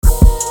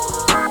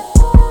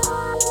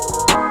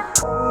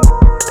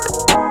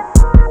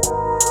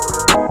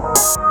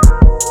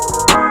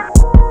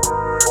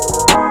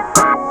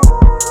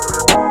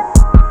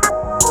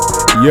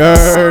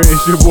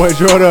It's your boy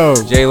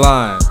Jordo.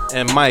 J-Line.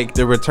 And Mike,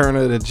 the Return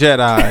of the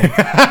Jedi.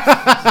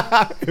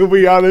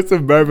 We are the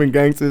Suburban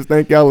Gangsters.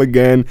 Thank y'all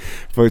again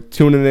for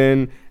tuning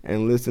in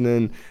and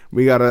listening.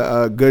 We got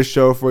a good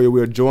show for you.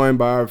 We are joined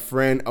by our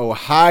friend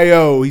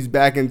Ohio. He's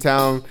back in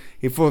town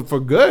for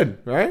good,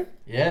 right?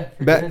 Yeah,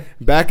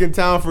 back in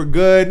town for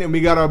good. And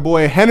we got our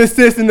boy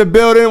Hennessy in the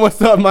building.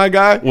 What's up, my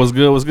guy? What's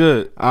good? What's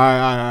good? All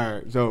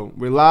right. So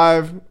we're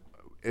live.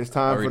 It's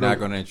time Are we not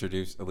going to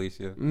introduce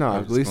Alicia? No,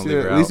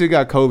 Alicia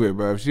got COVID,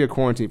 bro. She got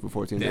quarantined for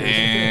 14 days.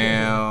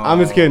 Damn. I'm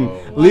just kidding.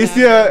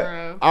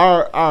 Alicia,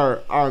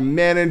 our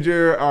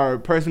manager, our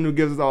person who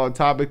gives us all the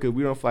topic, because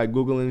we don't feel like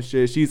Googling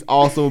shit. She's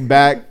also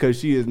back because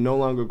she is no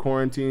longer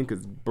quarantined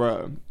because,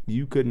 bro,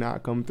 you could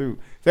not come through.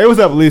 Say what's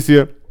up,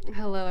 Alicia.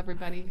 Hello,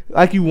 everybody.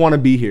 Like you want to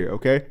be here,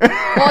 okay?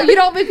 Well, you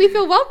don't make me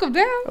feel welcome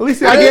now.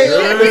 Alicia,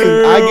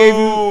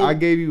 I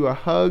gave you a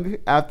hug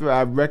after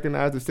I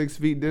recognized the 6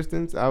 feet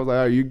distance. I was like,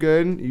 "Are you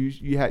good? You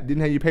didn't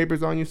have your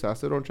papers on you, so I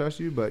still don't trust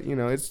you." But you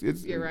know, it's.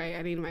 You're right.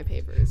 I need my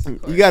papers.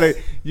 You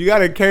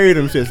gotta carry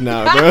them shits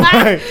now, bro.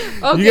 Okay.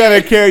 You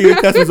gotta carry your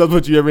test results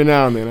with you every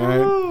now and then, all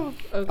right?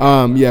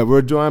 Okay. Yeah,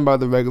 we're joined by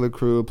the regular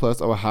crew plus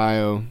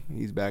Ohio.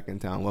 He's back in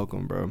town.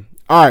 Welcome, bro.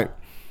 All right.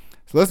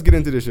 So let's get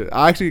into this shit.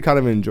 I actually kind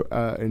of enjoy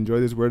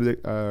this word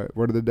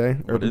of the day.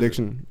 Urban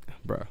Dictionary.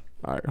 Bro.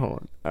 All right, hold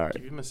on. All right.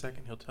 Give him a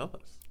second. He'll tell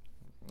us.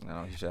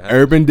 No, you should have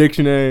Urban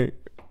Dictionary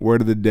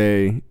word of the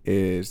day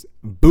is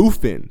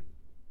boofing.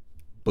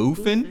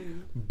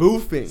 Boofing?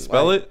 Boofing.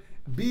 Spell it?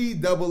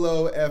 BOOFING.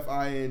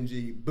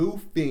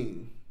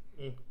 Boofing.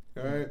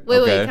 All right. Wait,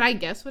 Okay. can I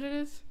guess what it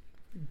is?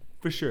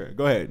 For sure.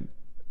 Go ahead.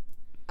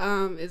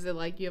 Is it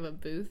like you have a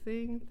boo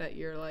thing that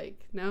you're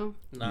like, no?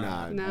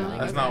 Nah. No.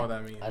 That's not what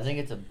that means. I think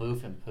it's a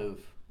boof and poof.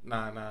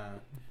 Nah.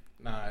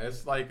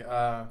 It's like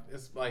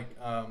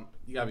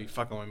you gotta be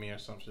fucking with me or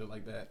some shit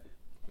like that,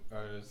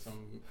 or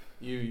some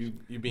you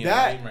being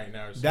lame right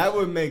now. Or some that shit.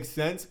 would make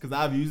sense because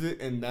I've used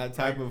it in that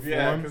type of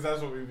Yeah, form. because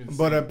that's what we've been.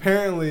 But saying.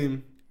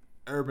 apparently,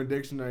 Urban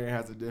Dictionary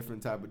has a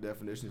different type of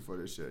definition for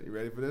this shit. You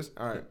ready for this?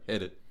 All right.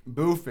 Hit it.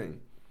 Boofing.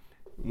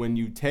 When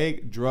you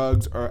take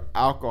drugs or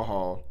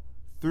alcohol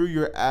through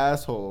your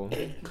asshole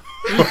to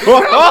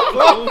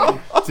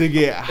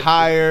get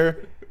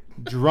higher,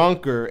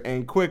 drunker,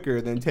 and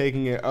quicker than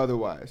taking it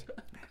otherwise.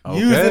 Okay.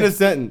 Used in a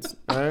sentence.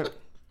 All right.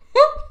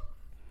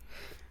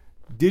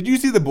 Did you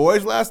see the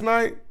boys last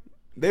night?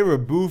 They were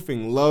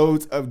boofing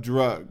loads of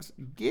drugs.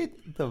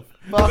 Get the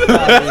fuck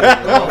out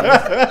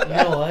of here.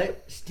 You know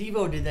what?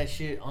 Steve-O did that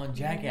shit on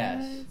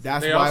Jackass.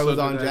 That's They why it also was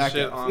did on that Jackass.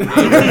 shit on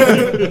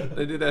Neighbors.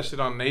 They did that shit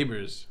on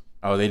Neighbors.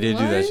 Oh, they did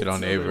do that What? shit on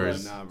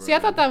Neighbors. Nah, bro. See, I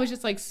thought that was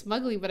just like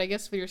smuggling, but I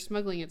guess when you're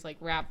smuggling, it's like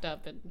wrapped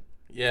up in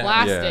Yeah.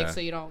 plastic, Yeah. so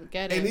you don't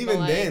get it. And but, even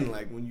like, then,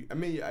 like when you,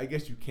 I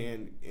guess you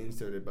can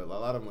insert it, but a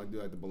lot of them like do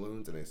like the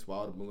balloons and they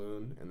swallow the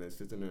balloon and then it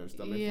sits in their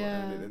stomach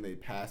and then they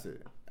pass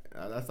it.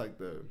 That's like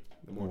the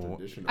more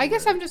traditional. I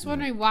guess way. I'm just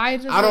wondering why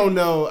does I don't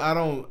know. I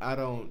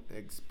don't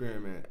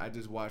experiment. I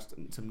just watched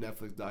some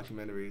Netflix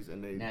documentaries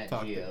and they Nat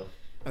talked Geo.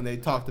 and they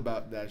talked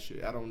about that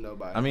shit. I don't know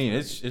about. I mean,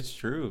 it's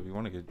true. If you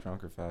want to get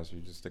drunker faster,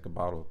 you just stick a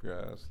bottle up your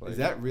ass. Like, Is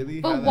that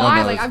really? But how that- why?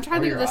 No, like, it's- I'm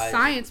trying to think of Or the your eyes.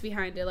 science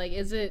behind it. Like,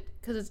 is it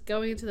because it's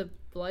going into the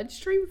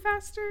bloodstream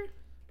faster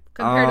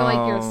compared to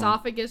like your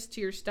esophagus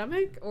to your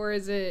stomach, or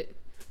is it?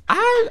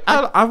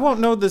 I won't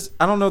know this.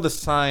 I don't know the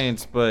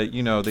science, but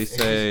you know they It's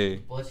say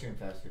just bloodstream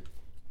faster.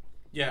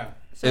 Yeah.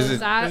 So Is is it-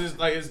 that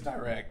It's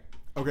direct.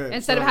 Okay.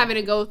 instead of so- having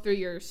to go through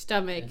your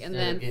stomach Instead and of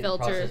then getting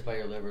filter? processed by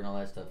your liver and all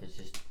that stuff, it's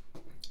just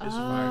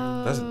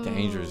Oh, That's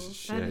dangerous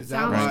shit. That Is that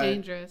sounds why-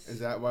 dangerous. Is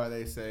that why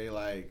they say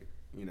like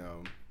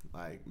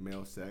like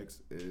male sex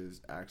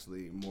is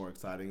actually more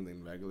exciting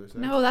than regular sex?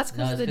 No, that's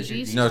because No, of the it's 'cause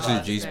your G. no, it's Spots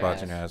the G in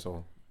spots in your your ass.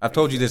 asshole. I've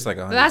told you this like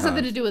 100 But that has times.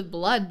 nothing to do with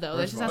blood, though.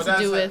 That just has But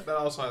to do with. that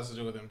also has to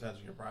do with them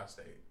touching your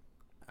prostate.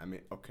 I mean,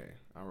 okay,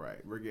 all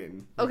right, we're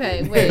getting.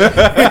 Okay, wait.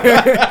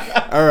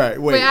 All right, wait.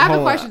 Wait, I have a hold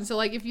on. question. So,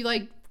 like, if you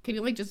like, can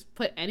you like just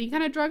put any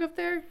kind of drug up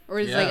there, or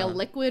is it like Yeah. a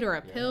liquid or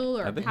a pill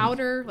or I a think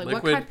powder? Like,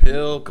 Liquid, what kind?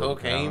 pill,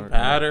 cocaine, powder.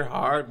 powder,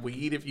 hard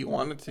weed if you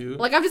wanted to.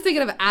 Like, I'm just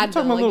thinking of Advil.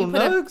 talking about Like, you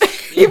little put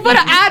nugs? you put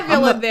an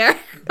Advil in there.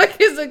 Like,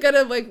 is it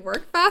gonna like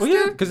work faster?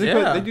 Well, yeah, because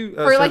Yeah. they do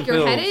For like certain your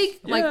pills. headache,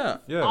 like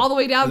Yeah. all the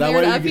way down Is that there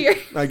why to you up get,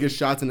 here. like get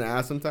shots in the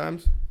ass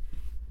sometimes?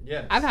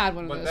 Yes. I've had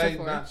one of but those they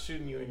before. not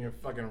shooting you in your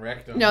fucking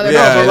rectum. No, they're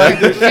Yeah, not. like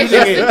It's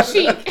just a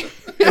cheek.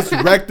 It's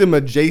rectum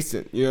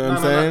adjacent. You know what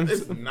I'm saying?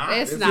 It's not.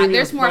 It's in not. your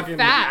There's more fucking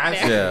fat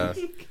ass. there.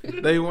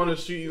 Yeah. They want to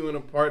shoot you in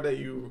a part that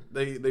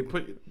they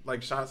put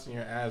like shots in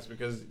your ass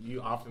because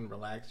you often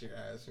relax your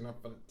ass. You're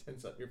not gonna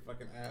tense up your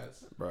fucking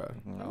ass. Bruh.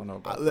 I don't know I,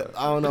 about li- that.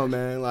 I don't know,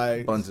 man.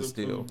 Like, Buns of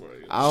steel.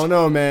 I don't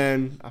know,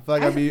 man. I feel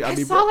like I'd be I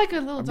saw like a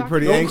little I'd be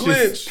pretty documentary.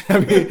 anxious.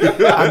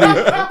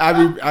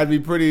 I'd be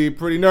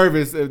pretty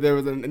nervous if there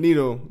was a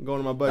needle going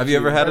in my butt. Have you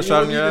ever had a You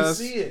shot in wouldn't your even ass?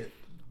 see it.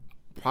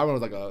 Probably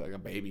was like a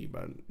baby,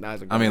 but not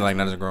as a. I mean, like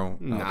not as a grown.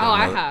 No. okay, Oh,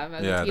 I no. have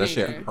as a Yeah, that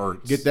shit teenager.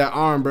 hurts. Get that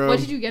arm, bro. What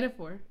did you get it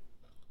for?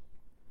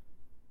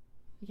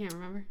 You can't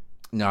remember.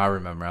 No, I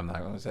remember. I'm not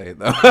going to say it,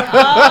 though.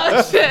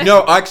 Oh, shit.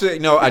 No, actually,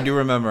 no, I do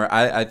remember.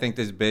 I think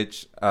this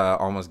bitch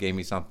almost gave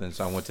me something.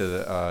 So I went to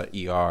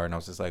the ER, and I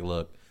was just like,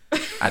 look,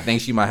 I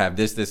think she might have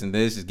this, and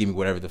this. Just give me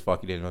whatever the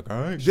fuck it is. I'm like,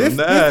 all right, This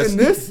and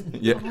this?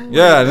 Yeah.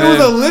 Yeah. There was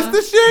a list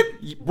of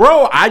shit?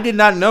 Bro, I did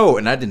not know,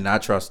 and I did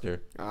not trust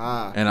her.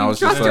 And I was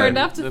Trust just her like,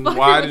 enough to then fuck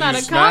why her did without you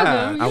a smash?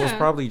 condom. I was Yeah.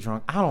 probably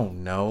drunk. I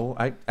don't know.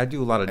 I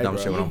do a lot of dumb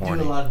bro. shit when I'm You do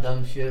horny. a lot of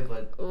dumb shit,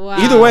 but Wow.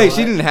 Either way,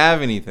 she didn't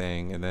have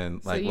anything, and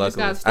then So like you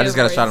luckily, just I just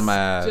got a shot in steroids my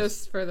ass.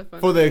 just for the fun.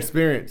 For the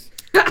experience.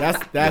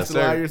 That's Yes, the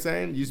lie sir. you're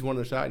saying? You just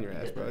wanted a shot in your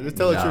ass, bro. Just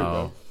tell the truth,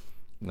 bro.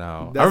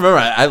 No, That's-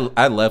 I remember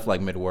I left like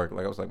mid work.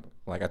 Like I was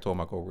like I told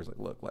my coworkers like,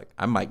 look, like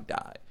I might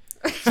die,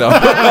 so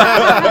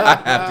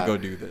I have to go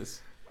do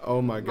this. Oh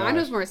my Mine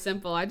was god. more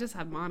simple. I just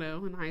had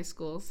mono in high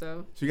school,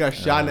 so So you got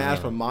shot in the ass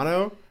for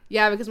mono?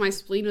 yeah, because my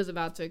spleen was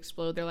about to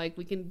explode. They're like,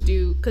 we can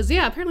do because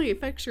apparently it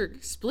affects your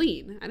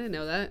spleen. I didn't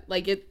know that.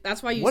 Like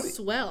That's why you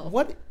swell.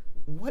 What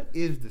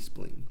is the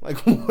spleen? Like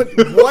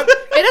what?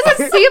 It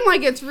doesn't seem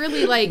like it's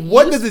really like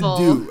What useful.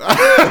 does it do?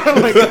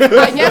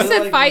 I guess It's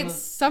it like fights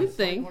It's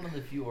something. like one of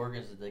the few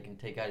organs that they can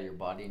take out of your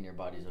body and your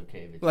body's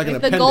okay. If it's Like an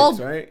Like the appendix,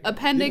 right?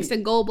 appendix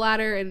and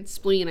gallbladder and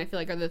spleen, I feel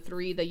like are the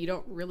three that you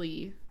don't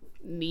really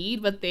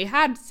need, but they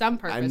had some I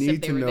purpose need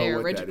if they to were know there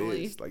what originally.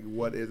 that is. Like,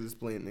 what is a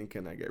spleen, and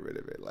can I get rid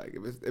of it? Like,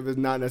 if it's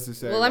not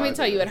necessary. Well, let me why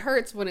tell is you, it? it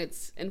hurts when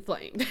it's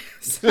inflamed. Oh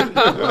So, my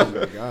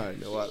god!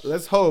 You know what?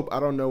 Let's hope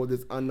I don't know what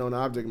this unknown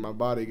object in my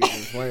body gets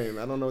inflamed.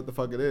 I don't know what the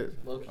fuck it is.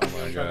 Look, Oh I'm my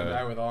trying to God.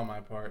 die with all my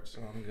parts, so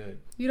I'm good.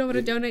 you don't want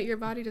to donate your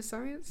body to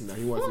science? No,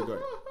 he wants to go.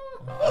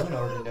 I'm an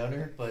organ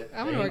donor, but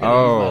I'm they an ain't organ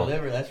gonna donor. use my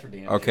liver. That's for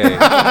damn sure. Okay,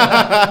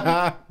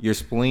 your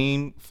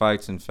spleen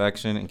fights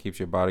infection and keeps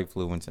your body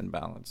fluids in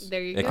balance.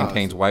 There you It go.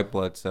 contains white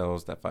blood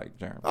cells that fight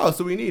germs. Oh,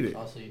 so we need it.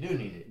 Also, you do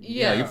need it.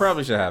 Yeah, you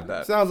probably should have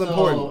that. Sounds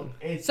important.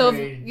 eighth So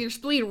grade, if your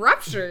spleen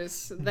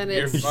ruptures, then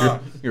You're it's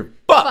fucked. You're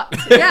fucked.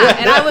 Yeah,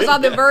 and I was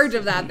on the verge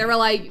of that. They were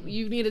like,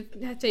 you need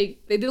to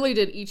take. They literally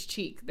did each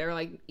cheek. They were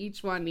like,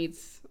 each one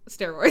needs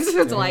steroids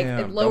to like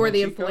Damn, lower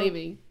the double cheek up?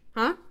 inflaming.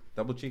 Huh?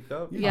 double cheeked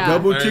up. Yeah.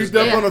 Double Thursday. cheeked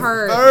up It on a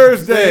hurt.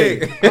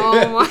 Thursday.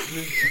 Oh my.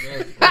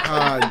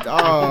 Ah,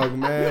 dog,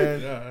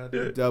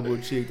 man. Double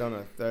cheeked on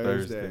a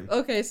Thursday. Thursday.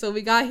 Okay, so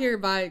we got here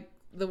by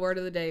the word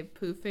of the day,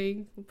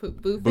 poofing,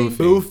 boofing. Boofing.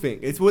 Boofing.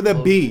 It's with a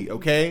B,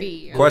 okay?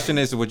 B, okay. Question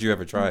is, would you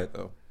ever try it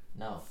though?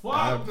 no.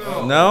 Fuck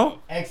no. No.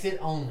 Exit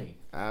only.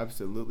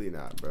 Absolutely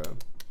not, bro.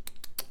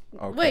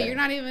 Okay. Wait, you're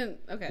not even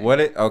okay. What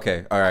it?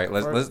 Okay, all right.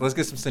 Let's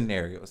get some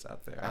scenarios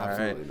out there. All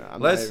Absolutely right. not.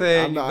 I'm Let's not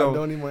say even, you I go.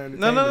 don't even want to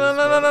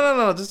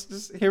No.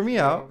 Just hear me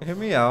out. Hear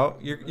me out.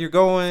 You're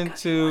going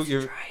to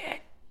your.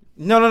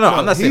 No.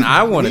 I'm not saying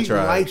I want to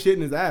try. He like shit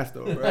in his ass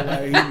though, bro.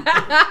 Like,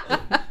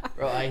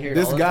 Bro, I hear it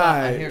This all the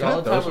guy- time. I hear it all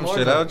the Throw time some when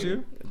shit Lauren's out over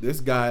you. this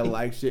guy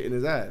likes shit in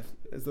his ass.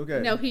 It's okay.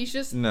 No, he's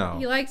just No.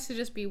 He likes to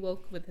just be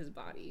woke with his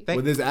body.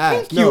 With his ass.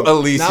 Thank you, No,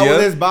 Alicia. Not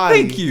with his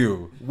body. Thank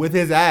you. With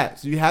his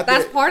ass. You have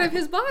That's to. part of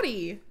his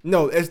body.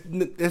 No, it's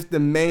the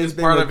main It's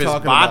thing part we're of his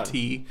talking about.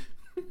 body.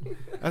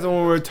 That's what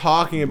we're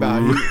talking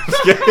about. I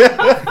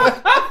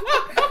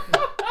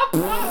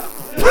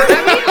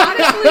mean,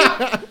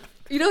 honestly,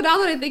 you know, now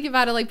that I think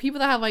about it, like people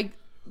that have like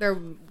their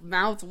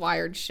mouths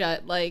wired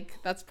shut, like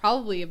that's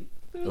probably an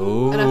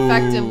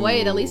effective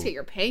way to at least get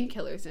your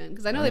painkillers in.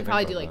 Because I know I they didn't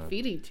probably think do about like that.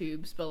 feeding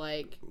tubes, but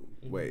like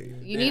Wait.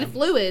 you need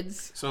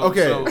fluids. So,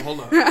 Okay. so hold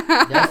on.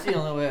 That's the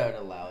only way I'd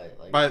allow it.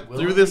 Like, But through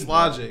willingly, this no.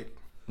 logic,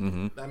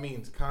 Mm-hmm. that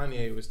means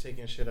Kanye was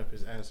taking shit up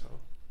his asshole.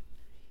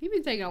 You've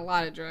been taking a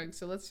lot of drugs,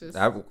 so let's just.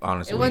 That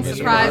honestly It wouldn't wouldn't be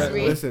surprise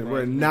surprising. me. Listen,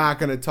 we're not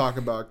gonna talk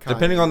about Kanye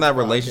Depending on that on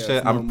this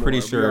relationship, podcast I'm no pretty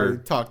more. We sure-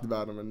 already talked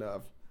about him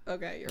enough.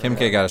 Okay, you're Kim right.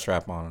 K got a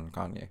strap on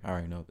Kanye. I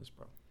already know this,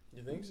 bro.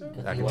 You think so?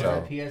 Because I he can was tell.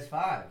 a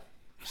PS5.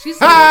 She's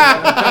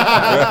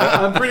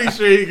I'm pretty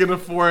sure he can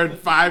afford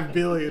 5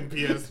 billion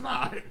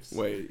PS5s.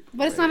 Wait.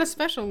 but it's not a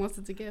special unless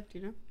it's a gift,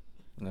 you know.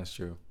 That's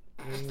true.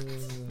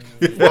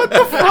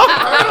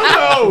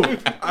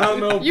 I don't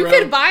know, You bro.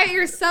 could buy it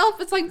yourself.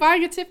 It's like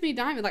buying a Tiffany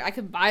diamond. Like I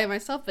could buy it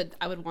myself, but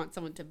I would want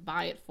someone to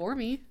buy it for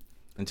me.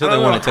 Until I they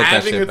don't want know, to take that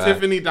having shit a back.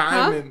 Tiffany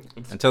diamond.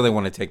 Until they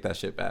want to take that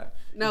shit back.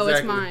 No, Exactly.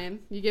 it's mine.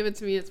 You give it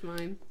to me, it's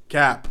mine.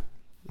 Cap.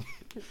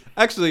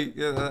 Actually,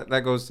 yeah,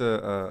 that goes to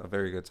a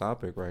very good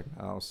topic right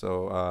now.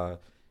 So,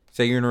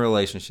 say you're in a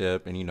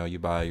relationship and you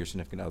buy your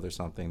significant other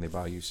something, they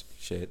buy you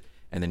shit,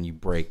 and then you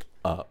break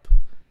up.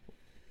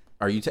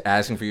 Are you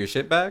asking for your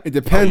shit back? It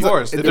depends. Of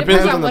course. It It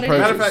depends depends on the on what it is.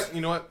 Matter of purchase. fact,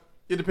 you know what?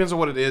 It depends on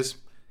what it is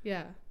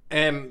Yeah.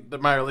 and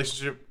my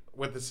relationship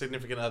with the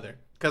significant other.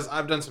 Because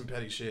I've done some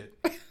petty shit.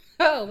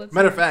 Oh, let's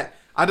Matter of fact,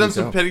 I've done Me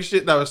some too. petty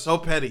shit that was so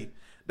petty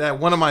that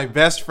one of my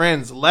best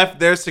friends left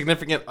their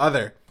significant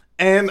other.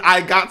 And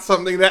I got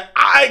something that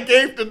I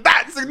gave to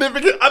that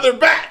significant other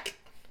back.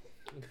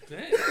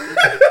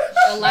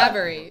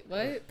 elaborate.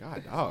 What?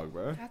 God, dog,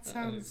 bro. That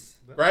sounds.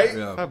 Right?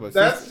 Yeah. Type of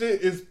That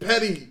shit is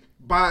petty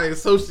by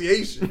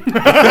association.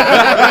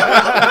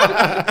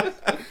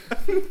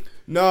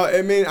 No,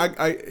 I mean,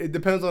 it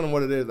depends on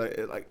what it is.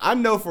 Like I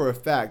know for a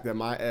fact that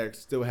my ex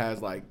still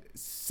has like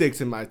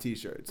 6 of my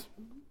t-shirts.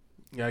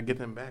 You gotta get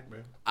them back, bro.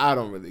 I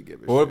don't really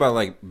give a But what shit. about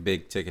like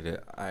big ticketed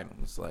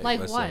items? Like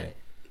what? say,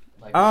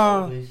 Like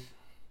Uh,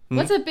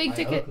 What's a big my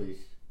ticket? Oakleys.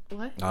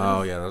 What?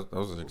 oh yeah,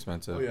 those are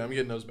expensive. Oh yeah, I'm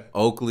getting those back.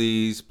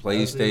 Oakley's,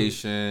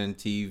 PlayStation,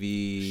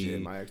 TV.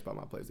 Shit, my ex bought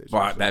my PlayStation.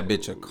 Bought that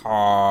bitch a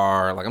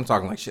car. Like I'm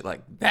talking like shit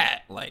like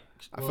that. Like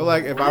I feel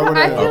like if I were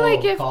I to, feel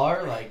like if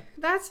car, like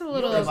that's a you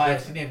little. don't buy a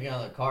significant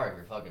other car if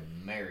you're fucking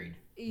married.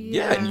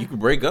 yeah, and you can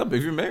break up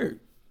if you're married.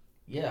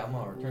 Yeah, I'm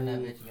gonna return that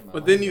bitch and get my.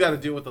 But then you got to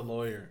deal with the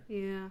lawyer.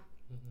 Yeah.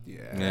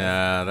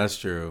 Yeah, that's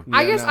true.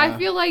 I guess nah. I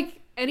feel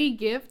like any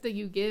gift that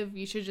you give,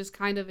 you should just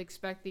kind of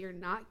expect that you're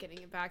not getting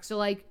it back. So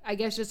like, I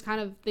guess just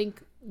kind of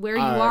think where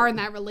you All right. are in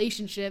that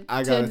relationship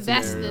I to got a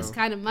invest scenario. this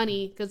kind of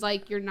money, because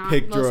like you're not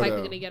Pick most likely Jordan.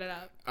 going to get it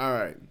up. All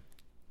right.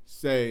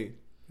 Say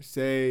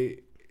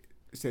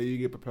you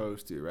get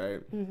proposed to,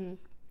 right? Mm-hmm.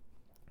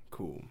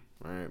 Cool,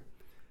 right?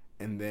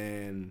 And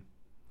then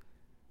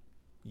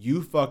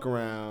you fuck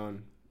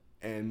around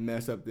and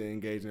mess up the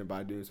engagement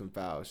by doing some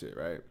foul shit,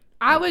 right?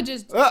 I would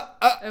just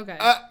okay,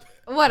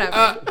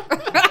 whatever.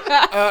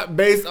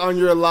 Based on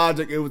your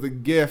logic, it was a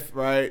gift,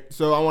 right?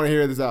 So I want to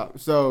hear this out.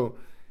 So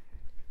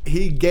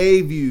he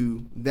gave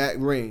you that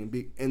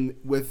ring and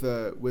with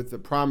a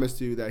promise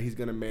to you that he's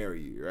gonna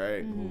marry you,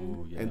 right?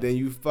 Ooh, yeah. And then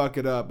you fuck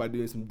it up by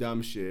doing some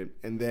dumb shit,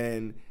 and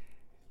then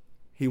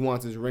he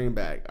wants his ring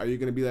back. Are you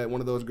gonna be like one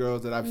of those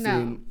girls that I've No.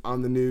 seen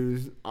on the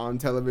news, on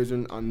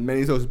television, on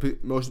many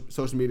most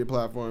social media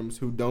platforms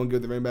who don't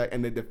give the ring back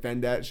and they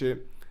defend that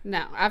shit?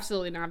 No,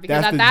 absolutely not.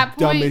 Because That's at the that point,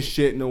 dumbest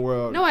shit in the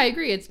world. no, I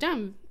agree. It's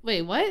dumb.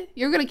 Wait, what?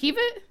 You're gonna keep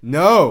it?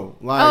 No,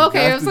 like Oh,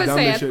 okay. I that's was the gonna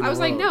say. dumbest shit in I the was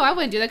like, world. no, I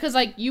wouldn't do that because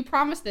like you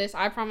promised this,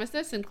 I promised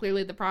this, and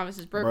clearly the promise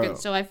is broken. Bro.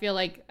 So I feel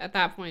like at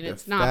that point The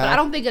it's not. But I fact-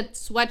 don't think a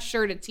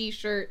sweatshirt, a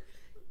t-shirt,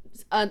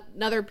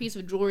 another piece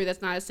of jewelry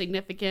that's not as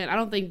significant. I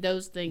don't think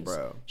those things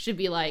Bro. should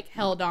be like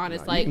held on.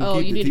 It's Nah, like, can oh,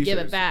 keep you the need to give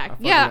it t-shirts. back.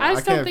 fucking Yeah, know. I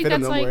just don't can't think fit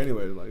them that's no more like.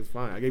 anyway. Like it's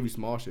fine. I gave you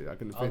small shit. I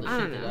couldn't All fit. the I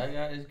shit don't that know. I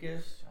got as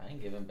gifts, I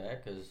ain't giving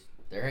back because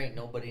there ain't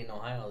nobody in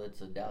Ohio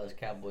that's a Dallas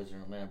Cowboys or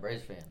Atlanta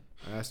Braves fan.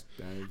 That is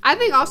I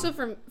think also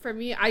for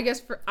me, I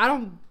guess I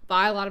don't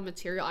buy a lot of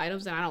material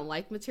items, and I don't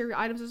like material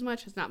items as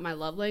much. It's not my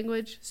love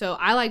language. So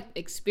I like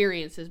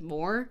experiences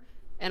more,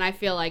 and I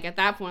feel like at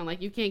that point,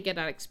 like you can't get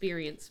that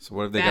experience. So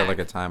what if they back. got like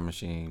a time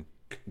machine,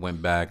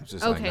 went back,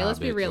 just like, Okay, nah, let's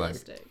be bitch, like,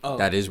 realistic. Oh.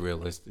 that is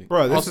realistic.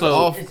 Bro, this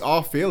Also- is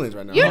all feelings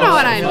right now. You know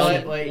what I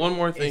mean. Wait, One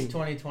more thing. It's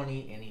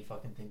 2020. Any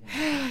fucking thing.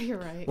 You're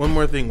right. One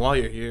more thing while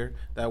you're here.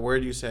 That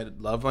word you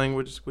said, love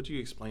language. Would you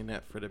explain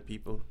that for the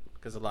people?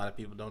 Because a lot of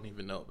people don't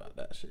even know about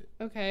that shit.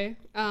 Okay.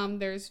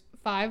 There's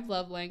 5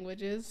 love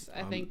languages.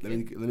 I think Let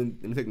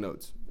me take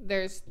notes.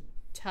 there's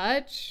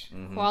touch,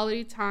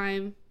 quality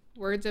time,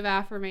 words of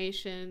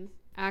affirmation,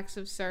 acts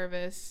of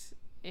service,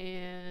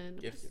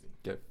 and Gift.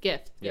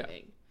 gift Yeah.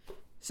 giving.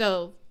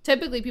 So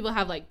typically people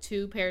have like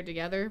 2 paired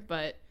together,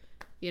 but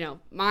you know,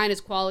 mine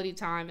is quality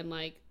time and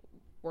like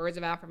words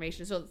of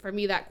affirmation. So for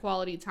me, that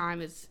quality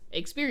time is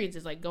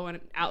experiences, like going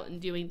out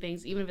and doing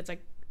things, even if it's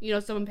like, you know,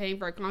 someone paying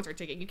for a concert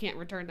ticket, you can't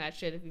return that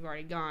shit if you've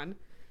already gone.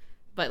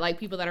 But like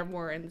people that are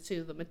more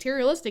into the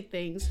materialistic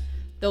things,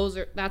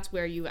 that's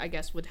where you, I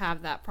guess, would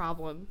have that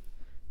problem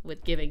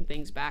with giving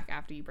things back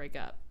after you break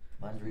up.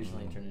 Mine's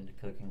recently turned into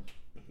cooking.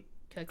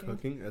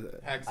 Cooking.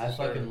 Acts I of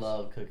fucking service.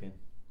 love cooking.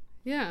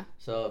 Yeah.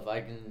 So if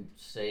I can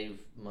save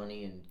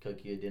money and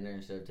cook you a dinner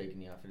instead of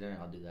taking you out for dinner,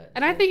 I'll do that.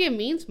 And I think it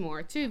means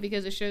more too,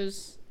 because it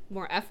shows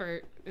more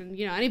effort. And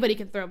you know, anybody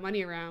can throw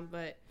money around,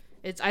 but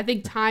I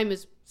think time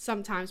is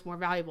sometimes more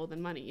valuable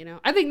than money, you know?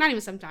 I think not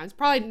even sometimes,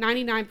 probably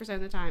 99%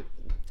 of the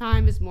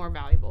time is more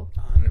valuable.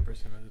 100% of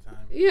the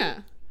time.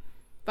 Yeah.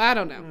 But I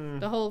don't know.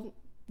 The whole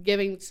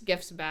giving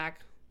gifts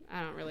back,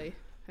 I don't really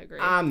agree.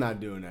 I'm not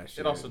doing that shit.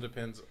 It also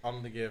depends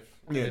on the gift.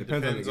 Yeah, it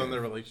depends on the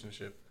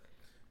relationship.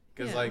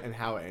 Because Yeah. like, and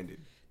how it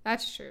ended.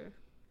 That's true.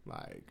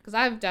 Like Because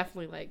I've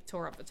definitely like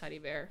tore up a teddy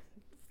bear.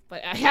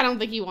 But I don't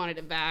think he wanted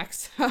it back,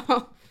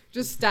 so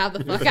just stab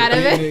the fuck out of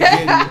it.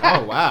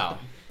 Oh wow.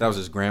 That was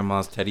his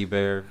grandma's teddy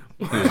bear.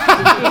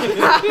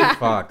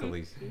 Fuck,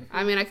 Elise.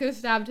 I mean, I could have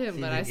stabbed him,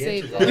 See, but the I gift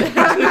saved is it.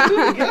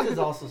 The gift is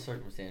also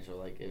circumstantial.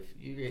 Like if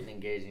you're getting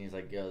engaged and he's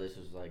like, "Yo, this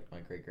was like my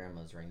great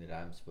grandma's ring that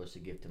I'm supposed to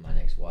give to my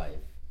next wife."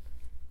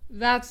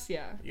 That's,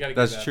 yeah. you gotta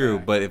That's give that true,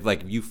 back. but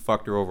if you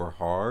fucked her over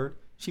hard,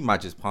 she might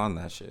just pawn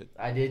that shit.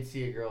 I did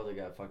see a girl that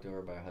got fucked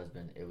over by her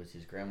husband. It was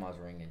his grandma's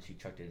ring, and she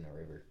chucked it in a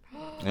river.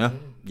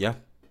 Yeah.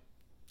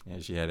 Yeah,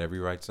 she had every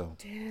right so.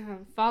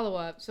 Damn. Follow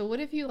up. So what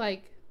if you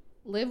like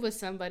live with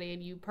somebody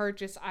and you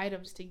purchase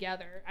items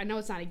together? I know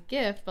it's not a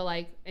gift, but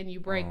like, and you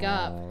break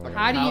up. Like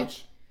How do you, Well,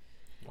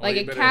 like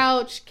you a better-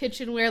 couch,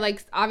 kitchenware?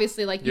 Like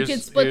obviously, like you Here's- can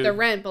split the here's-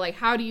 rent, but like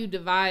how do you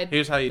divide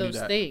Here's how you do those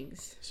that.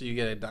 things? So you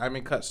get a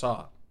diamond cut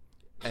saw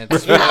and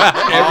split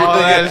all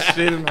that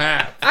shit in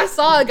half. I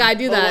saw a guy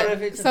do But that. what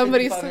if it's a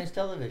Somebody 55-inch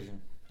television?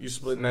 You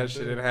splitting that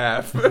shit in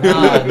half.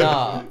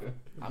 Nah.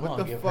 I'm What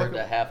gonna the give fuck? her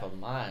the half of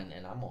mine,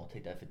 and I'm gonna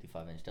take that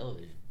 55-inch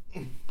television.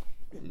 Nah.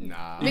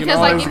 You can Because,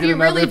 like, always if get you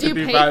really another do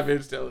pay-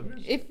 55-inch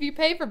television. if you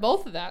pay for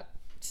both of that,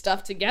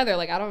 stuff together.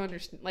 Like, I don't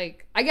understand.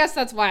 Like, I guess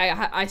that's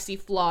why I see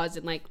flaws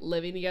in like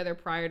living together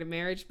prior to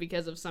marriage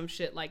because of some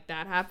shit like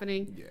that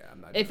happening. Yeah,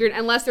 I'm not.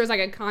 Unless there's like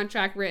a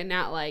contract written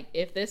out, like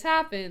if this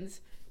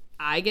happens,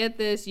 I get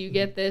this, you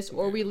get this,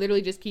 or we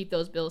literally just keep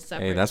those bills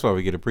separate. Hey, that's why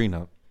we get a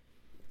prenup.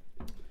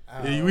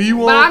 But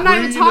I'm not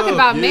even talking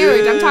about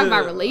marriage. I'm talking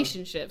about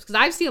relationships. Because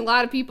I've seen a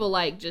lot of people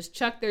like just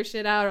chuck their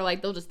shit out, or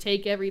like they'll just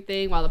take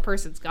everything while the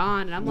person's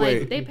gone, and I'm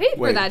like, they paid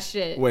for that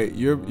shit. Wait,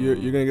 you're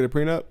gonna get a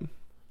prenup?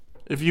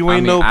 If you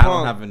ain't I punk.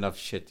 don't have enough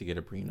shit to get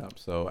a prenup.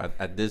 So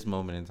at this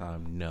moment in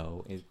time,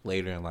 no.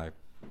 Later in life,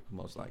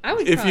 most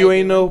likely. If you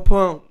ain't no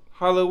punk,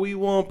 holla, we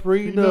want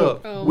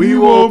prenup. Oh. We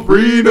want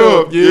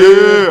prenup,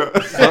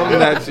 yeah. Something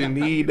that you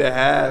need to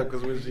have,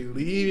 because when she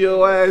leave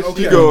your ass,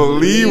 Okay. she gonna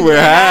leave with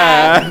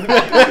half.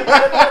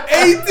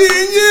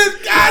 18 years,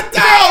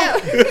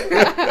 goddamn.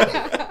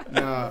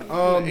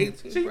 Nah, She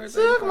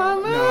took my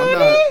money.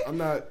 no, I'm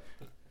not.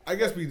 I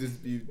guess we just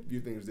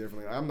view things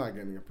differently. I'm not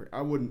getting a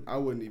I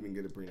wouldn't even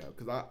get a prenup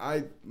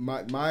because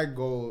my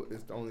goal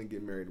is to only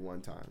get married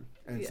one time.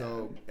 And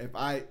so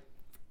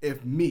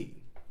if me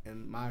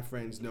and my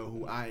friends know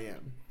who I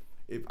am,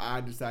 if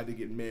I decide to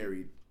get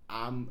married,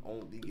 I'm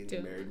only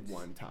getting married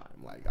one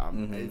time. Like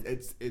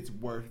it's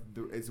worth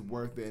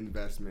the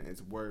investment.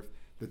 It's worth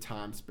the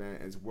time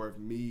spent. It's worth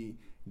me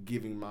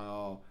giving my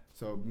all.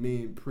 So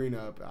me and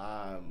prenup,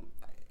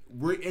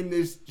 we're in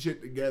this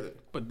shit together.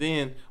 But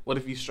then, what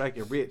if you strike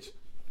it rich?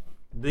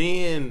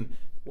 Then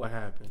what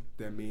happened?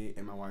 Then me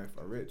and my wife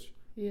are rich.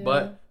 Yeah.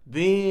 But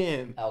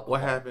then Alcohol.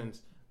 what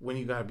happens when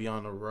you gotta be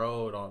on the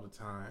road all the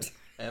time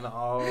and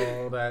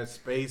all that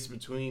space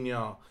between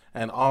y'all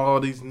and all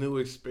these new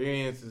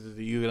experiences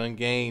that you done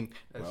gained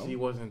that she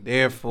wasn't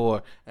there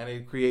for, and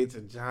it creates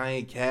a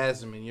giant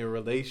chasm in your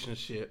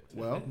relationship.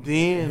 Well,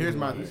 then here's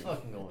my He's thing.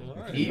 fucking going.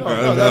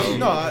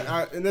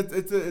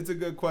 It's a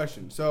good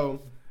question.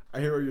 So I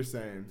hear what you're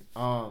saying.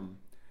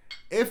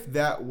 If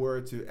that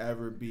were to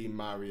ever be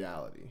my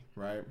reality,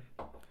 right?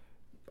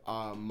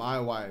 My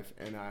wife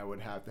and I would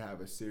have to have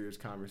a serious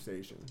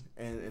conversation,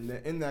 and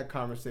in that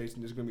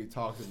conversation, there's going to be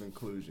talks of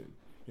inclusion.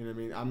 You know what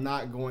I mean? I'm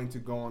not going to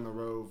go on the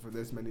road for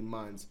this many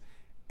months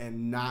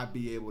and not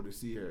be able to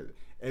see her.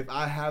 If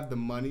I have the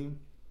money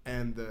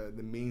and the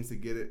means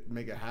to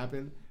make it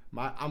happen,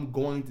 I'm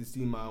going to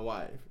see my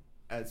wife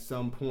at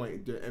some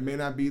point. It may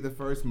not be the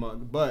first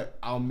month, but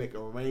I'll make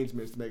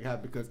arrangements to make it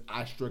happen because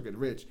I struck it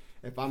rich.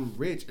 If I'm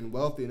rich and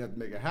wealthy enough to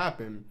make it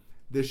happen,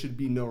 there should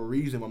be no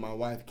reason why my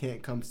wife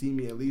can't come see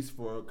me at least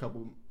for a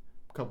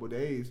couple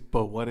days.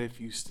 But what if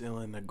you still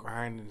in the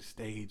grinding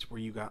stage where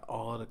you got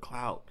all the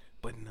clout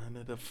but none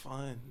of the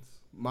funds?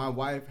 My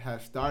wife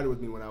has started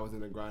with me when I was in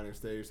the grinding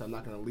stage, so I'm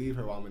not going to leave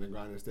her while I'm in the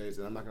grinding stage,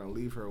 and I'm not going to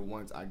leave her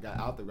once I got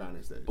out the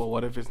grinding stage. But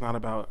what if it's not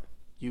about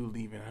you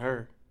leaving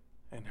her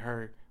and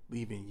her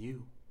leaving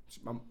you?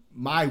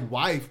 My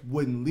wife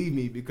wouldn't leave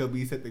me because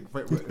we set the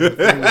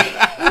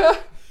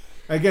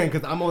again,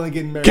 because I'm only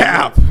getting married.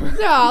 Cap.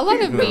 No, let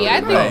it be. I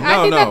think that's a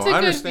I good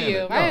understand view.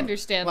 it. I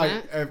understand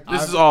that.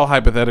 This is all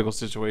hypothetical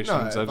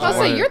situations. No, I just I'll say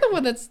wanna- you're the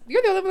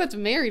only one that's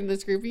married in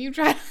this group, and you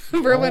try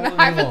to ruin a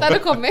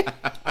hypothetical man.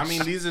 I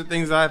mean, these are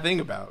things that I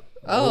think about.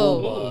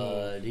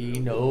 Oh, Nobody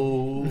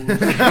knows.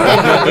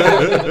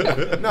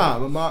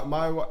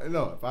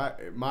 No,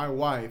 but my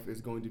wife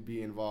is going to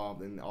be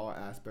involved in all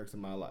aspects of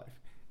my life,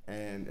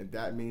 and if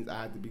that means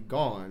I have to be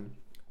gone,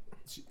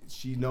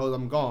 she knows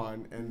I'm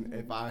gone, and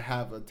if I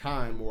have a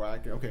time where I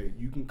can, okay,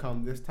 you can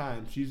come this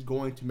time, she's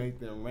going to make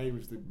the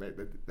arrangements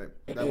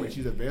that way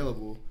she's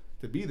available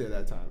to be there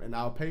that time, and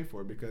I'll pay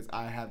for it because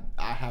I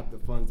have the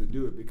funds to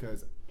do it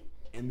because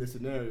in this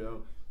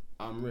scenario,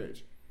 I'm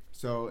rich.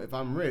 So if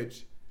I'm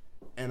rich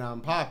and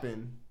I'm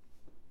popping,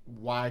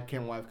 why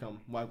can't wife come?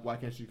 Why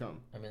can't she come?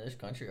 I mean, there's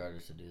country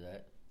artists that do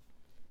that.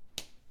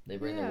 They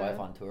bring their wife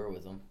on tour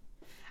with them.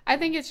 I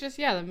think it's just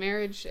the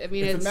marriage. I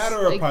mean, it's a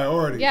matter of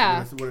priorities. Yeah,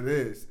 that's what it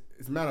is.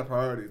 It's a matter of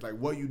priorities, like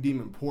what you deem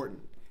important.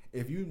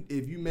 If you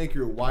make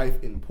your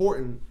wife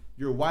important,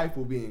 your wife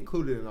will be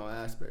included in all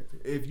aspects.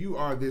 If you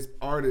are this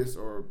artist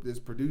or this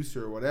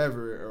producer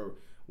or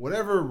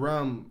whatever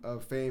realm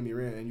of fame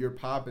you're in, and you're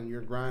popping,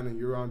 you're grinding,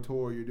 you're on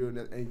tour, you're doing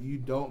that, and you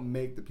don't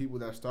make the people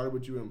that started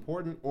with you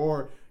important,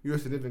 or your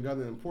significant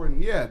other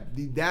important,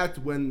 that's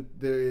when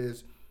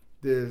there's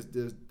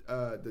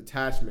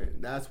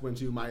detachment. That's when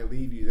she might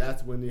leave you.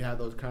 That's when you have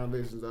those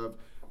conversations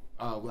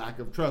of lack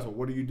of trust. Well,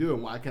 what are you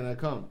doing? Why can't I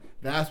come?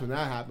 That's when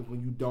that happens,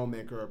 when you don't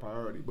make her a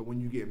priority. But when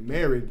you get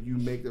married, you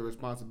make the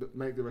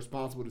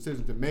responsible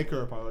decision to make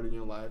her a priority in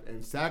your life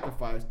and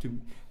sacrifice to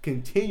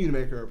continue to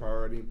make her a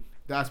priority.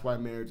 That's why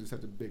marriage is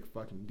such a big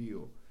fucking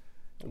deal.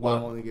 Why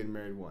I'm only getting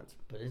married once.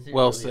 But is it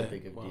Well really said. a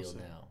big of a Well deal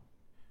said.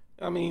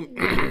 now? I mean,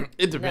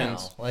 it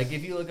depends. Now, like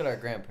if you look at our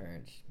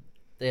grandparents,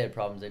 they had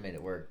problems. They made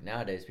it work.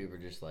 Nowadays, people are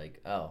just like,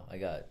 "Oh, I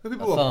got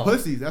People a are phone.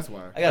 pussies. That's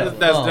why. I got a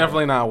That's phone."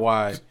 definitely not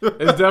why.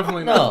 It's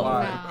definitely not No,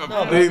 why.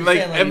 no. But They- I'm like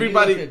saying,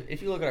 everybody.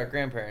 if you look at our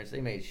grandparents,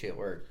 they made shit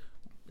work.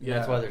 Yeah.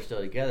 That's why they're still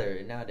together.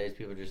 And nowadays,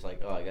 people are just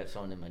like, "Oh, I got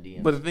someone in my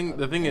DMs." But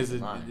the thing is,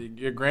 online.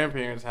 your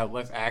grandparents have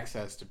less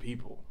access to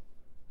people.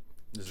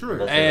 True.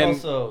 But And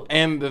also,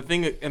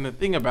 the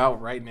thing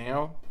about right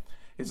now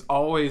is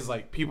always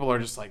like people are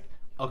just like,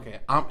 okay,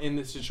 I'm in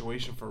this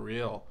situation for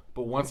real,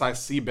 but once I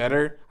see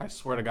better, I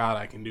swear to God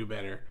I can do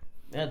better.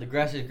 yeah, the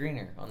grass is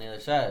greener on the other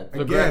side.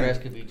 The Again, grass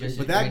could be just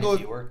but as that green goes,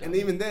 if you worked on and it.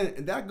 even then,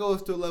 that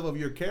goes to a level of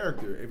your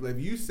character. If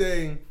you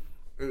say,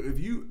 if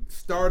you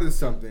started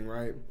something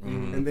right,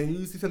 and then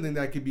you see something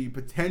that could be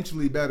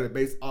potentially better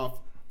based off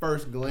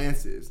first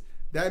glances,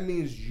 that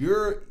means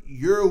you're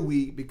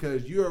weak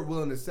because you are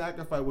willing to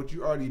sacrifice what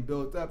you already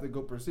built up to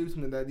go pursue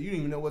something that you didn't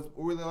even know what's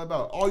really all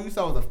about. All you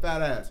saw was a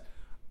fat ass.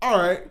 All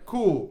right,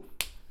 cool.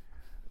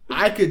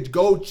 I could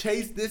go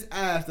chase this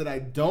ass that I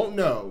don't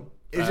know.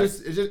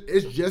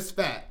 It's just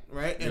fat,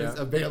 right? And it's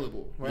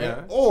available, right?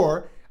 Yeah.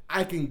 Or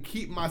I can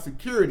keep my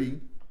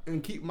security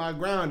and keep my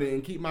grounding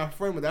and keep my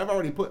frame that I've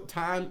already put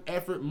time,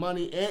 effort,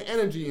 money, and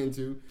energy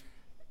into.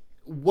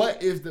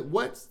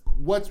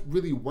 What's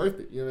really worth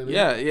it? You know what I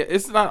mean? Yeah,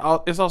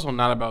 it's also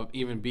not about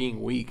even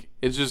being weak.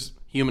 It's just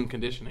human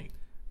conditioning.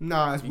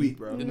 Nah, it's weak,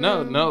 bro.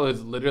 No,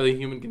 it's literally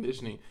human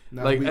conditioning.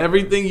 Not Like weak,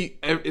 everything,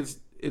 it's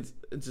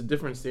a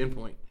different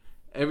standpoint.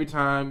 Every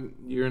time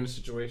you're in a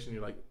situation,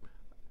 you're like,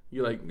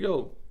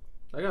 yo,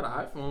 I got an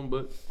iPhone,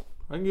 but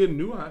I can get a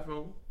new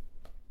iPhone.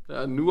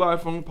 A new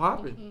iPhone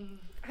popping.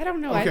 I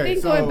don't know. Okay, I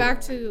think so going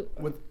back to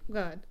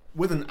God.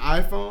 With an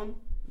iPhone,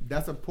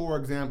 that's a poor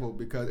example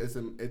because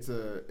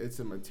it's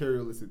a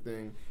materialistic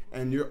thing,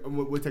 and you're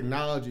with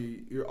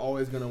technology, you're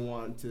always gonna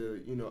want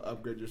to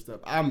upgrade your stuff.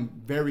 I'm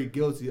very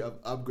guilty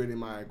of upgrading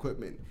my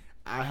equipment.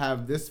 I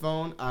have this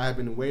phone. I have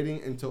been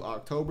waiting until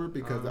October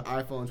because the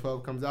iPhone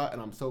 12 comes out,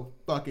 and I'm so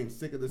fucking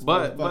sick of this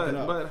phone fucking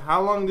up. But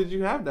how long did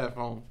you have that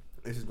phone?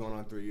 This is going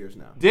on 3 years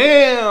now.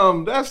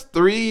 Damn, that's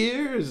 3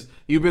 years.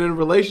 You've been in a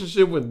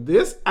relationship with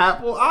this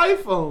Apple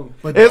iPhone.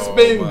 But It's oh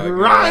been my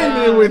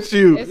grinding God. with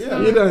you. It's You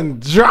not. done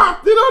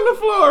dropped it on the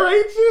floor,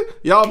 ain't you?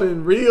 Y'all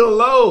been real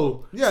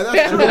low. Yeah,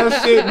 that's true.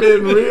 That shit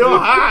been real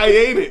high,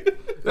 ain't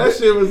it? That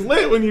shit was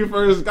lit when you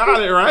first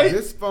got it, right?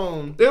 This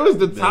phone. It was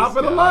the top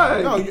of the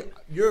line. No,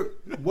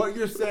 what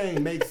you're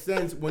saying makes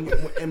sense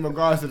in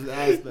regards to this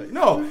aspect.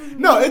 No,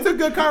 it's a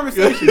good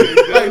conversation.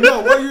 Like,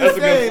 no, what you're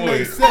saying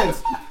makes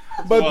sense.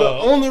 But the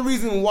only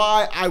reason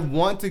why I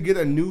want to get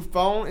a new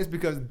phone is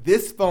because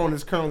this phone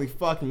is currently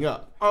fucking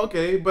up.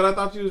 Okay, but I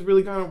thought you was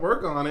really gonna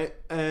work on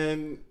it,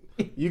 and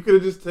you could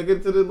have just took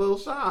it to the little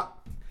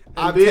shop.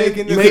 I've then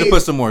taken You this. could have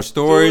put some more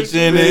storage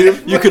in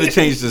it. You could have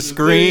changed the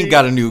screen,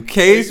 got a new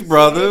case,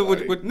 brother.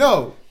 What?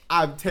 No,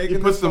 I've taken. You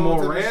put this some phone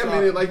more to the RAM shop.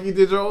 in it like you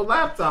did your old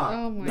laptop.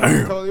 Oh my You're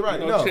God. totally right.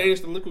 No,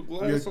 Change the liquid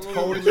glass. You're on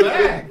totally it.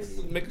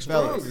 right. Make it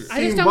Fellas. stronger.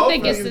 I just Seen don't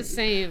think both it's of the you.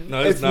 same.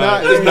 No, It's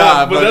not. It's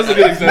not, But that's a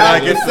good example.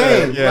 Not the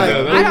same. Yeah,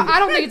 Like, I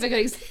don't think it's a good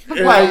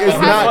example. Like, it's It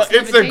has not-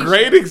 its It's a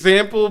great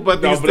example,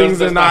 but No, these but things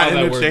that's are not not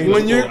how that works.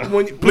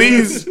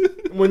 interchangeable.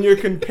 when you're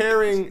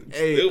comparing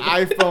a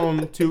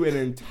iPhone to an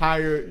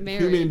entire human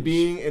Marriage.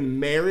 being in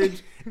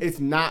marriage, it's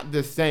not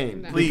the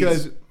same. No.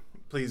 Because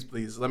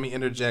Please, let me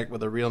interject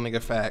with a real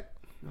nigga fact.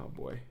 oh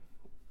boy.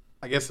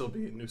 I guess it'll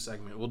be a new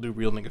segment. We'll do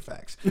real nigga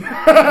facts.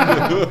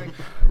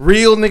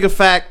 Real nigga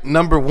fact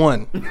number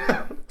 1.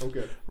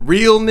 Okay.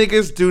 Real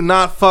niggas do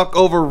not fuck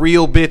over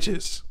real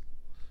bitches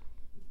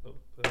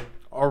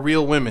or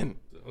real women.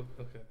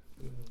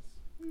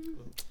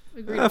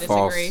 Agree to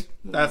False. disagree.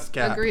 That's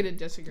cap. Agree to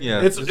disagree.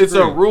 Yeah. It's a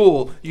Disagree.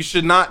 rule. You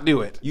should not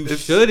do it. You It's-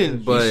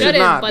 shouldn't, but should Shouldn't,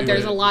 not but do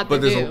there's it. a lot to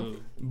But there's do.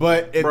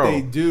 But if Bro,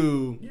 they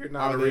do, you're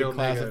not are a they real nigga.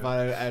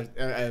 classified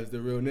as the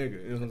real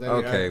nigga? You know what I'm saying?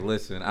 okay.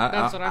 Listen,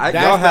 That's what I'm- y'all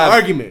That's the have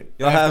argument.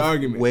 y'all That's have the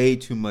argument. way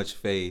too much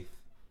faith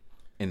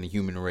in the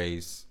human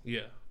race.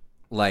 Yeah.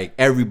 Like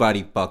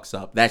everybody fucks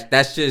up.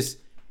 That's just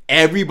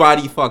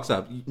everybody fucks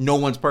up. No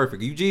one's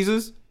perfect. You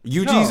Jesus?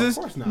 You No, Jesus?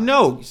 of course not.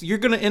 No, you're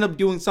gonna end up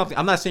doing something.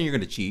 I'm not saying you're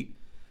gonna cheat,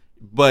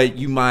 but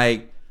you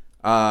might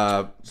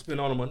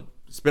Spend all the money.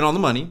 spend all the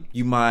money.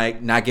 You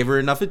might not give her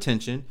enough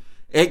attention.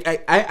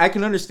 I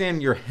can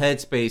understand your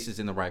headspace is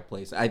in the right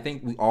place. I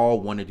think we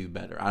all want to do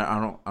better. I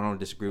don't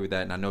disagree with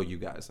that, and I know you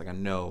guys. Like I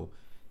know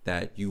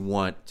that you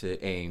want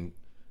to aim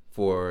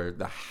for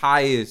the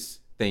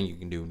highest thing you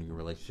can do in your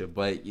relationship,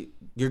 but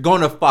you're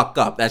going to fuck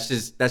up. That's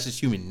just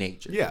human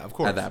nature. Yeah, of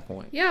course. At that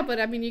point. Yeah, but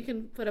I mean, you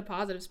can put a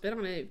positive spin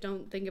on it.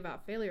 Don't think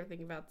about failure.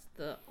 Think about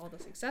all the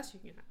success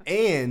you can have.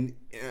 And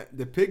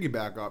the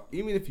piggyback off,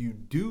 even if you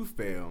do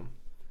fail,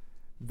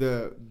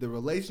 the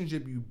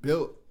relationship you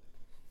built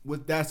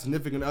with that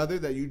significant other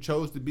that you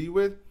chose to be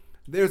with,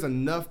 there's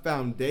enough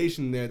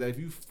foundation there that if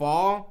you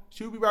fall,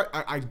 she'll be right.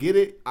 I get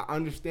it. I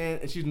understand.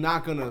 And she's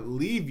not going to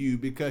leave you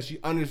because she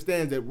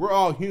understands that we're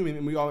all human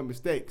and we all make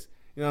mistakes.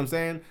 You know what I'm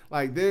saying?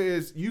 Like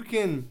you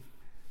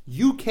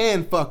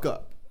can fuck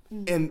up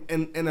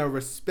in a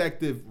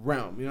respective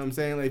realm. You know what I'm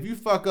saying? Like if you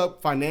fuck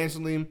up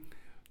financially,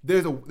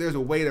 there's a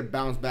way to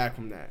bounce back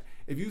from that.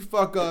 If you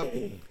fuck up,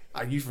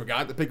 like you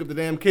forgot to pick up the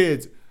damn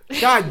kids.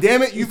 God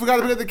damn it, you forgot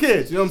to pick up the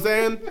kids. You know what I'm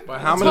saying? But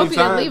how Let's many hope you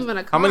didn't leave times? him in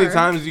a How many car.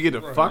 times do you get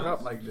to fuck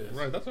up like this?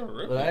 Right, that's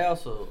horrific. But I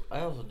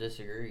also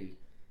disagree.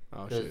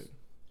 Oh Because shit.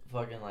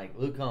 fucking like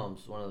Luke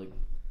Combs, one of the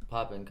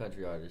poppin'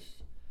 country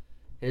artists,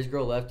 his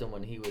girl left him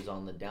when he was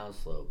on the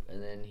downslope,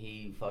 and then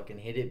he fucking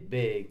hit it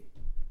big,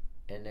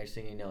 and next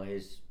thing you know,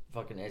 his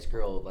fucking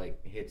ex-girl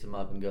like hits him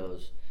up and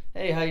goes,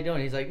 "Hey, how you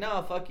doing?" He's like,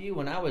 "No, fuck you.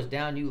 When I was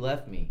down, you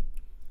left me,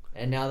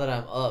 and now that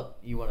I'm up,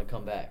 you want to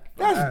come back."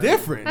 That's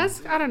different.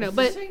 That's I don't know, It's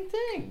but the same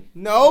thing.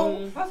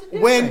 No, How's it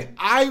when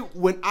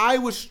different? I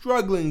was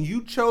struggling,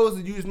 you chose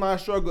to use my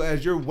struggle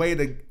as your way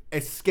to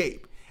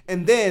escape,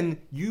 and then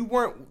you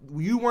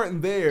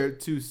weren't there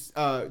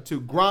to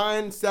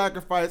grind,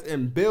 sacrifice,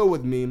 and build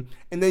with me,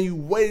 and then you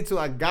waited till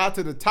I got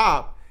to the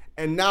top,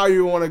 and now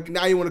you want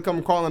to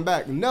come crawling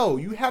back. No,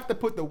 you have to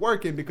put the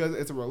work in because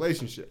it's a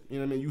relationship. You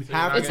know what I mean? You So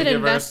have you're It's not an gonna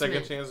give her a investment.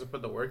 second chance to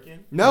put the work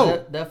in.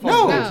 no, That no.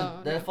 falls back No,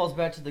 to, that falls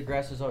back to the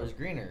grass is always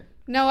greener.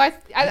 no, You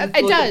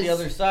it look does. at the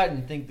other side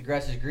and think the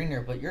grass is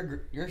greener, but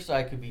your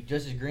side could be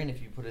just as green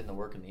if you put in the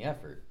work and the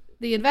effort.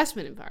 The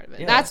investment in part of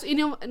it. Yeah. That's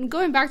and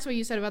going back to what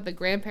you said about the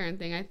grandparent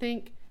thing, I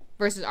think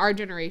versus our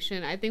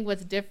generation, I think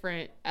what's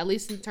different, at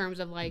least in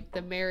terms of like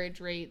the marriage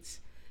rates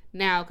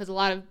now, because a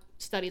lot of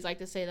studies like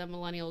to say that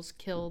millennials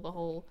kill the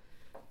whole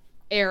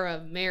era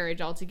of marriage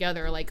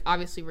altogether. Like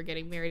obviously we're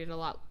getting married at a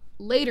lot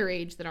later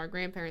age than our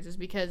grandparents, is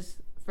because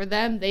for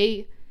them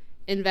they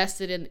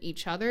invested in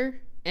each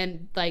other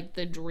and like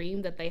the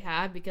dream that they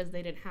had because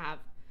they didn't have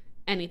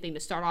anything to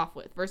start off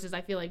with, versus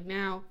I feel like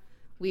now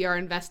we are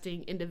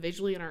investing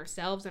individually in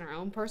ourselves and our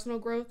own personal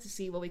growth to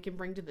see what we can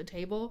bring to the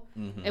table,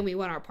 and we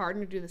want our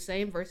partner to do the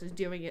same versus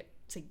doing it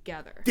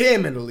together.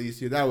 Damn it,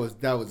 Alicia, that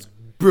was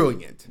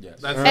brilliant.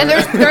 Yes. That's And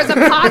there's a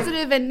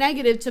positive and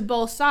negative to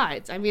both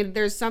sides. I mean,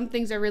 there's some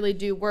things that really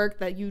do work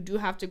that you do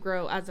have to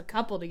grow as a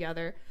couple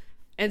together,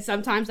 and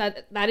sometimes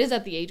that is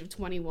at the age of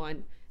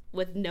 21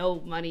 with no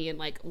money and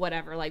like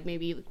whatever, like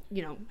maybe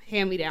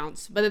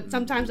hand-me-downs. But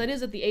sometimes that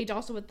is at the age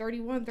also at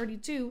 31,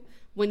 32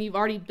 when you've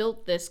already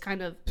built this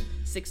kind of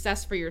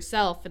success for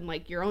yourself and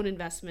like your own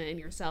investment in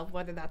yourself,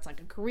 whether that's like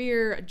a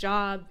career, a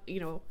job,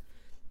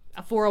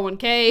 a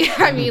 401k.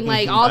 I mean,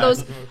 like all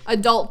those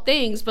adult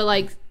things, but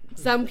like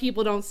some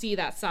people don't see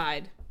that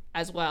side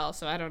as well.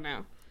 So I don't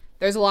know.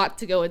 There's a lot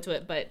to go into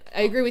it, but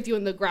I agree with you.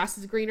 And the grass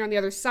is greener on the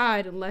other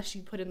side unless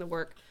you put in the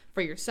work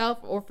for yourself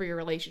or for your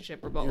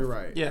relationship or both. You're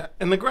right. Yeah,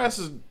 and the grass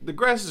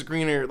is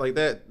greener. Like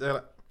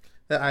that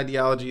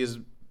ideology is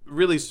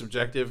really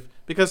subjective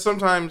because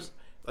sometimes,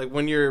 like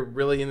when you're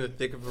really in the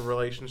thick of a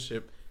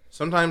relationship,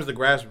 sometimes the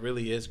grass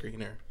really is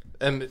greener,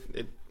 and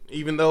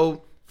even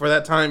though for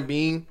that time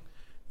being,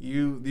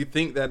 you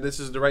think that this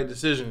is the right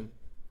decision,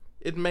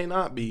 it may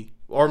not be,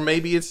 or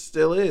maybe it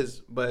still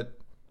is, but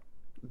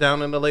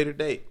down in a later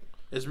date.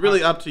 It's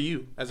really up to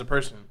you as a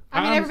person.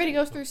 I mean, everybody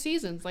goes through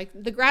seasons. Like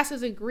the grass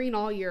isn't green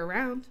all year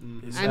round.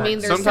 I mean,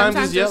 there's Sometimes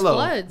it's there's yellow.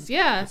 floods.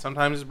 Yeah.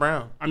 Sometimes it's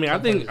brown. I mean, I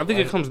think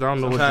it comes down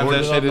to what Sometimes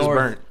that Jordan. shit is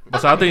burnt.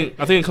 So I think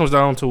it comes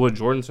down to what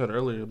Jordan said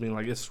earlier. I mean,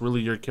 like it's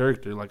really your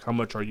character. Like how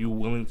much are you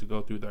willing to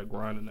go through that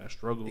grind and that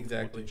struggle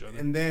Exactly. with each other?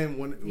 And then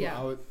when Yeah.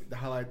 I would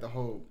highlight the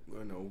whole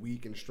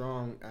weak and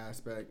strong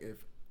aspect, if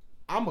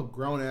I'm a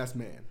grown ass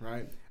man,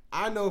 right?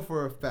 I know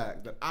for a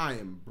fact that I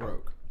am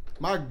broke.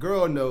 My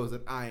girl knows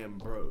that I am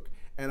broke,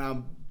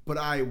 but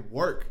I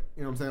work.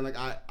 You know what I'm saying?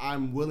 Like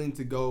I'm willing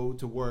to go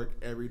to work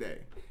every day.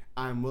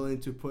 I'm willing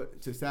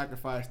to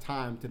sacrifice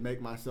time to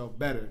make myself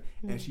better.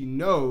 And she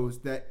knows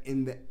that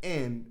in the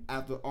end,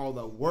 after all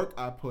the work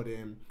I put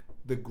in,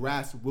 the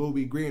grass will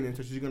be green, and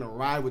so she's gonna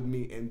ride with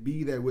me and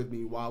be there with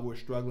me while we're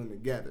struggling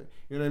together.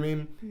 You know what I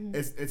mean?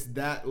 It's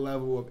that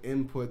level of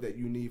input that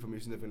you need from your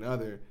significant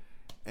other.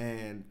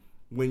 And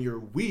when you're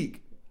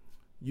weak,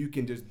 you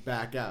can just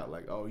back out.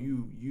 Like, oh,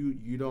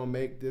 you don't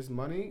make this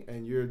money,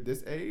 and you're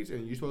this age,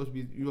 and you're supposed to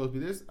be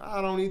this.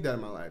 I don't need that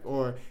in my life.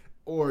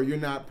 Or you're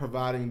not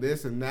providing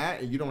this and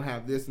that, and you don't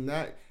have this and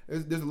that.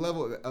 There's a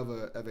level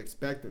of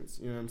expectance.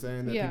 You know what I'm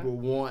saying? That people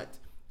want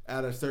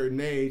at a certain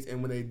age,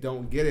 and when they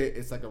don't get it,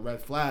 it's like a red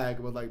flag.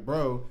 But like,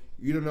 bro,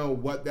 you don't know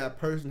what that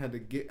person had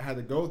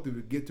to go through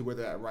to get to where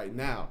they're at right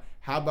now.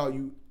 How about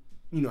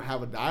you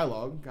have a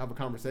dialogue, have a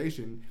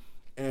conversation,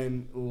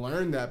 and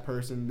learn that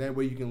person. That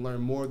way you can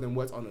learn more than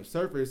what's on the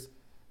surface,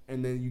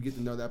 and then you get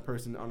to know that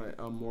person on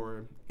a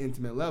more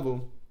intimate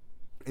level,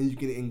 and you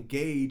can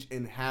engage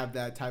and have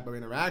that type of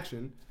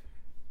interaction.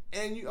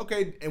 And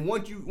and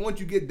once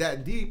you get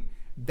that deep,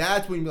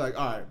 that's when you be like,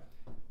 all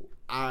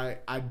right,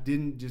 I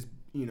didn't just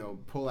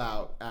pull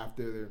out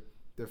after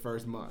the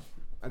first month.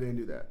 I didn't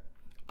do that.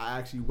 I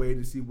actually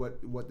waited to see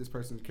what this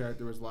person's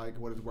character was like,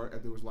 what his work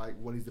ethic was like,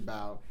 what he's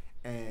about.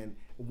 And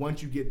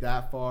once you get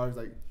that far,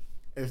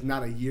 it's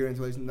not a year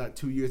into relationship, not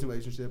 2 years in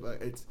relationship.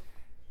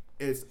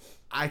 It's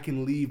I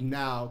can leave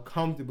now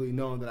comfortably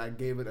knowing that I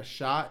gave it a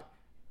shot,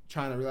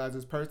 trying to realize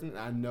this person. And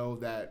I know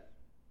that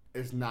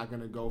it's not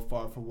gonna go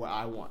far for what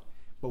I want.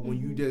 But when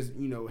you just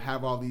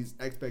have all these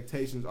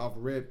expectations off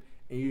rip,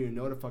 and you didn't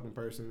know the fucking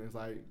person, it's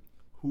like,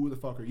 who the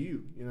fuck are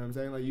you? You know what I'm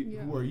saying? Like,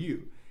 who are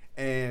you?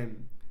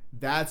 And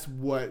that's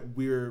what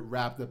we're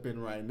wrapped up in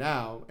right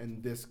now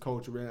in this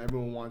culture. And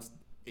everyone wants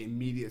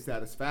immediate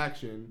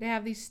satisfaction. They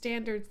have these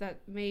standards that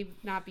may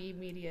not be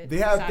immediate They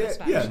have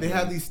satisfaction. they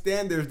have these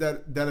standards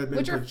that have been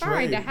which are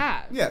portrayed. fine to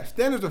have. Yeah,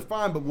 standards are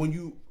fine, but when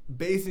you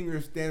basing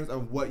your standards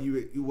of what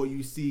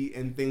you see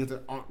and things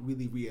that aren't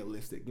really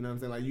realistic, you know what I'm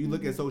saying? Like you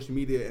look at social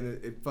media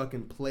and it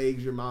fucking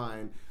plagues your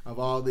mind of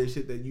all this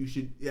shit that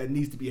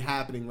needs to be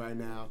happening right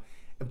now.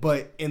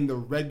 But in the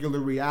regular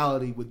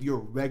reality with your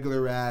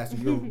regular ass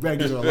and your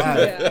regular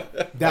life,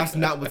 that's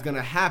not what's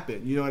gonna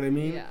happen. You know what I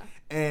mean? Yeah.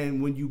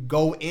 And when you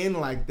go in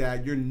like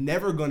that, you're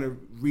never gonna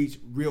reach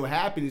real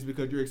happiness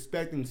because you're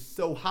expecting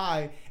so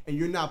high and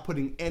you're not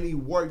putting any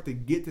work to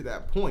get to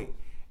that point.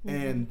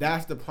 And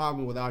that's the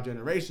problem with our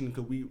generation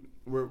because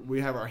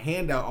we have our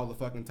hand out all the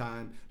fucking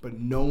time, but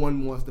no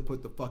one wants to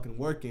put the fucking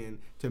work in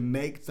to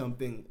make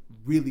something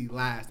really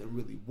last and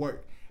really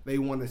work. They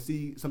want to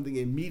see something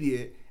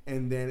immediate,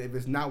 and then if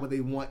it's not what they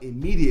want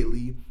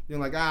immediately, they're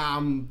like,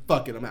 I'm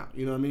out.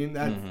 You know what I mean?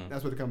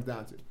 That's what it comes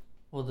down to.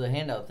 Well, the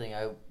handout thing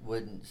I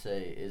wouldn't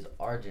say is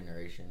our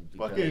generation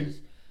because Fucking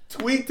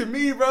tweet to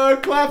me, bro.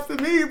 Claps to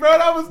me, bro.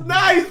 That was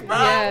nice, bro.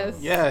 Yes.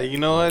 Yeah, you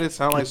know what? It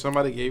sounded like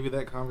somebody gave you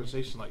that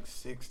conversation like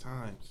 6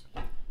 times.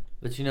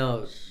 But you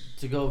know,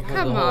 to go for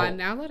Come the whole, on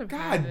now, let him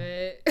have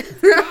it.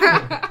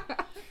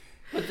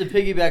 But to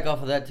piggyback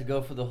off of that, to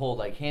go for the whole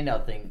like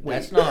handout thing, Wait.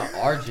 that's not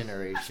our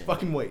generation.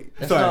 Fucking wait.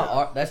 That's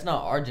Sorry. that's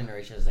not our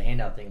generation. It's the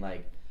handout thing.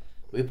 Like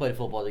we played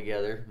football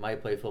together.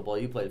 Mike played football.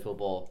 You played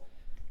football.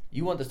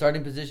 You want the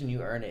starting position,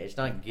 you earn it. It's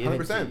not given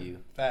 100%. to you.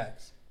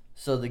 Facts.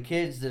 So the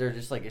kids that are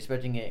just like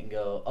expecting it and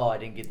go, oh, I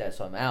didn't get that,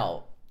 so I'm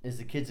out, is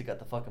the kids that got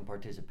the fucking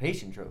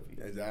participation trophy.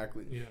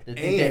 Exactly. Yeah. They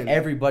think that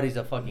everybody's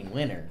a fucking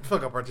winner.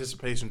 Fuck a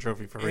participation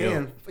trophy for real.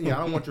 And yeah,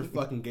 I don't want your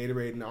fucking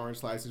Gatorade and orange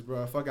slices,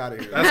 bro. Fuck out of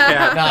here. That's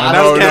cap. Nah,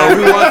 No,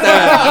 we want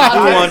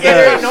that. We want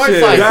that. North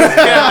Shit. side. That's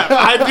cap.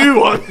 I do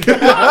want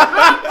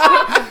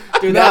that.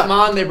 Dude, that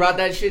mom, they brought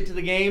that shit to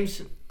the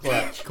games.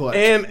 Clutch. Clutch.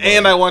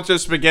 And I want your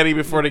spaghetti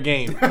before the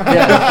game.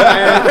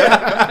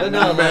 Yeah. But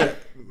no, like,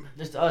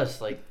 just us,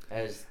 like,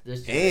 as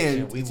this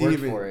generation, And we to work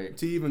even, for it.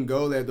 to even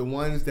go there, the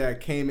ones that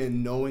came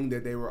in knowing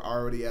that they were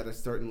already at a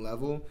certain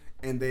level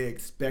and they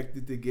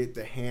expected to get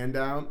the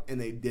handout and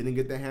they didn't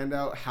get the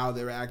handout, how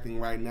they're acting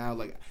right now.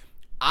 Like,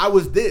 I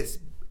was this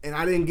and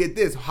I didn't get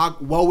this.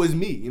 Woe is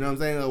me. You know what I'm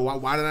saying?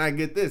 Like, why did I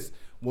get this?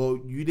 Well,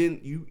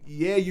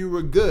 you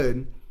were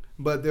good,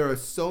 but there are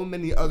so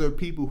many other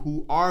people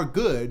who are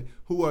good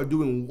who are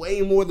doing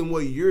way more than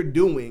what you're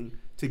doing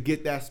to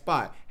get that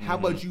spot. How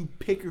about you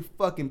pick your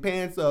fucking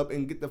pants up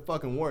and get the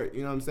fucking work?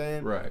 You know what I'm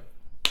saying? Right.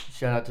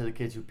 Shout out to the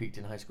kids who peaked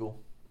in high school.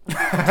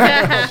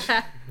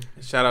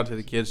 Shout out to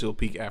the kids who'll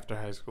peak after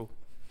high school.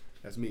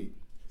 That's me.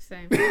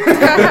 Same.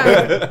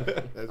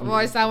 That's me.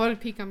 Boys, I want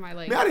to peek on my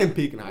leg. Man, I didn't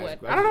peak in high What?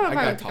 school. I don't know if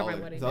I got would peak on my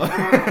taller.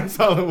 wedding That's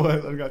all it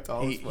was. I got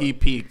taller. He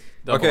peaked.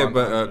 Okay,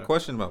 but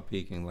question about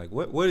peaking. Like,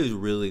 what is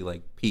really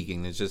like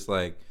peaking? It's just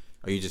like,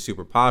 are you just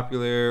super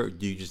popular?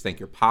 Do you just think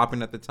you're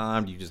popping at the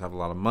time? Do you just have a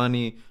lot of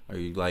money? Are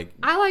you like?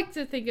 I like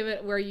to think of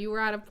it where you were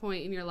at a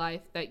point in your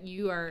life that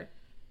you are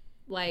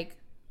like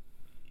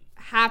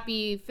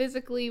happy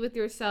physically with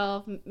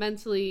yourself,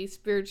 mentally,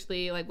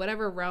 spiritually, like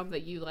whatever realm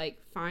that you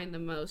like find the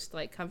most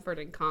like comfort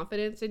and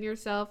confidence in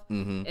yourself,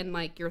 and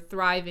like you're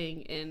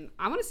thriving in,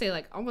 I want to say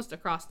like almost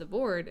across the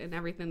board in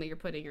everything that you're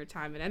putting your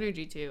time and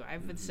energy to. I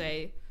would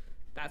say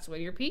that's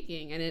when you're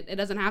peaking, and it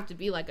doesn't have to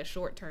be like a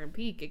short-term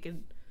peak. It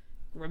can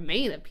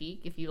remain a peak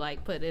if you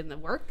like put in the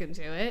work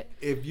into it.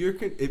 If you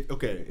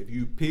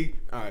peak,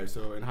 all right.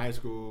 So in high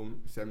school,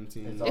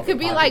 17. It could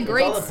be like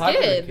great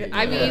skin.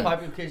 I mean,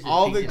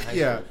 all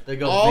the They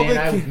go, all man,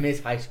 the I kids-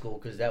 miss high school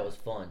because that was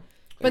fun.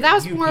 but that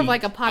was You more of peaked.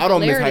 like a I don't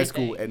popularity miss high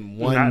school thing. in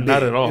one Not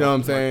bit. at all. You know what I'm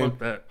Like, saying? fuck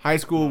that. High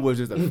school was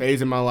just a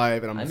phase in my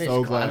life, and I I'm miss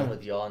so climbing glad.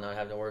 with y'all and not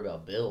having to worry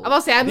about bills. I'm about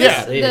to say I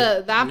missed Yeah.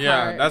 that part.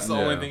 Yeah, that's the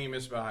only Yeah. thing you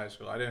missed about high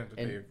school. I didn't have to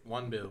pay And-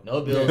 one bill.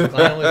 No bills,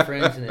 climbing with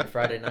friends, and then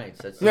Friday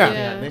nights. That's the Yeah. only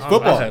thing I missed.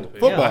 Football. I had to-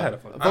 Football. I had a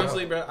fucking-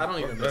 Honestly, bro, I don't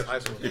even miss high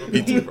school.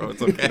 Me too, bro.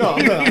 It's okay. No,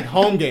 I'm saying like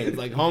home games,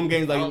 like I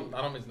like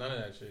don't miss none of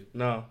that shit.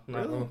 No,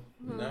 not Really?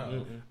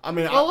 No. I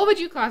mean, Well, what would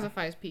you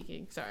classify as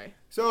peaking? Sorry,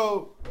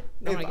 so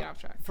don't want if to get off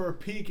track. for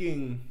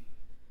peaking,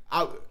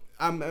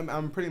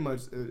 I'm pretty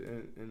much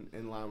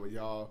in line with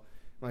y'all.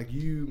 Like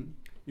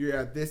you're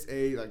at this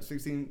age, like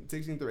 16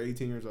 through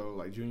 18 years old,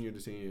 like junior to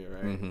senior,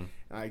 right?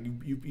 Like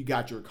you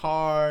got your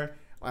car,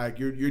 like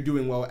you're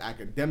doing well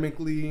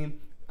academically,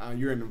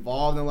 you're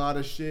involved in a lot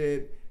of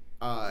shit.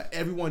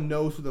 Everyone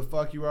knows who the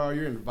fuck you are.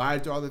 You're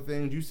invited to all the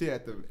things. You sit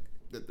at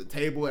the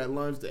table at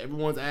lunch that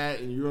everyone's at,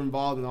 and you're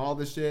involved in all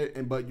this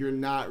shit. But you're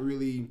not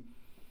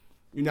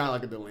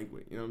like a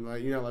delinquent. You know,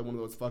 like you're not like one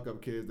of those fuck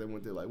up kids that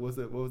went to like what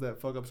was that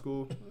fuck up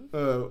school?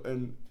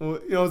 And you know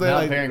what I'm saying? Mount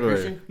Like Parent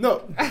Christian?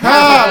 no.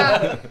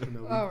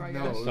 Oh my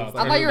no, gosh. it's I like-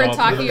 thought you were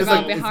talking it's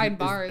about like- behind it's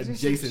bars. or some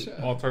adjacent. shit.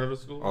 alternative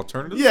school.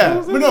 Alternative? Yeah,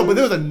 schools? but no, but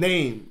there was a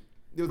name.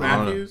 There was a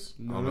Matthews?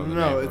 No, I no, don't know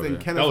no, the name it's of in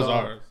it. Kennesaw. That was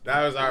ours.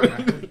 That was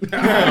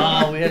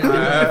our Oh, we had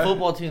a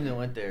football team that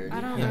went there.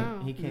 I don't He came- know.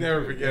 He came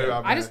Never through. forget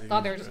about I just Matthews.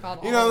 thought they were just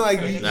called. You know, like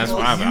Olive. you, That's you,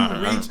 what I you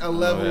got. reach a I don't know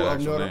level the of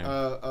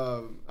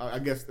actual I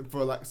guess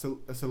for like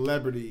a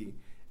celebrity,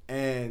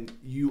 and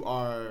you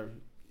are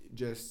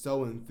just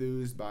so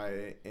enthused by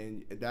it,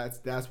 and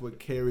that's what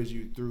carries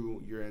you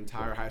through your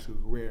entire high school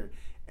career,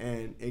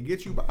 and it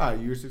gets you by.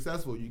 You're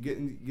successful. You get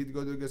to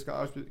go to a good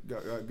scholarship,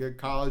 good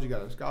college. You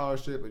got a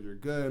scholarship, and you're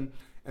good.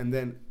 And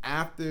then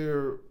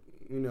after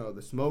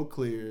the smoke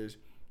clears,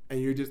 and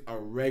you're just a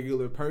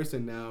regular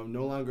person now,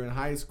 no longer in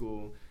high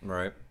school.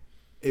 Right.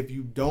 If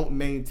you don't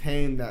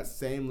maintain that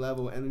same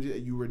level of energy that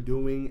you were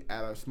doing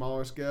at a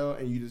smaller scale,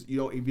 and if you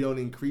don't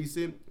increase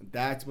it,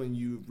 that's when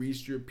you've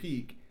reached your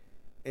peak,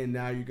 and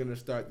now you're gonna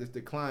start this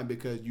decline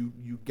because you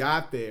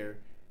got there,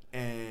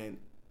 and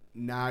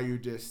now you're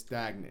just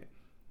stagnant.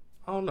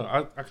 I don't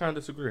know. I kind of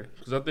disagree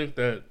because I think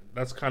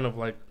that's kind of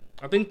like,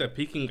 I think that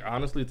peaking,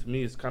 honestly, to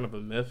me is kind of a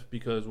myth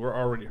because we're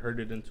already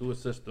herded into a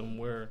system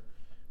where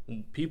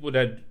people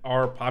that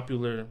are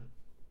popular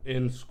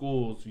in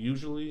schools,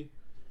 usually,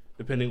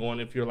 depending on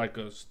if you're like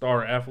a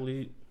star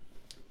athlete,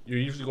 you're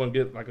usually going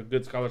to get like a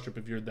good scholarship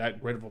if you're that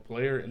great of a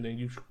player, and then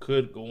you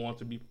could go on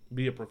to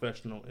be a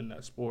professional in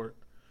that sport.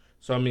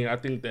 So, I mean, I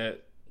think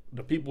that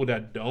the people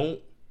that don't,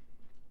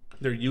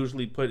 they're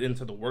usually put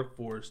into the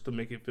workforce to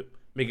make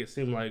it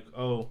seem like,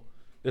 oh,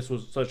 this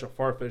was such a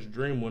far-fetched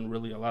dream, when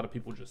really a lot of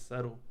people just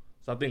settle.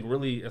 So I think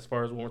really, as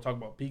far as when we're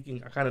talking about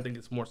peaking, I kind of think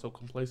it's more so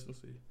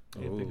complacency.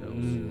 Anything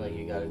else. Like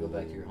you got to go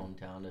back to your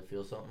hometown to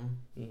feel something.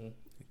 Mm-hmm.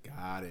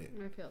 Got it.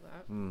 I feel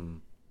that.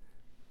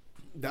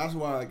 That's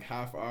why like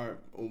I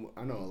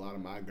know a lot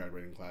of my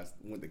graduating class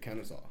went to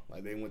Kennesaw.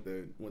 Like they went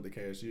to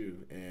KSU,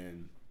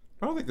 and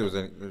I don't think there was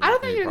any. I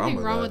don't think there's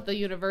anything wrong with the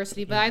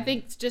university, but I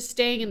think just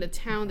staying in the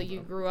town that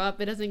you grew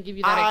up, it doesn't give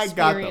you that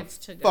experience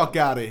to go. Fuck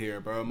out of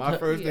here, bro. My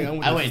first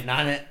thing I went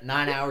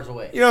 9 hours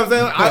away. You know what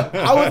I'm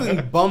saying? I was in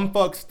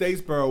bumfuck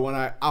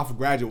Statesboro off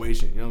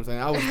graduation. You know what I'm saying?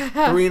 I was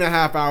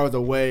 3.5 hours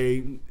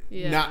away.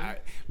 Yeah.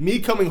 Me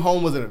coming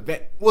home was an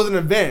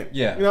event.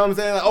 Yeah. You know what I'm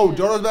saying? Like, oh,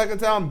 Jordan's back in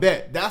town.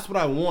 Bet. That's what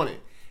I wanted.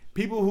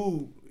 People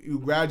who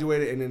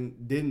graduated and then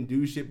didn't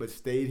do shit but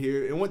stayed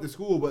here and went to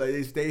school, but like,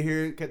 they stayed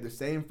here, kept the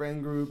same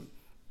friend group,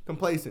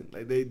 complacent.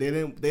 Like they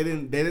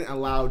didn't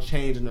allow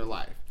change in their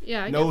life.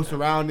 Yeah. No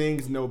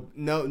surroundings, no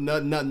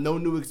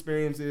new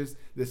experiences.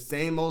 The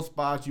same old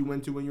spots you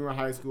went to when you were in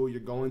high school, you're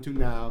going to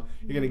now.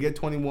 You're gonna get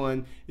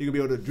 21. You're gonna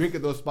be able to drink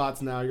at those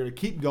spots now. You're gonna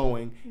keep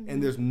going,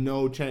 and there's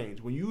no change.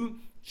 When you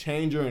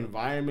change your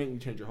environment, you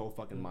change your whole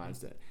fucking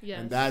mindset. Yes.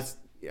 And that's.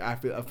 I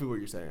feel what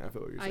you're saying.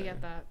 I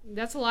get that.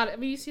 That's a lot. I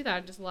mean, you see that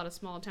in just a lot of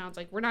small towns.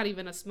 Like, we're not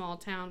even a small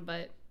town,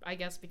 but I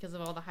guess because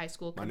of all the high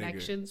school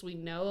connections, we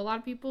know a lot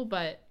of people.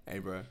 But hey,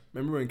 bro,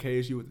 remember when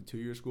KSU went to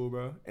 2-year school,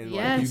 bro? And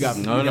yes.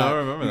 like I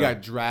remember. You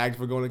got dragged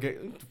for going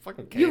to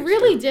fucking KSU. You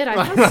really did.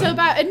 I felt so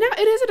bad. And now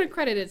it is an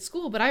accredited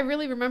school, but I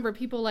really remember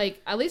people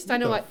like, at least I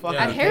know at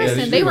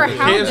Harrison, they were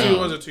hounding. KSU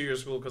was a 2-year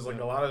school because like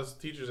a lot of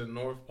teachers in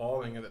North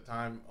Paulding at the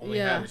time only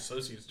had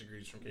associate's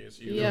degrees from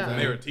KSU. Yeah. And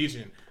they were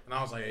teaching, and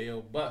I was like, hey, yo,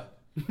 bud.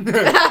 What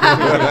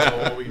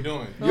are we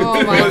doing?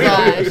 Oh my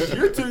gosh!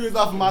 You're 2 years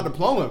off of my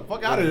diploma.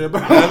 Fuck out of here, bro.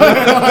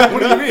 What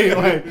do you mean?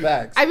 Like,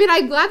 facts. I mean,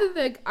 I'm glad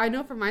that I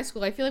know from my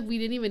school, I feel like we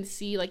didn't even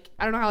see like,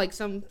 I don't know how like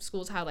some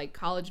schools had like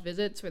college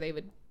visits where they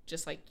would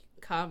just like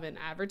come and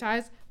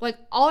advertise. Like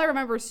all I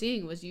remember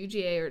seeing was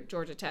UGA or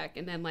Georgia Tech,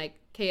 and then like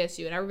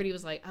KSU, and everybody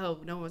was like, "Oh,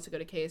 no one wants to go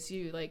to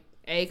KSU." Like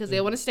A, because they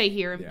want to stay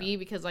here, and B,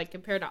 because like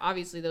compared to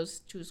obviously those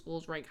two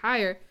schools rank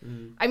higher.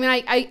 I mean,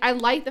 I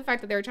like the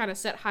fact that they were trying to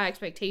set high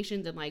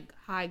expectations and like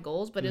high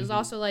goals, but it was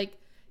also like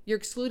you're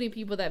excluding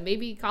people that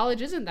maybe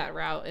college isn't that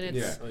route, and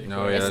it's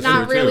it's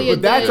not really.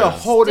 But that's a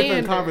whole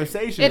different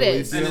conversation. It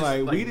is.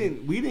 Like we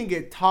didn't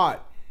get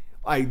taught.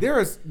 Like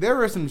there is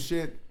some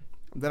shit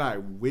that I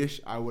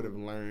wish I would have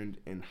learned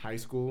in high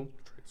school.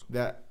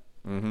 That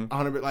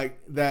 100 like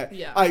that.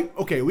 Yeah. Like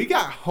okay, we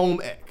got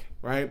home ec,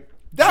 right?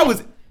 That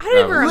was. I don't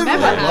even remember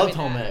having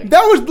home ec.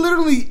 That was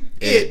literally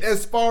it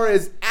as far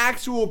as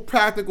actual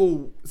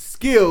practical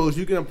skills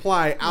you can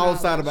apply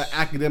outside of an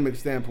academic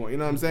standpoint. You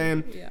know what I'm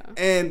saying? Yeah.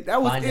 And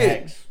that was Find it.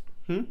 X.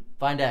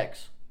 Find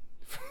X.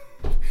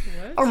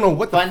 I don't know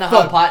what Find the the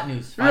fuck. hot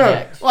news. Find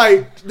X.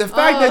 Like the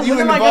fact that you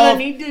when involved. am I gonna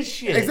need this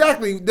shit?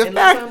 Exactly. The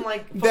Unless fact I'm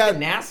like that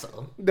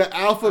NASA. the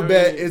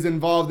alphabet is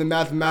involved in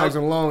mathematics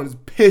alone is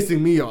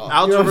pissing me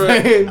off. You know what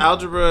I'm saying?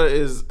 Algebra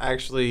is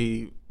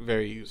actually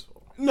very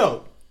useful.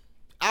 No.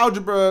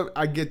 Algebra,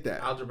 I get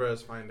that. Algebra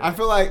is fine. I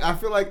feel like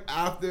after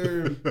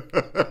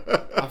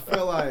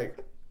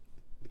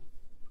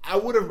I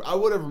would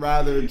have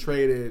rather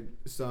traded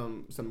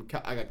some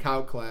like a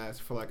calc class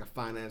for like a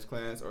finance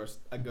class or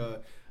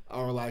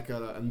like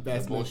a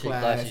investment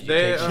class,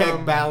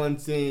 check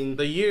balancing,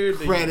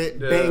 credit,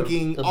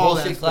 banking, the all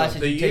that bullshit stuff.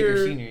 classes you take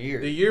your senior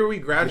year. The year we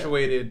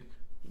graduated,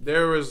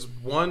 there was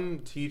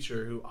one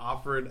teacher who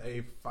offered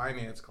a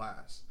finance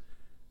class,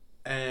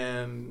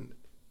 and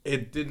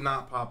it did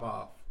not pop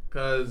off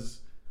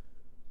because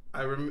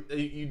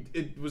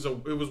it was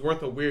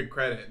worth a weird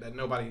credit that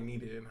nobody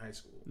needed in high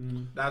school.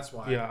 That's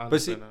why. Yeah,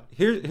 but see,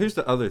 here's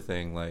the other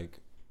thing. Like,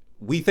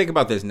 we think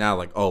about this now,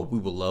 like, oh, we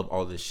will love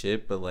all this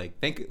shit, but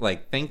think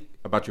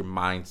about your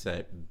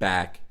mindset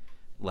back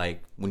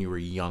like when you were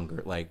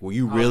younger? Like, were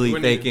you You really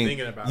weren't even thinking?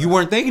 thinking about You it.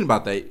 weren't thinking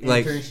about that.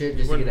 Like, Internship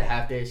just to get a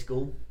half day of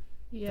school.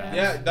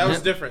 Yeah, that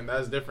was different. That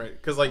was different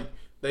because like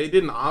they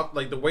didn't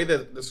like the way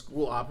that the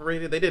school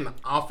operated. They didn't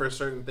offer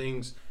certain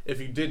things if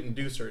you didn't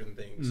do certain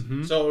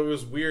things. So it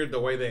was weird the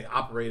way they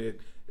operated.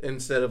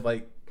 Instead of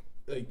like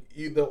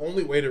you, the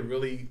only way to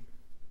really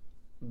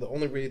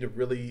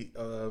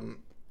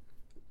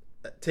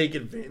take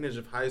advantage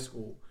of high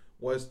school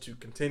was to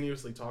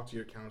continuously talk to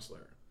your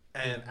counselor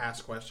and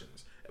ask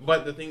questions.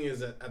 But the thing is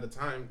that at the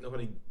time,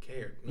 nobody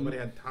cared. Nobody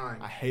had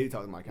time. I hated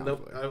talking to my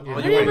counselor. I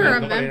never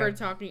remember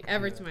talking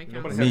ever to my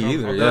counselor. me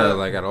either. Yeah,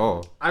 like at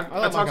all. I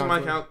like talked to my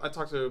I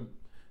talked to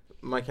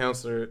my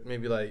counselor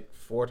maybe like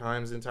 4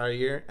 times the entire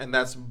year, and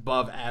that's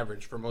above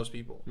average for most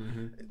people.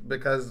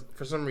 Because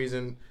for some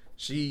reason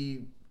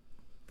she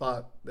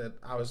thought that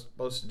I was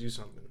supposed to do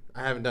something.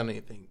 I haven't done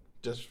anything.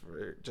 Just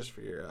for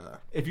your.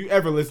 If you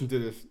ever listen to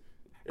this,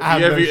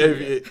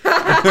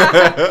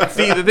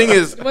 see, the thing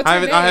is, What's I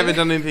her haven't name?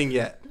 done anything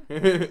yet.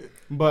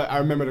 but I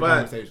remember the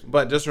conversation.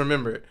 But just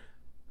remember,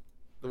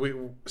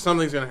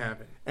 something's gonna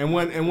happen. And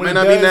when Might it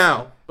not does, be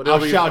now, but I'll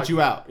it'll be shout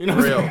you out. You know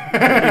what real. I'm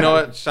saying? You know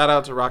what? Shout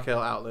out to Raquel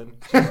Outland.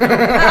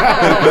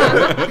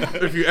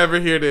 If you ever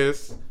hear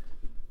this,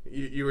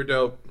 you were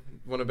dope.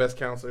 One of the best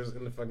counselors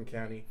in the fucking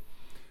county.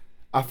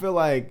 I feel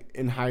like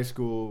in high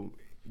school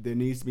there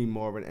needs to be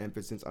more of an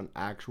emphasis on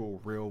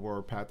actual real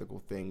world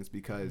practical things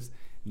because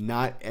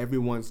not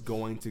everyone's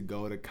going to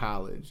go to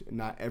college.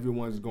 Not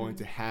everyone's going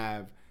to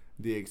have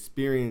the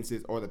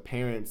experiences or the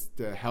parents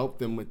to help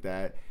them with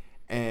that.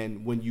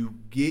 And when you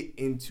get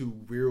into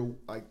real,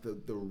 like the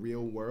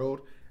real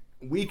world,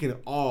 we can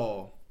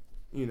all,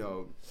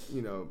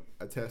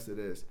 attest to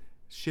this.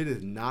 Shit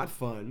is not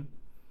fun.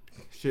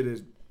 Shit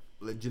is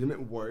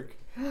legitimate work.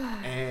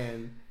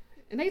 And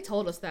they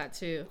told us that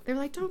too. They were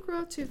like, "Don't grow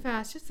up too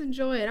fast. Just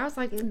enjoy it." I was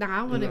like,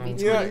 "Nah, I want to be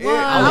 21.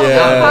 I was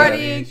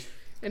partying."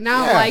 And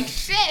now I'm like,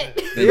 "Shit."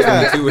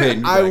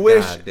 I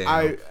wish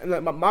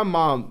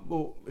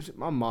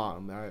my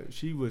mom.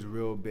 She was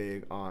real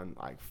big on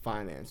like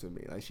finance with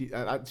me. Like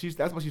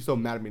that's why she's so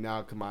mad at me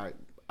now because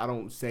I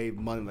don't save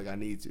money like I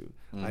need to.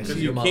 Like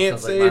Because you can't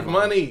save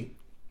money.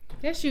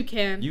 Yes, you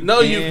can. You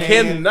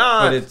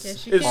cannot. But it's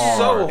Yes, you can.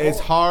 so hard. It's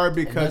hard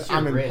because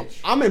Unless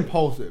you're I'm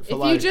impulsive.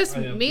 So If you just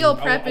meal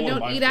prep and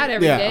don't eat out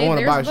every I day,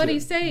 wanna buy there's money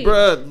shit. saved.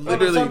 Bruh,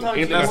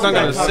 literally, that's not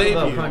gonna save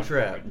you.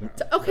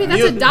 Okay,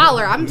 that's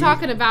 $1. I'm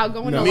talking about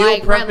going to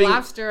like Red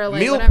Lobster or like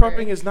meal whatever.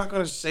 prepping is not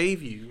gonna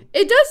save you.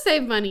 It does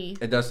save money.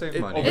 It does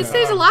save money. It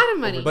saves a lot of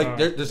money. But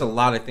there's a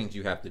lot of things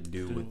you have to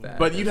do with that.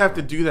 But you'd have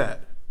to do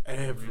that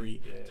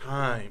every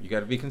time. You got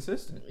to be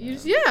consistent.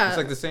 It's It's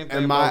like the same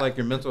thing about like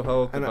your mental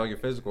health, and about your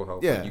physical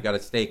health. Yeah. Like, you got to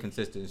stay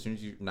consistent. As soon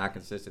as you're not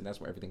consistent, that's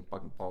where everything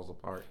fucking falls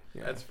apart.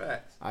 Yeah. That's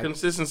facts.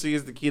 Consistency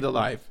is the key to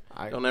life.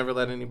 Don't ever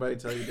let anybody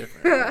tell you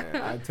different.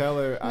 I tell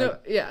her. Go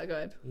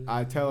ahead.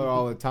 I tell her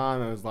all the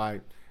time. I was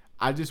like,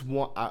 I just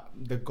want.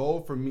 The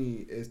goal for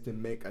me is to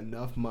make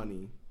enough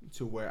money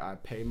to where I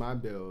pay my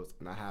bills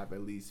and I have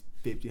at least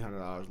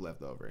 $1,500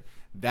 left over.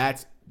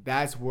 That's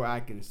where I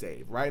can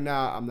save. Right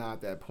now, I'm not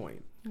at that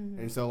point.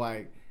 And so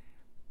like,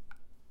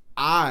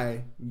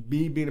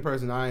 being the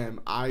person I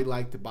am, I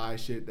like to buy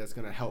shit that's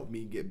gonna help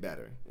me get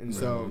better. And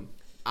so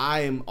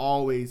I am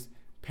always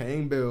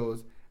paying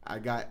bills. I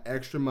got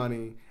extra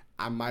money.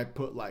 I might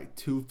put like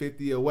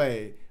 $250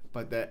 away,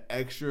 but that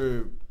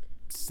extra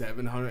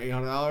 $700,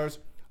 $800,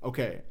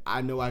 okay,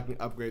 I know I can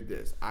upgrade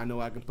this. I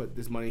know I can put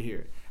this money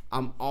here.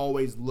 I'm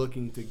always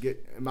looking to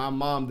get. My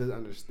mom doesn't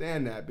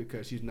understand that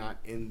because she's not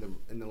in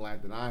the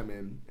life that I'm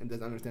in and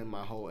doesn't understand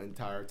my whole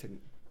entire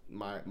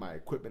my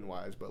equipment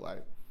wise. But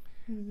like,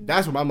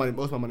 that's where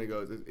most of my money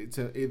goes. It's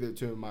either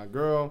to my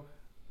girl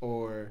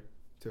or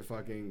to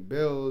fucking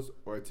bills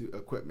or to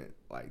equipment.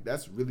 Like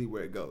that's really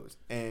where it goes.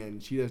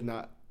 And she doesn't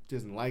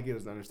like it,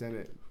 doesn't understand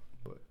it.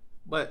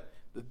 But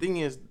the thing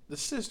is, the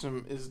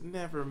system is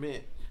never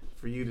meant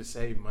for you to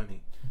save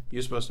money.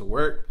 You're supposed to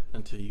work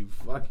until you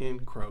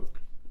fucking croak.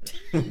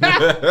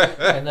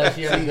 Unless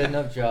you have a good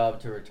enough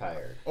job to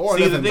retire. But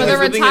the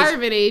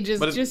retirement age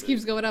just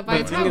keeps going up. By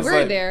the time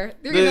we're there,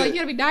 they're gonna be like, you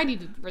gotta be 90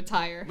 to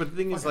retire. But the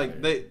thing is,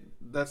 like,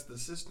 that's the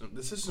system.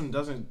 The system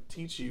doesn't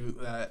teach you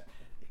that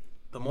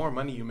the more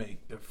money you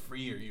make, the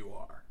freer you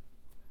are.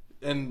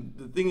 And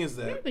the thing is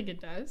that I don't think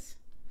it does.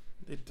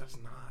 It does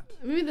not.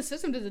 I mean, the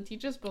system doesn't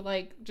teach us, but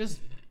like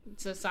just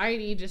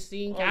society, just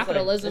seeing Well,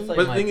 capitalism. It's like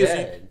But the my thing is,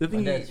 dad. the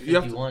thing My dad's is, you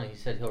have to- 51. He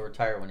said he'll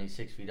retire when he's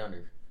 6 feet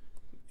under.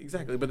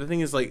 Exactly, but the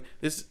thing is, like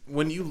this: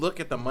 when you look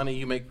at the money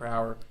you make per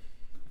hour,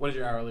 what is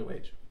your hourly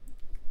wage?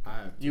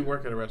 You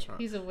work at a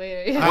restaurant. He's a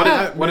waiter.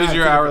 What is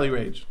your hourly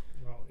wage?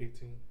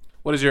 18.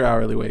 What is your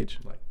hourly wage?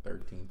 Like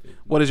 13, 15.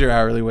 What is your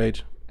hourly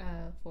wage?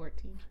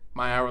 14.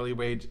 My hourly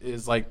wage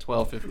is like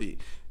 $12.50.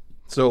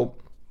 So,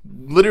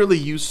 literally,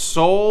 you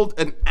sold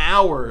an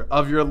hour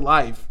of your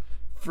life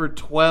for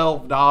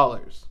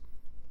 $12.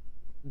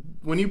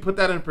 When you put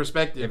that in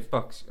perspective, It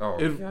fucks. Oh,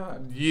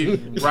 God.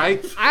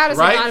 Right? I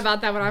honestly Right? thought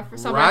about that when I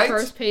saw Right? my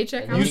first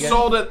paycheck. I You was like,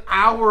 sold an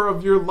hour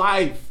of your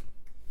life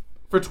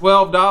for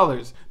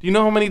 $12. Do you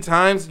know how many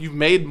times you've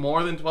made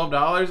more than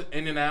 $12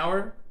 in an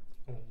hour?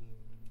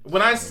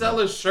 When I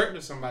sell a shirt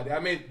to somebody, I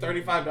made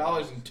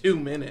 $35 in 2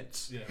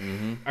 minutes. Yeah,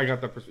 I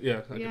got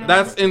that.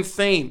 That's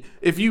insane.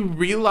 If you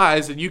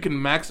realize that you can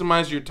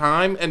maximize your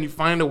time and you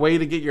find a way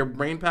to get your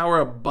brain power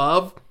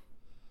above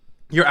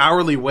your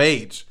hourly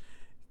wage,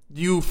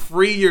 you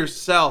free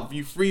yourself.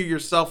 You free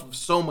yourself of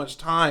so much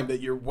time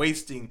that you're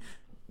wasting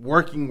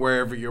working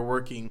wherever you're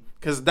working,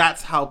 because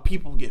that's how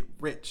people get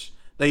rich.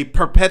 They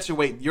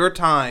perpetuate your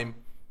time,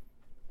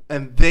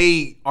 and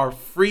they are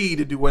free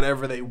to do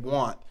whatever they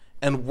want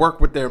and work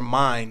with their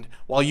mind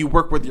while you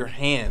work with your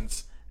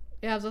hands.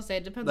 Yeah, I was gonna say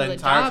it depends The on the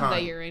entire job time.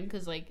 that you're in,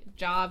 because like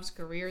jobs,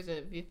 careers,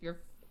 if your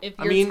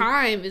mean-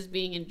 time is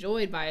being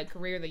enjoyed by a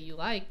career that you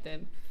like,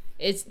 then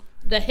it's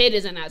the hit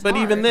isn't as But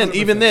hard.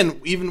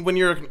 even when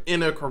you're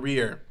in a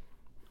career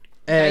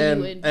That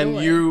you and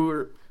enjoy.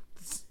 you're,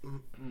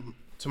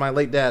 to my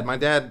late dad, my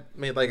dad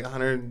made like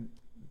 $100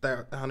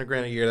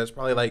 grand a year. That's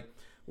probably like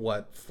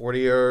what,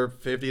 $40 or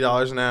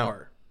 $50 an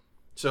hour.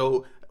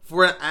 So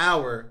for an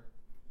hour,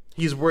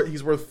 he's worth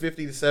 $50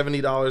 to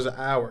 $70 an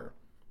hour.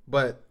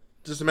 But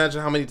just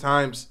imagine how many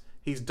times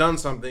he's done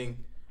something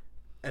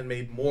and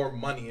made more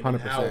money in an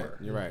 100%. hour.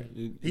 You're right.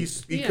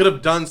 He could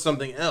have done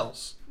something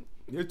else.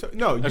 You're That's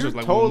you're just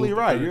like totally when we moved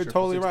the right. You're furniture for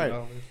totally right.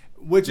 $60.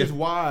 Which is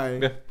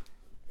why,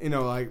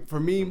 like for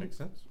me, Makes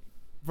sense.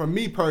 for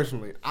me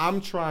personally,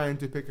 I'm trying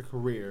to pick a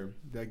career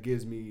that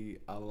gives me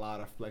a lot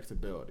of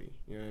flexibility.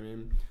 You know what I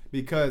mean?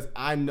 Because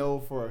I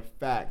know for a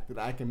fact that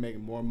I can make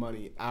more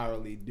money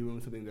hourly doing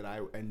something that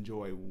I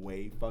enjoy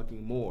way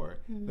fucking more,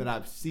 that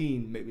I've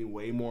seen make me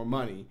way more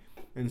money.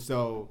 And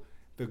so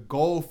the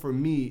goal for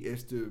me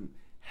is to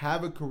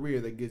have a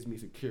career that gives me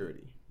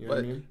security. You know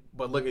what I mean?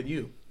 But look at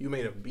you. You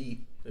made a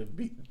beat. The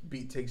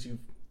beat takes you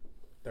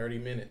 30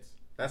 minutes.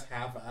 That's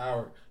half an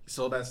hour. You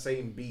sold that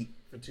same beat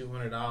for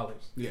 $200.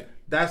 Yeah.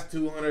 That's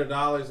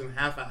 $200 in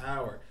half an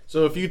hour.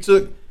 So if you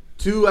took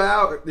 2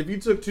 hours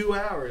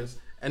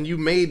and you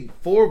made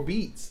 4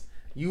 beats,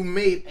 you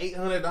made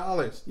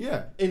 $800.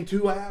 Yeah. In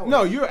 2 hours.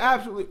 No, you're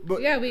absolutely.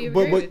 But, Yeah, we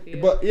but, agree but, with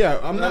you. but yeah,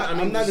 I'm No, not. I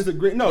mean, I'm not just-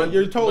 disagreeing. No,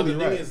 you're totally but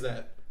the right. thing is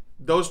that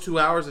those 2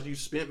 hours that you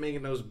spent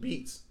making those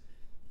beats,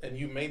 and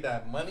you made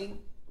that money,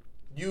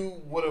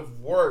 you would have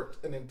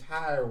worked an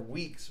entire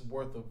week's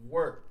worth of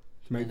work.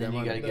 To make And then that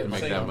you money. gotta get Make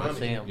Sam that on money.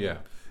 Sam. Yeah.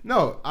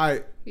 No,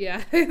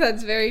 Yeah,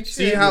 that's very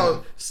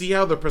true. See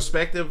how the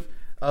perspective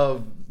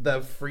of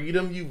the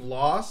freedom you've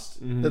lost,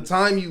 the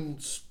time you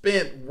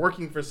spent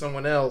working for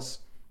someone else,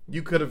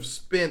 you could have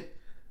spent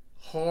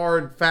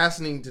hard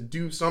fastening to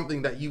do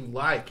something that you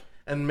like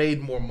and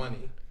made more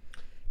money.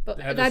 But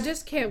That that is-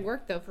 just can't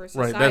work though for Right,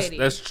 society.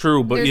 that's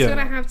true, but there's yeah.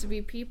 gonna have to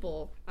be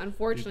people.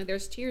 Unfortunately,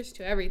 there's tiers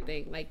to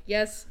everything. Like,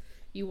 yes,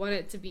 you want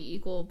it to be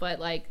equal, but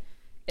like,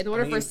 in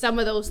order for some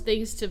of those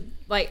things to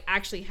like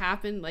actually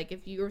happen, like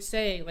if you were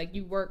saying like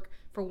you work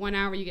for 1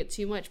 hour, you get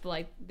too much, but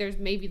like there's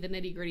maybe the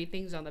nitty gritty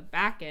things on the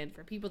back end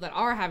for people that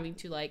are having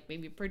to like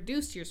maybe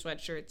produce your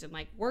sweatshirts and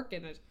like work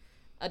in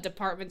a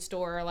department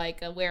store or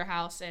like a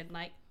warehouse, and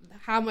like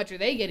how much are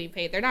they getting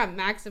paid? They're not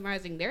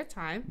maximizing their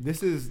time.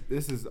 this is.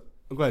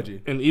 I'm glad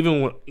you. And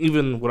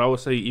even what I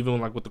would say,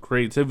 even like with the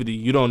creativity,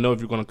 you don't know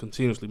if you're going to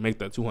continuously make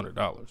that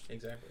 $200.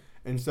 Exactly.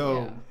 And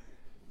so, Yeah.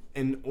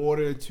 in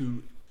order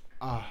to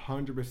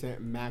 100%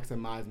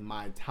 maximize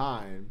my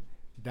time,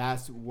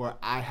 that's where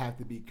I have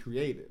to be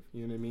creative.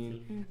 You know what I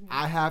mean?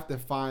 I have to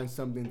find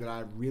something that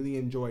I really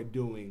enjoy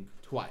doing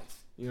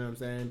twice. You know what I'm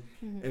saying?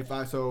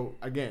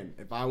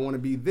 If I want to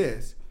be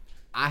this,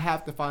 I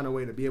have to find a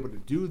way to be able to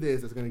do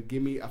this that's going to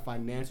give me a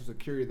financial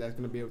security that's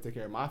going to be able to take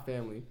care of my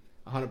family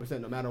 100%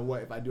 no matter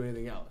what if I do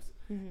anything else.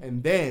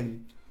 And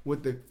then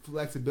with the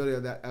flexibility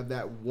of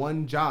that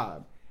one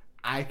job,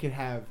 I can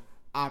have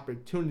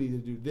opportunity to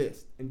do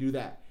this and do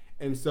that.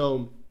 And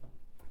so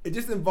it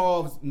just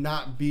involves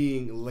not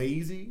being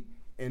lazy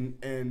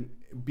and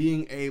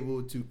being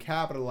able to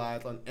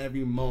capitalize on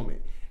every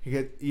moment.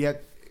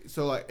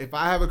 So like if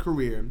I have a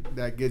career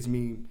that gets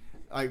me,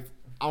 like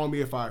I want to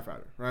be a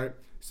firefighter, right?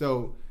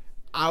 So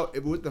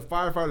with the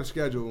firefighter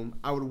schedule,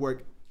 I would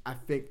work, I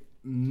think,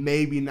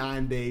 maybe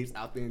 9 days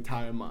out the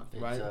entire month,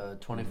 right?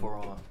 It's 24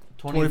 on.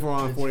 24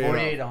 on, it's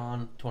 48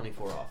 on,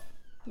 24 off.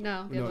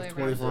 No, the No, other way it's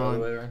around. 24 on, Is that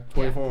the way around?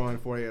 24 on,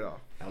 48 off.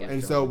 Alex And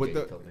Jones so Jake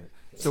with told me.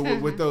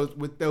 So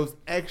with those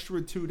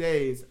extra 2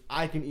 days,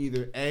 I can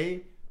either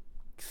A,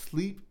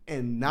 sleep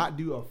and not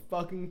do a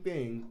fucking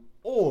thing,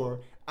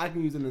 or I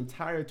can use an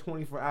entire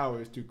 24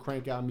 hours to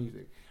crank out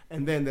music.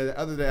 And then the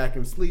other day I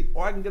can sleep,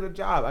 or I can get a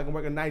job. I can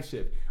work a night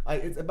shift.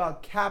 Like it's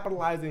about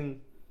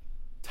capitalizing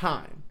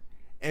time.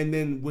 And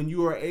then when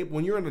you're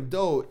an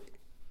adult,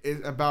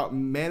 it's about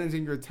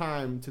managing your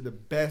time to the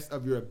best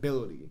of your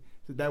ability.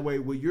 So that way,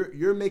 when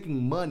you're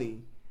making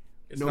money,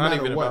 It's no not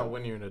matter even what. about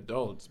when you're an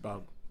adult. It's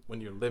about when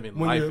you're living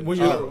When life. you're, in when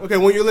general. you're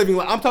when you're living,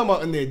 I'm talking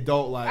about in the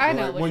adult life. I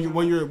know Like, what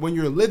when you're when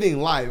you're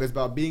living life, it's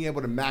about being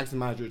able to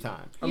maximize your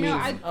time. I You mean, know,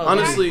 I-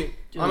 honestly,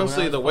 Dude, when I was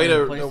the way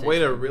to playing the way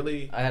to PlayStation,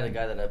 really I had a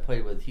guy that I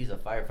played with. He's a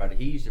firefighter.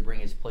 He used to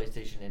bring his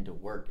PlayStation into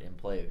work and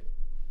play.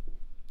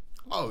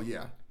 Oh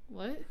yeah,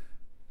 What?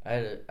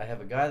 I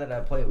have a guy that I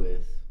play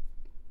with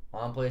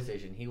on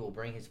PlayStation. He will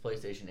bring his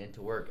PlayStation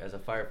into work as a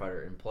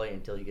firefighter and play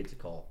until he gets a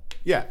call.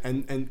 Yeah,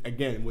 and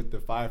again with the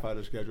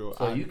firefighter schedule,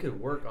 So you could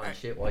work on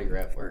shit while you're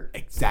at work.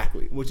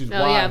 exactly, which is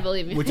Oh, why. yeah,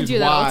 believe me. Which I is do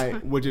that all the why.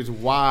 time. Which is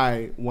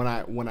why when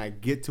I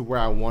get to where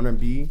I want to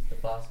be, The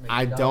boss makes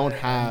I a dollar, don't I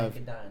have.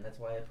 make a dime. That's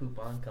why I poop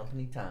on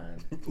company time.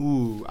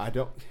 Ooh, I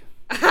don't.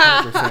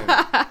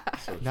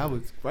 100%. That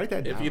was write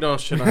that down. If you don't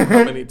shit on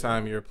company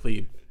time, you're a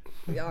plebe.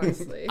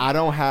 Honestly. I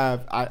don't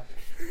have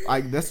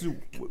this is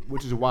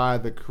which is why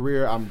the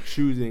career I'm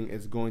choosing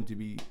is going to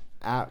be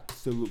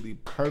absolutely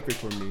perfect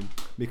for me,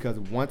 because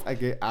once I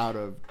get out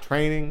of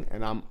training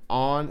and I'm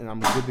on and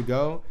I'm good to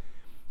go,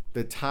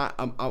 the time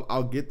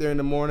I'll get there in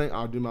the morning,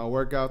 I'll do my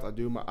workouts,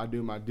 I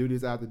do my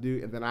duties I have to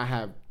do, and then I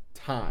have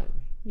time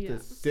to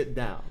sit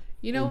down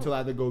until I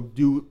have to go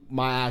do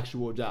my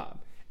actual job.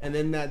 And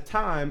in that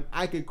time,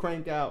 I could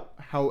crank out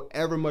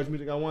however much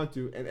music I want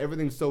to, and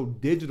everything's so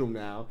digital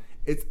now.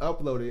 It's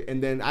uploaded,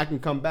 and then I can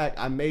come back.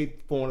 I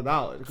made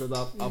 $400 because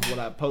of what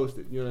I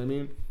posted. You know what I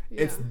mean?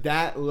 Yeah. It's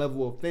that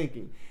level of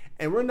thinking,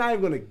 and we're not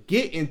even gonna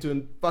get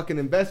into fucking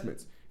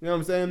investments. You know what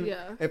I'm saying?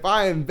 Yeah. If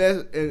I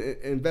invest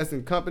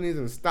in companies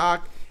and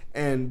stock,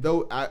 and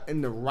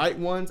in the right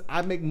ones,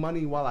 I make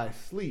money while I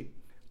sleep.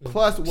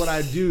 Plus, what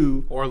I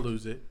do Or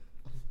lose it.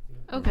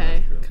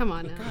 Okay, come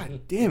on now.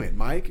 God damn it,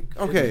 Mike.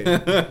 Okay,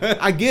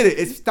 I get it.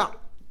 It's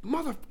stop,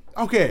 mother.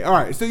 Okay, all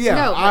right. So yeah,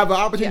 No, I have an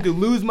opportunity to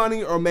lose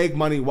money or make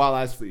money while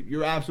I sleep.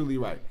 You're absolutely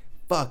right.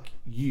 Fuck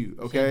you.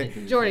 Okay.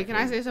 Jordan, can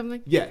I say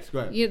something? Yes. Go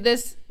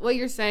ahead. What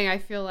you're saying, I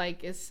feel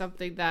like is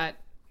something that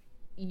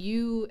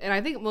you and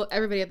I think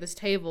everybody at this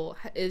table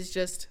is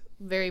just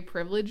very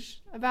privileged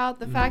about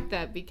the fact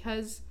that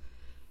because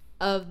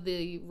of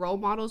the role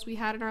models we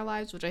had in our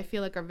lives, which I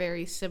feel like are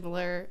very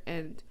similar.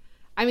 And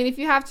I mean, if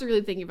you have to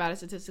really think about it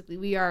statistically,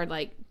 we are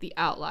like the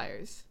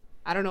outliers.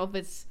 I don't know if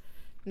it's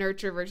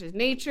nurture versus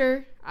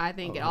nature. I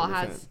think it all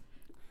has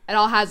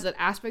an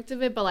aspect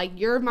of it, but like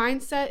your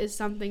mindset is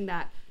something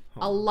that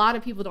a lot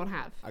of people don't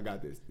have. I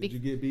got this. Did you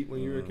get beat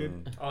when you were a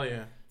kid? Oh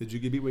yeah. Did you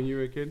get beat when you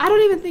were a kid? I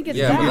don't even think it's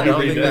that. I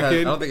don't think that-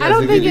 that I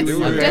don't think it's I've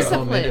never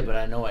discipline. committed, but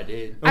I know I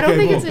did. I don't Okay,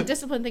 think cool. it's a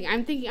discipline thing.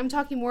 I'm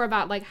talking more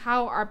about like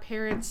how our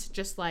parents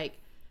just like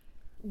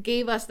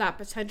gave us that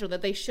potential,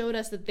 that they showed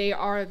us that there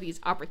are these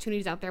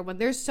opportunities out there when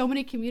there's so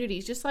many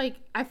communities. Just like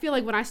I feel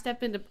like when I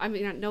step into, I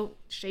mean, no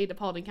shade to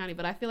Paulding County,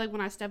 but I feel like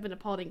when I step into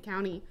Paulding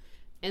County,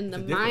 in the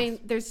mind,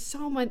 there's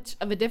so much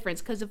of a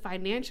difference because of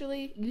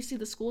financially, you see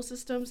the school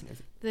systems,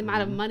 the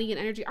amount of money and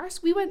energy.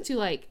 We went to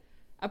like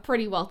a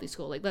pretty wealthy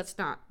school. Like let's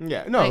not.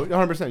 Yeah. No. like,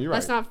 100%. You're right.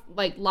 Let's not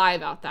like lie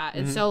about that.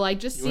 And so like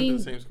just You seeing. went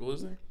to the same school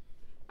as there?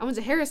 I went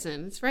to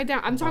Harrison. It's right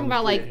down. I'm talking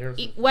about like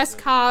Harrison. West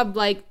Cobb,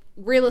 like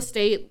real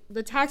estate.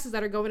 The taxes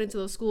that are going into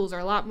those schools are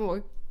a lot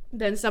more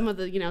than some of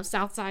the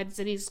South Side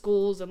city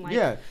schools and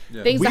like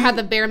things that have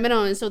the bare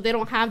minimum, and so they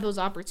don't have those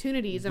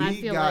opportunities. And I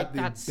feel like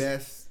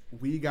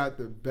we got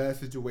the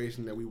best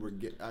situation that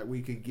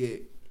we could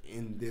get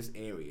in this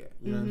area.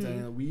 You know what I'm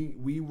saying?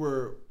 We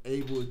were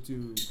able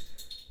to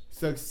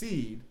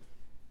succeed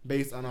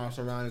based on our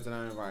surroundings and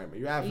our environment.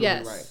 You're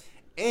absolutely right.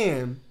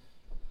 And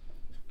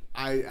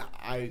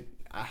I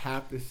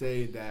have to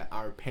say that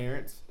our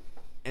parents,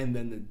 and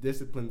then the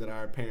discipline that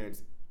our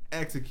parents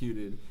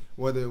executed,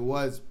 whether it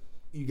was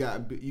you got a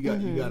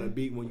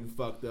beat when you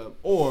fucked up,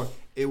 or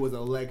it was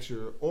a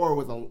lecture, or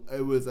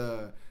it was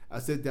a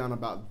sit down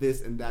about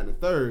this and that and the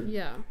third.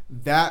 Yeah,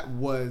 that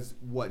was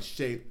what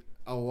shaped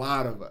a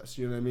lot of us.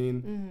 You know what I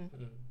mean?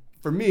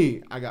 For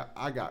me, I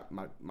got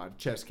my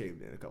chest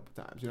caved in a couple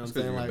times. You know what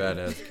I'm saying? Like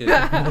badass kid.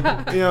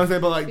 You know what I'm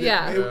saying? But like,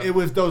 it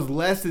was those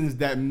lessons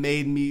that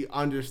made me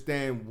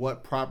understand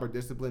what proper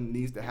discipline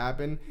needs to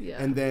happen,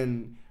 and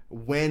then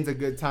when's a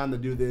good time to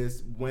do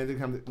this, when's a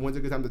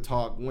good time to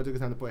talk, when's a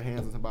good time to put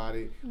hands on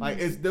somebody. Like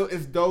it's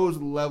those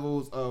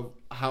levels of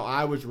how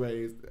I was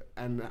raised,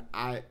 and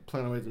I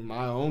plan on raising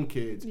my own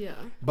kids. Yeah.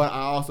 But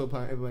I also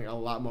plan on having a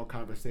lot more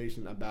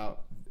conversation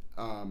about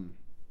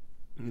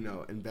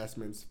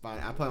investments.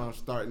 I plan on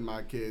starting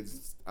my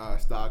kids'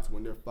 stocks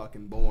when they're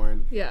fucking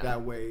born. Yeah.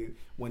 That way,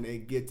 when they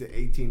get to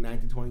 18,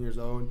 19, 20 years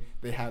old,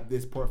 they have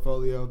this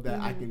portfolio that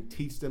I can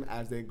teach them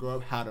as they grow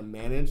up how to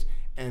manage.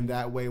 And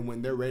that way,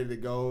 when they're ready to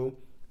go,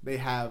 they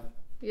have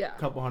a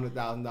couple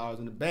 $100,000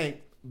 in the bank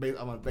based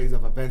on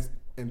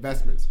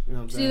investments. You know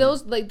what I'm saying? See,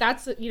 those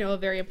that's a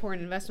very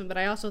important investment. But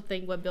I also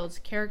think what builds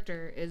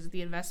character is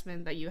the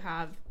investment that you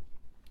have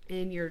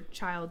in your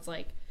child's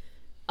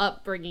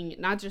upbringing,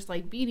 not just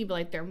beauty,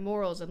 but their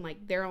morals and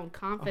their own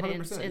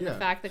confidence in the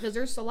fact that, because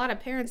there's a lot of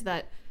parents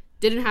that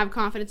didn't have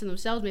confidence in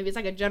themselves. Maybe it's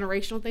a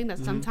generational thing that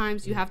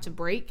sometimes you have to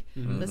break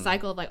the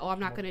cycle of I'm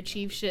not going to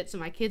achieve shit, so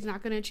my kid's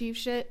not going to achieve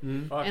shit.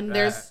 And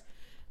there's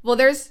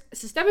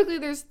systemically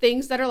there's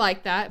things that are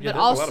like that, but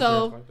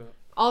also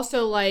it's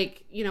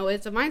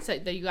a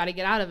mindset that you got to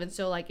get out of. And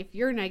so if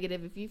you're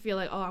negative, if you feel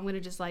I'm going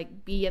to just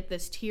be at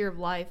this tier of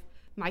life,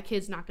 my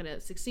kid's not going to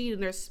succeed.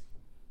 And there's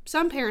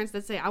some parents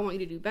that say, I want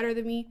you to do better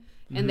than me,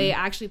 and they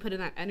actually put in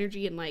that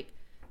energy and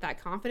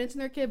that confidence in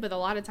their kid. But a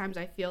lot of times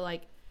I feel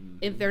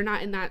if they're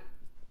not in that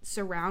if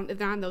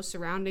they're not in those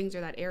surroundings or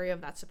that area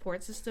of that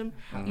support system,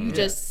 you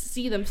just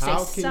see them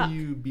How say can suck.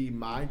 you be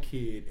my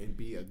kid and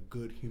be a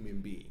good human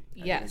being?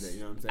 Yes.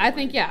 You know what I'm saying? I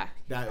think, yeah.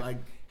 That, like,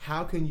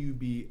 how can you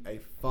be a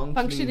functioning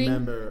Functioning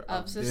member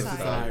of of this society.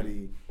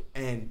 society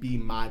and be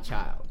my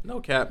child? No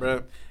cap,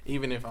 bro.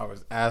 Even if I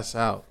was ass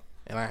out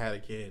and I had a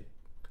kid,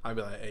 I'd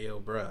be like, hey, yo,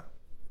 bro.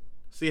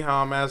 See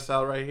how I'm ass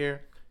out right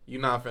here? You're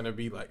not finna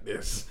be like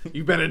this.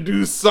 You better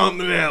do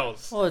something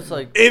else. Well, it's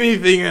like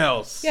Anything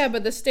else. Yeah,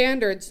 but the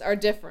standards are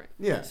different.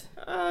 Yeah.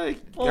 I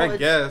Well,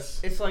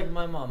 guess. it's like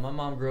my mom. My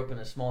mom grew up in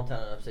a small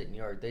town in upstate New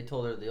York. They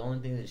told her the only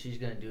thing that she's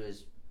gonna do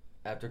is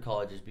after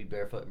college is be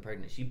barefoot and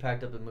pregnant. She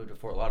packed up and moved to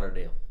Fort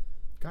Lauderdale.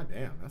 God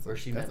damn. That's Where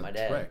she met a my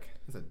dad. trek.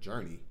 That's a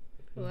journey.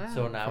 Wow.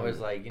 So now I was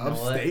like, you know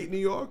Upstate what? New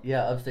York?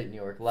 Yeah, upstate New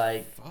York.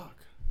 Fuck.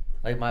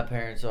 Like my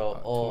parents,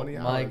 20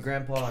 my hours.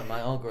 grandpa and my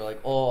uncle are like,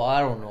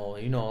 I don't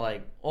know,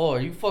 like, are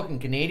you fucking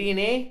Canadian,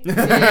 eh?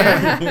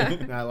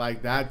 Now,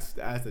 like, that's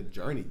a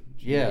journey.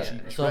 Yeah. She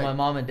So trekked. my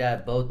mom and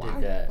dad both Why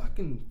did that.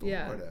 fucking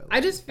Yeah. Florida? I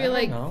just feel I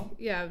like, don't know.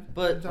 yeah. I'm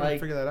But trying to like,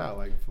 figure that out.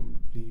 Like, from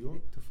New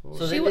York to Florida.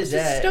 So they She did was that,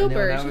 just and then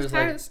when Stober. I She was was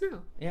tired like- of the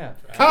snow. yeah.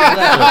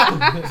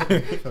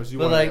 So she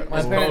But wanted like to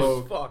my parents,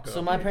 overflow. Fuck so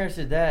up. my parents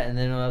did that, and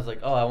then when I was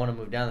like, I want to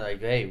move down, they're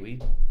like, hey,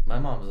 my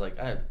mom was like,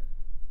 I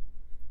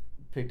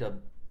picked up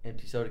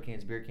empty soda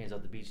cans, beer cans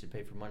off the beach to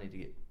pay for money to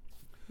get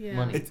Yeah.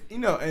 money. It's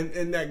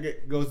and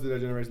that goes to their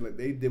generation. Like,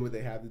 they did what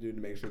they had to do to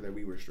make sure that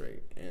we were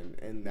straight,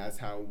 and that's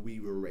how we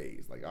were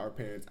raised. Like, our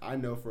parents, I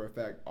know for a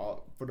fact,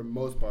 for the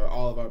most part,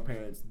 all of our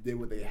parents did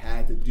what they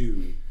had to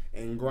do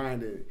and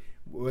grinded,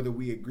 whether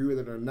we agree with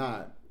it or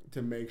not,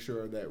 to make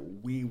sure that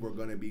we were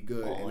gonna be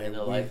good. And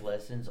the life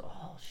lessons.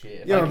 Oh shit!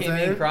 If You know I what I'm came in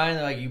saying? crying,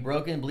 they're like, you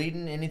broken,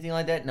 bleeding, anything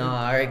like that? No,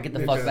 all right, get the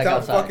fuck back Stop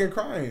outside. fucking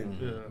crying.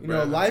 Yeah. You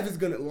know, life is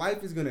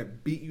gonna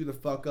beat you the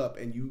fuck up,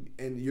 and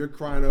you're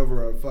crying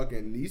over a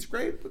fucking knee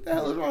scrape. What the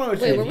hell is wrong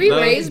with Wait, you? were we No.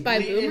 raised by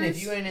Bleeding, boomers?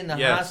 if you ain't in the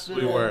Yes,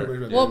 hospital, we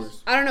were. Well,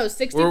 I don't know.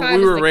 65 We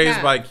is were the raised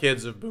cap. by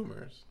kids of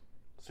boomers.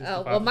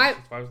 65, well, my-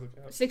 65 is the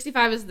cap.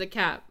 65 is the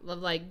cap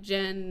of like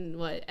Gen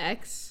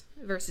X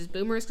versus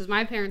boomers, because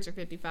my parents are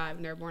 55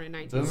 and they're born in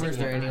boomers or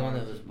 1965. anyone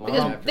that was born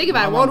Because after. think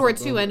about it, My World War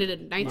mom's a II boomer. ended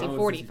in My mom's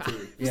 1945.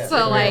 62. Yeah.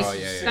 So like Oh,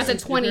 yeah. that's a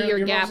 20-year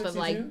Your mom's gap of 62?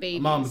 like My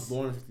babies. mom was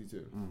born in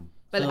 '62.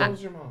 But How I- old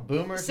was your mom?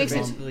 Boomers are 60.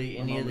 basically My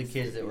any mom of the was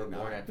kids that were 59.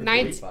 born after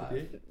 90.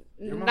 45.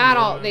 Your mom not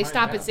was all. older They than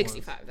stop my at dad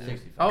 65 was. then.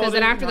 65. How old Because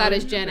then is- after how that old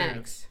is is your Gen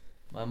parents? X.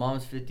 My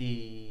mom's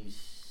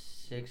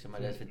 56 and my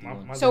dad's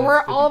 51. My So dad's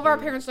we're all of our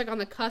 53. parents like on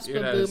the cusp Your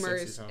of dad is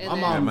boomers. 60-something.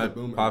 And My then, mom- my was a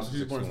boomer. pops She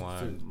is was born in 61.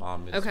 62.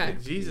 Mom is Okay.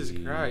 50. Jesus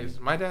Christ,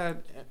 my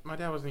dad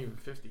wasn't even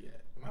 50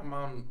 yet. My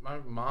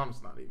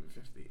mom's not even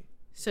 50.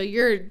 so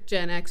you're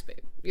Gen X, babe.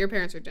 Your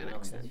parents are Gen No, my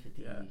X. dad's Then.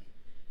 50. Yeah.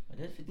 My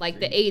dad's 53. Like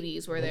the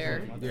 80s were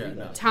their Yeah,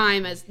 no.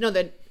 time as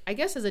I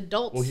guess as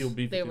adults Well, he'll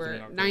be they 53 were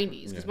in October.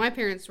 90s because Yeah. my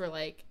parents were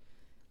like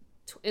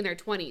in their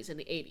 20s in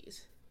the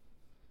 80s.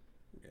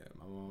 Yeah,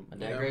 my mom. My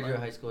dad Yeah, graduated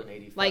my- high school in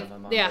 85. Like my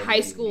mom yeah, graduated high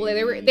in school.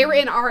 They were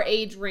in our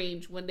age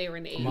range when they were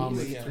in the My mom 80s.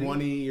 was Yeah.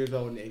 20 years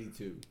old in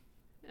 '82.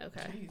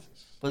 Okay. Jesus.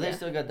 But they Yeah.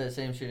 still got that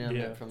same shit in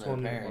Yeah, them from their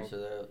 20 parents. So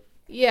they're,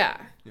 Yeah.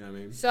 You know what I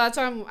mean? So that's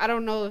why I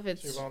don't know if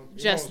it's Your mom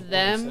was just born in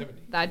them, 70.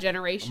 that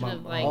generation My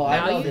of mom- like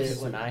I know values.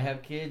 that when I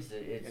have kids,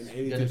 that it's In gonna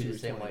 82, be she the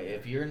was same 20, way. yeah.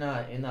 If you're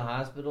not in the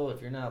hospital,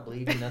 if you're not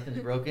bleeding, nothing's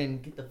broken,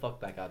 get the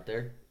fuck back out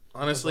there.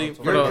 Honestly, Your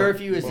for Your the,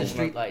 curfew is the Well,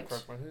 street when I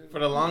lights. crack my head. for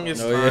the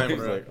longest No, yeah, time, he's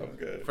bro. like, I'm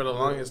good. For the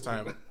longest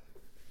time,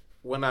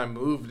 when I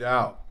moved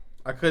out,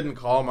 I couldn't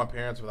call my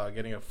parents without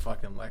getting a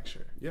fucking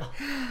lecture. Yeah.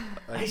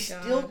 I Like,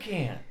 still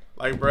can't.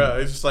 like, bro,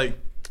 it's just like,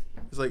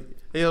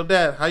 hey, yo,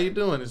 dad, how you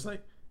doing? It's like,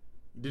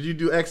 did you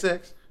do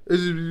XX?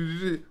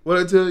 What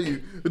I tell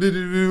you? What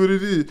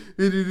it is?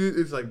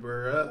 It's like,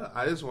 bro,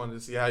 I just wanted to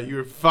see how you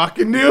were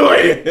fucking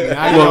doing.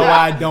 Now you know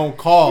why I don't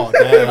call.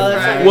 Dad. Oh, that's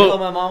right. I Well- called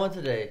my mama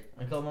today.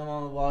 I called my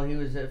mama while he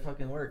was at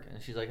fucking work,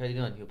 and she's like, "How you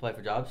doing? You apply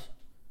for jobs?"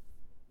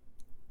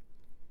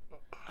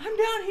 I'm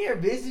down here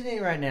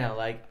visiting right now.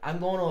 Like, I'm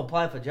going to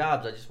apply for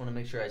jobs. I just want to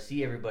make sure I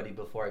see everybody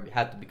before I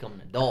have to become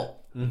an adult.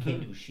 I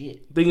can't do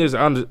shit. Thing is,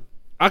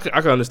 I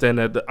can understand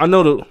that. I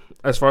know that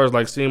as far as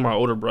like seeing my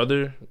older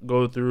brother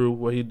go through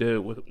what he did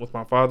with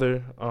my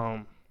father.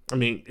 I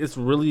mean, it's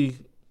really,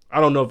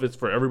 I don't know if it's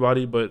for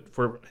everybody, but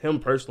for him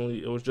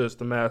personally, it was just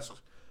the mask.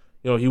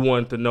 You know, he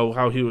wanted to know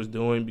how he was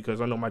doing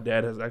because I know my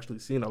dad has actually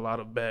seen a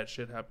lot of bad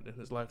shit happen in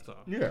his lifetime.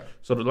 Yeah.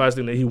 So the last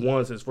thing that he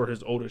wants is for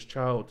his oldest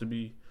child to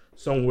be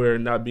somewhere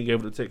not being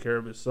able to take care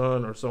of his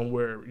son or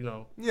somewhere, you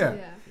know. Yeah.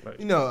 Yeah. Like,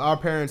 You know, our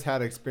parents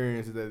had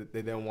experiences that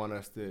they didn't want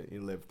us to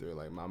live through.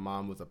 Like, my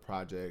mom was a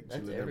project.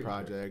 That's She lived in everywhere.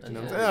 projects. You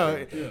know That's what I'm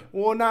saying? everywhere.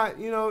 Well, not,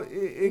 you know.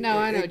 No,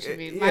 I know what you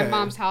mean. My yeah.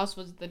 mom's house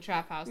was the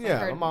trap house. Like Yeah,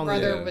 her my mom-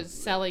 brother yeah. was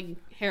selling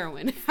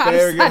heroin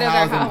Farragut outside of their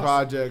housing house.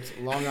 projects,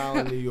 Long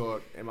Island, New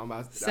York, and my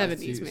mom.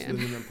 70s, she man.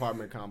 lived in an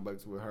apartment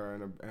complex with her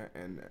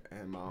and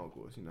my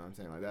uncles. You know what I'm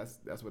saying? Like,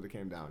 that's what it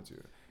came down to.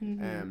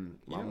 Mm-hmm. And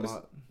You my know,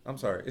 mom. I'm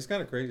sorry. It's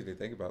kind of crazy to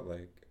think about,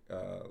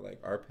 like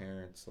our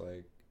parents,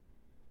 like,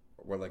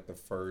 were like the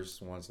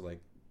first ones to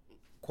like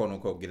quote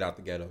unquote get out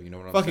the ghetto. You know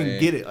what I'm Fucking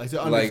saying? get it. Like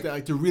to understand,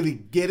 like to really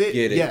get it.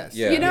 Get it. Yes.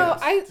 Yeah. You know,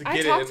 To I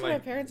get it talk and, to my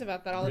like, parents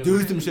about that all the Do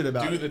time. some shit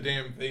about Do it. the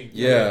damn thing.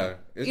 Yeah,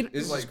 You know-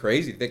 it's like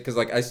crazy because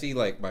like I see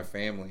like my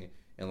family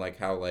and like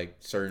how like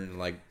certain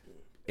like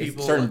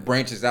People, certain like-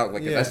 branches out.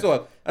 Like 'cause Yeah.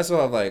 I still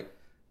have like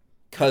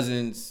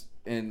cousins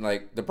in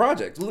like the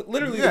projects,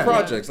 literally Yeah. the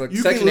projects, like You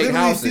Section can 8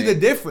 literally housing. see the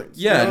difference.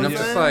 Yeah, You know and what I'm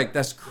just saying? like,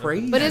 that's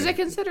crazy. But is it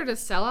considered a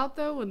sellout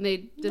though when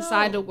they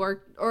decide to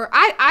work? Or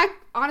I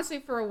honestly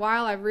for a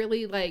while I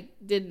really like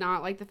did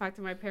not like the fact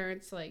that my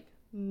parents like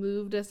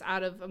moved us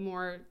out of a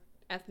more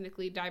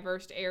ethnically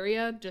diverse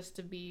area just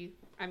to be,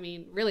 I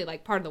mean, really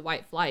like part of the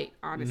white flight,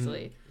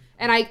 honestly.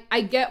 And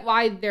I get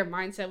why their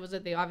mindset was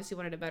that they obviously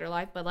wanted a better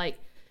life, but like,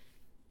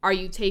 are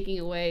you taking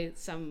away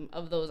some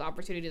of those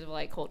opportunities of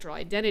like cultural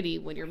identity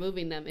when you're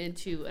moving them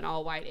into an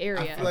all white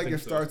area? I feel like think it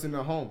so. starts in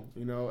the home.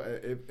 You know,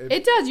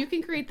 It does. You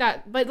can create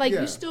that, but like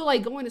Yeah. you still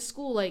like going to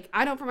school. Like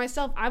I know for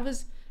myself, I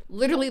was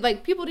literally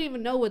like people didn't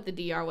even know what the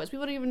DR was.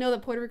 People didn't even know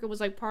that Puerto Rico was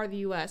like part of the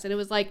U.S. And it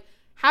was like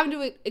having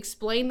to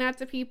explain that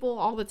to people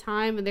all the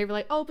time, and they were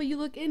like, "Oh, but you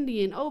look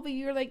Indian. Oh, but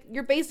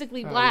you're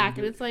basically black,"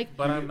 and it's like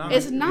But I'm not.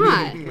 it's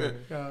not.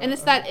 And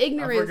it's that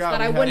ignorance that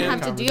I wouldn't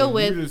have to deal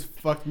with. You just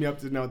fucked me up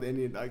just now with the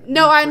Indian. Like,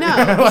 No, I know.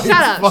 Like, Shut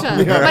up. fuck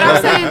me But up.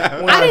 I'm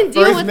saying When I didn't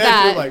deal first with met you,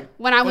 that like,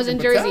 when I was in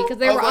fucking Jersey Patel? because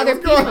there I were was other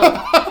like, what's going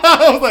people.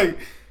 on? I was like,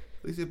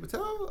 Lisa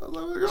Patel? I was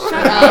like, what's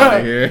going Shut on?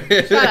 up.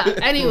 here? Shut up.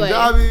 Anyway,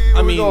 Punjabi, I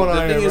what's mean, going on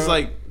the thing here, is bro?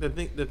 like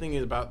the thing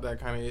is about that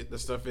kind of the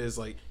stuff is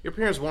like your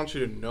parents want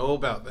you to know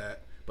about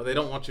that, but they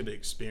don't want you to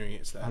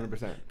experience that.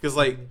 100%. Because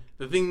like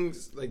the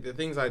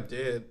things I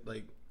did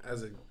like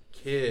as a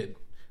kid,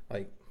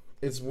 like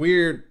it's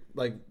weird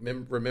like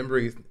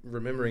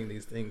remembering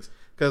these things.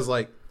 Because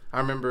like I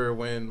remember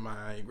when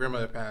my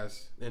grandmother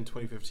passed in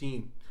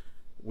 2015,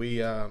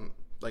 we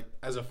like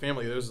as a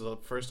family, this was the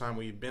first time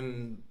we'd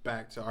been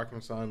back to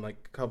Arkansas in like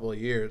a couple of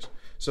years.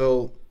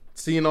 So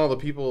seeing all the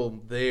people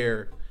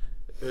there,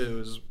 it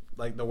was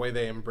like the way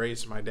they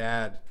embraced my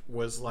dad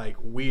was like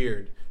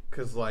weird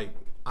because like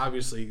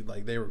obviously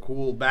like they were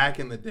cool back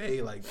in the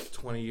day, like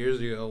 20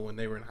 years ago when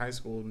they were in high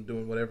school and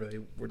doing whatever they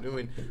were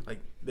doing. Like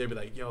they'd be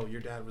like, "Yo,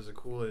 your dad was the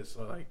coolest,"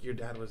 or like your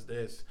dad was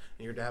this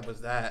and your dad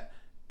was that,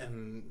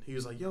 and he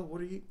was like, "Yo, what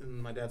are you?"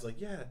 And my dad's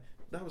like, "Yeah,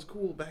 that was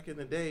cool back in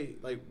the day.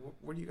 Like,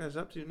 what are you guys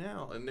up to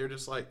now?" And they're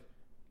just like,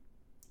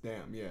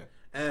 Damn, yeah.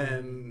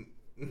 and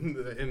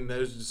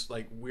there's just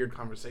like weird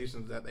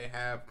conversations that they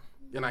have,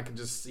 and I can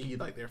just see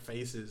like their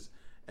faces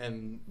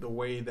and the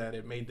way that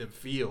it made them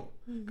feel,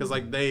 because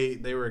like they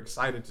were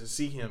excited to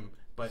see him,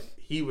 but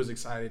he was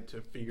excited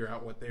to figure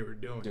out what they were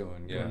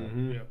doing. Yeah.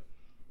 Mm-hmm. Yeah.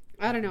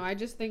 I don't know. I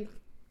just think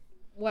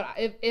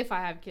if I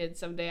have kids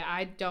someday,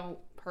 I don't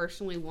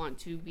personally want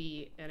to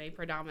be in a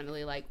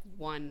predominantly like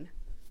one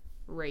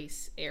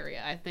race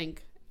area. I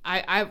think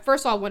I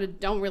first of all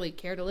don't really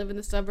care to live in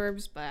the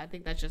suburbs, but I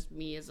think that's just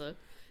me as a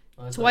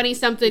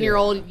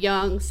 20-something-year-old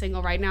young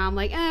single right now. I'm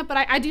like, but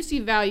I do see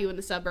value in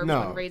the suburbs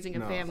when raising a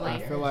family.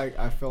 I feel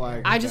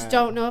like I just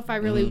don't know if I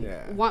really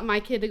Yeah. want my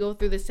kid to go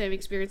through the same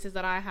experiences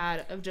that I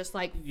had of just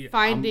like Yeah,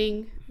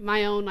 finding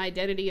my own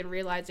identity and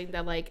realizing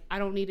that like I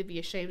don't need to be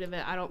ashamed of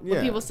it. I don't. When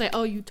Yeah. people say,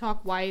 "Oh, you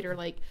talk white," or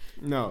like,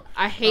 No,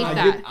 I hate I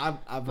that. get-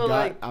 I've But,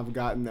 like,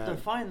 gotten that.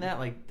 Define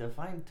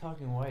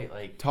talking white,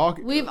 like. Talk.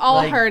 We've all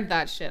like- heard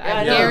that shit.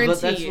 I I know, guarantee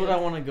but that's you. what I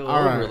want to go All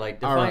over. right,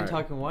 Like, all define right.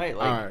 talking white.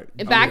 Like, All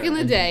right. Back Okay. in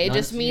the day, it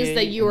just means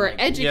that you were Enunciate and,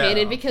 like,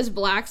 educated yeah. because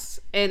blacks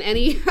and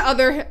any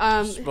other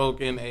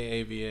Spoken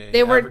AAVA,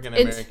 They were- African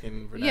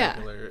American yeah.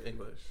 vernacular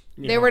English.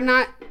 they were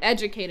not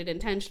educated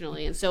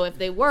intentionally, and so if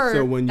they were,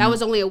 So when that you-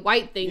 was only a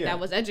white thing. Yeah. That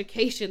was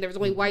education. There was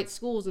only white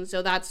schools, and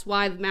so that's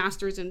why the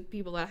masters and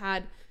people that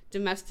had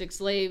domestic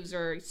slaves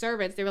or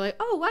servants, they were like,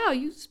 "Oh wow,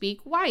 you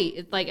speak white."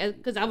 It's like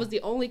because that was the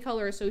only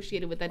color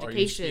associated with Or you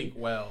education speak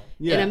well.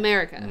 Yeah. in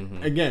America.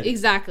 Again.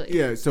 Exactly.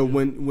 Yeah. So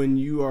when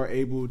you are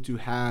able to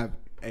have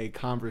a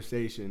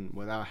conversation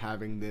without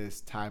having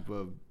this type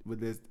of with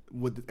the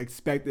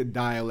expected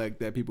dialect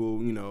that people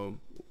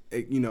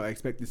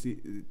expect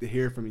to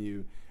hear from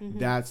you,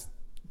 that's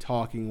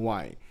talking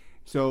white.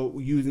 So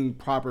using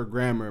proper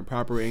grammar,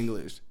 proper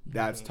English,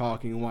 that's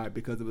talking white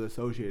because it was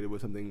associated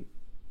with something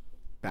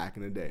back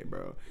in the day,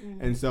 bro.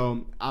 And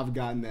so I've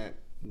gotten that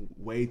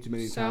way too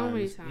many So times.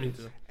 many Me times.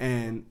 too.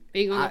 And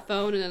Being on I- the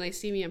phone and then they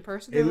see me in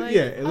person, It- they're like,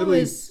 yeah, it "Oh, literally-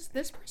 is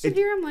this person it-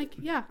 here?" I'm like,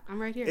 "Yeah,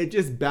 I'm right here." it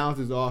just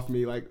bounces off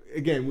me. Like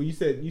again, when you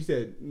said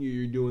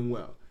you're doing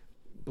well,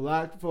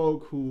 black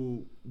folk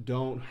who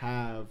don't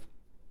have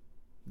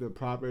the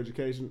proper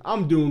education,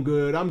 I'm doing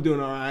good. I'm doing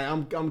all right.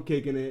 I'm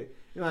kicking it.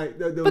 Like,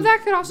 but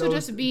that could also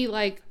just be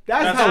like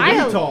that's how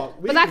dialect. we talk.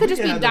 But that could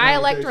just can be have that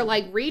dialect or conversation.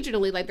 like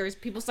regionally. Like there's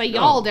people say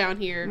y'all down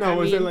here. No, I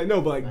we're saying mean, like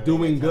no, but like I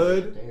doing mean, that's how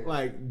good, it's there.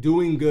 like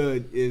doing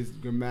good is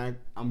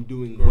I'm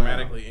doing well.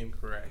 Grammatically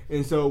incorrect.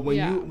 And so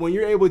Yeah. when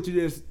you're able to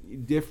just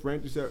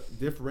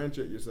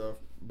differentiate yourself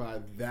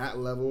by that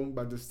level,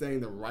 by just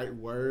saying the right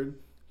word,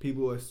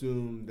 people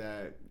assume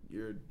that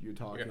you're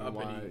talking You're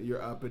uppity.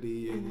 you're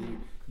uppity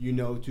and you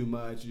know too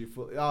much,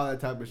 all that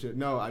type of shit.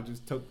 No,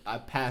 I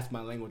passed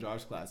my language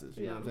arts classes.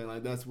 You know what I'm saying?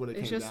 Like that's what it's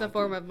came just down a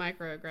form to. of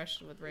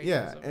microaggression with racism.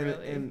 Yeah,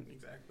 really. and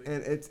Exactly.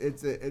 and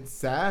it's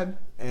sad,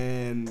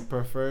 and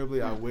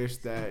preferably I wish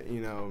that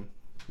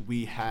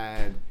we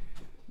had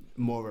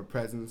more of a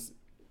presence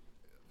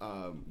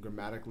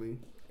grammatically,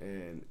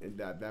 and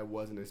that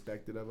wasn't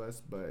expected of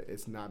us, but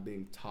it's not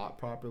being taught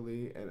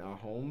properly in our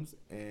homes,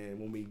 and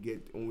when we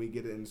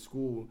get it in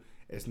school,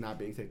 it's not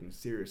being taken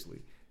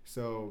seriously.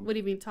 So What do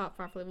you mean taught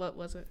properly? What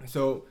was it?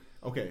 so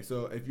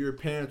if your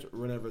parents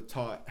were never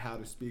taught how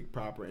to speak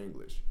proper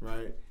English,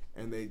 right,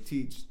 and they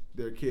teach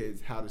their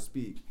kids how to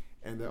speak,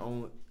 and they're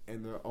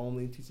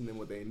only teaching them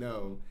what they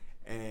know,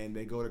 and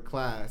they go to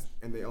class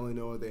and they only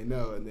know what they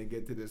know, and they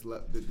get to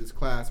this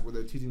class where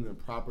they're teaching them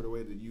proper the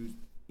way to use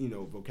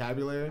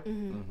vocabulary,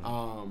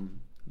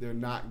 they're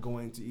not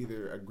going to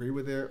either agree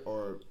with it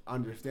or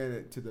understand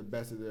it to the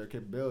best of their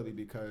capability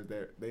because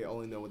they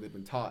only know what they've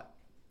been taught,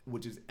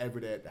 which is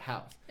every day at the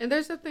house. And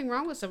there's nothing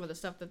wrong with some of the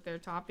stuff that they're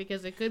taught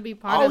because it could be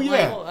part of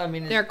yeah. Well, I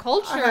mean, their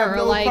culture I have or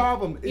no like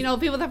problem.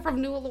 people that are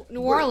from New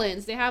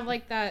Orleans, they have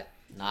like that.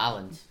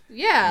 Nolans.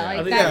 Yeah,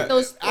 like Yeah. that.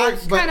 Those kind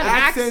of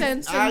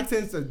accents.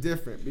 Accents are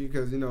different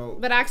because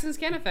But accents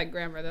can affect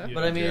grammar though. Yeah.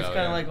 But I mean, it's Yeah, kind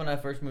of yeah. like when I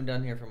first moved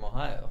down here from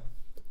Ohio.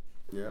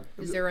 Yeah.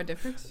 Is there a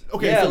difference?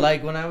 Okay. Yeah, so,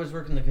 like when I was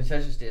working the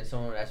concession stand,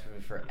 someone would ask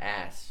me for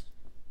ass.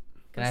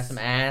 Can I have some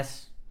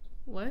ass?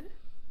 What?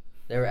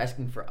 They were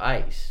asking for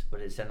ice,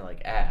 but it sounded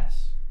like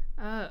ass.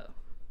 Oh.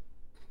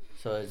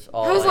 So it's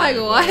all. I was like,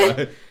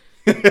 what?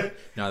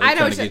 No, I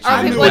know. trying to get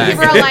Or you when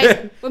people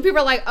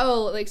are back.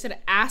 like, instead of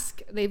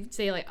ask, they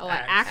say like,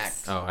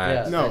 ax. Oh,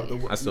 Yeah.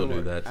 no, I still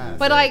do that, too. ass.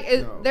 But like,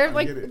 No, they're I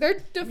like get it.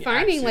 they're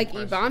defining accent like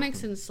question.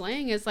 ebonics and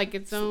slang as like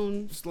its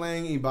own.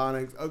 Slang,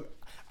 ebonics.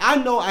 I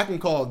know I can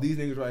call these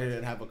niggas right here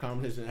and have a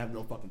conversation and have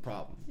no fucking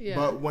problem. Yeah.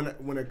 But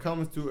when it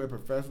comes to a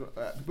professional,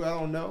 people I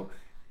don't know,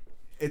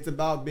 it's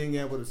about being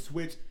able to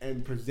switch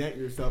and present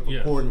yourself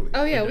Yeah. accordingly.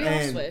 Oh yeah, we all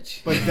And-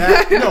 switch. But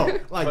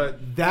that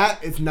But-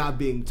 that is not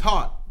being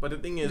taught. But the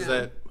thing is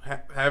No.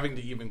 that having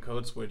to even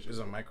code switch is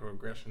a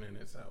microaggression in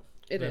itself.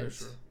 It That is is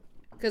true.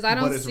 because I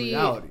don't but it's see.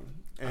 reality.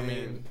 I And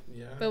mean,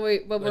 yeah. But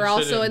That we're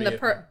also shouldn't in the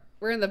be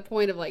we're in the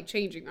point of like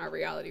changing our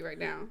reality right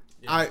now.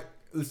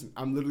 listen,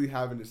 I'm literally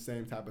having the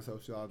same type of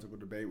sociological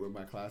debate with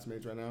my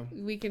classmates right now.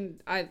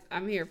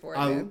 I'm here for it.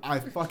 Man. I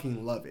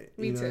fucking love it.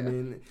 Me you know too. what I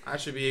mean? I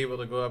should be able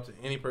to go up to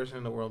any person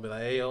in the world and be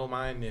like, hey, oh,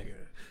 my nigga.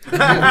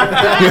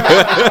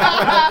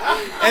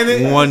 And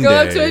then, One Go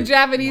day. up to a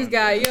Japanese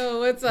guy, yo,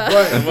 what's up?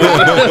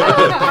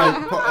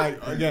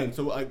 again,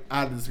 so I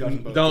had a discussion.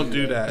 about Don't this,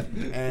 do right? that.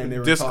 And they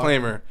were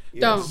Disclaimer.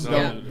 Don't,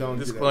 yeah. Don't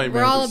Disclaimer.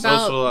 We're all This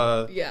about-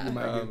 social, yeah. You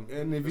might get,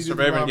 and if you Mr. do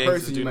the wrong Bourbon person,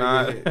 Gangsters you do might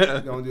not get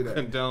hit. Don't do that.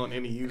 condone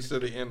any use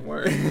of the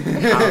N-word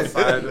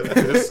outside of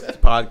this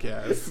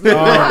podcast.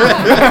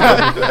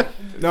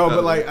 No,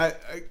 but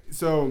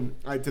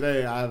like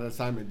today I had an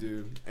assignment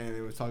due, and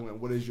it was talking about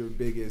what is your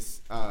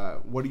biggest,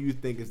 what do you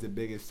think is the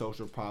biggest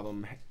social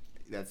problem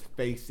that's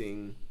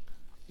facing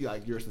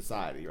like your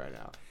society right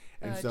now?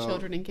 And so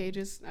Children in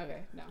cages.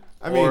 Okay, no.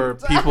 I mean, Or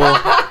people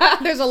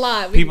There's a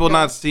lot. people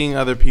not seeing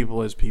other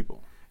people as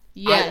people.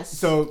 Yes.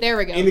 so there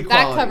we go. inequality.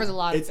 That covers a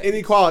lot. It's of things.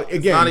 inequality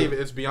again. Not even.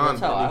 It's beyond.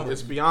 That's how I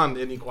It's beyond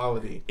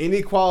inequality.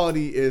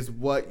 Inequality is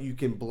what you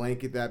can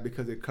blanket that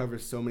because it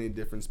covers so many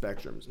different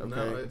spectrums. Okay,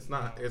 No, it's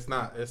not. It's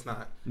not. It's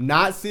not.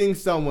 not seeing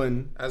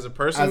someone As a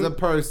person, as a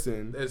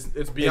person it's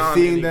and beyond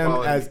seeing them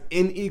inequality. as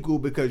unequal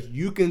because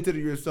you consider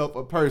yourself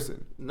a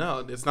person.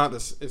 No, it's not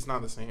this. It's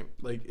not the same.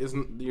 Like,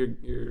 isn't you're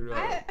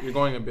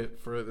going a bit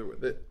further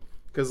with it?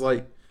 Because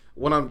like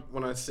when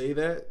I say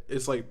that,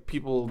 it's like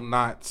people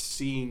not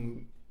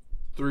seeing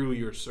through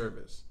your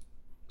service.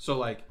 So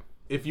like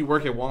if you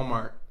work at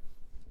Walmart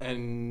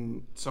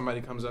and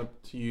somebody comes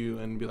up to you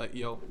and be like,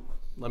 "Yo,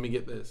 let me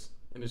get this,"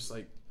 and it's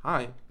like,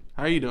 "Hi,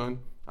 how are you doing?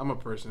 I'm a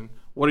person.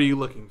 What are you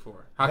looking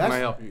for? How can I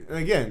help you?" And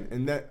again,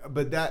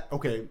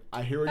 okay,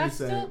 I hear what That's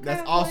you're saying. still That's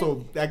kind of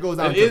also that goes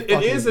out It to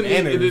is fucking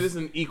an manners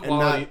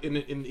equality and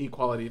not- an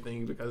equality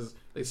thing because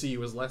they see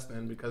you as less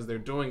than because they're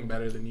doing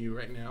better than you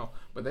right now,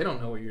 but they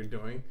don't know what you're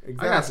doing. I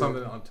got Exactly.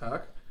 something on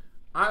tuck.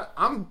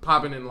 I'm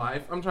popping in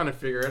life. I'm trying to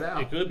figure it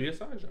out. It could be a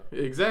side job.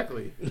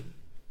 Exactly.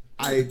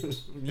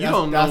 You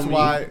don't know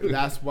me.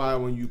 That's why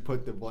when you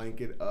put the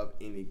blanket of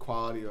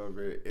inequality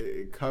over it,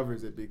 it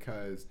covers it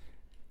because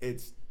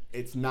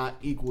it's not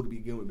equal to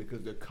begin with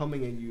because they're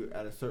coming at you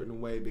at a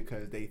certain way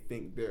because they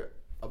think they're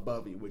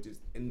above you, which is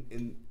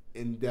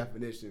in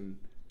definition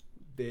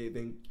they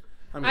think.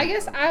 I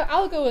guess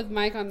I'll go with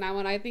Mike on that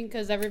one. I think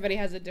because everybody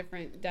has a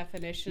different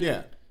definition.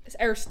 Yeah.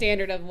 Or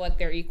standard of what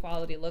their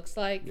equality looks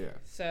like. Yeah.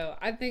 So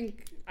I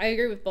think I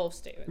agree with both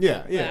statements.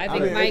 Yeah, But yeah. I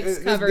think Mike's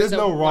there's covers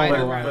no a wrong wider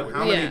or one. right. But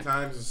how Yeah. many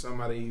times is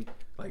somebody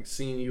like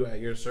seeing you at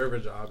your server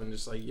job and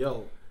just like,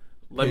 "Yo,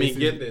 let Yeah, me see-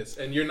 get this,"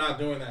 and you're not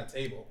doing that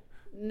table?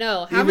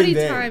 No. How Even many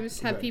then, times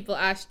have okay. people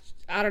asked,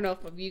 I don't know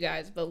if of you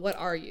guys, but what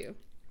are you?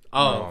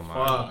 Oh, my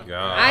fuck.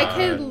 god!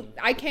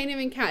 I can't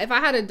even count. If I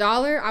had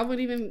 $1, I wouldn't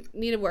even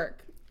need to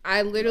work.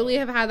 I literally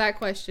have had that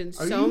question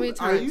many times.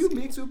 Are you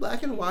Me Too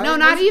Black and White? No,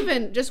 not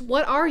even. Just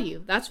what are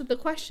you? That's what the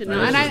question. What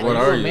And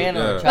are you? Man or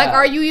a Yeah. child? like,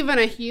 are you even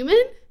a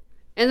human?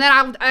 And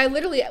then I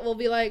literally will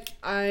be like,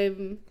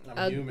 I'm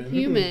a human.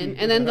 human.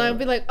 And then they'll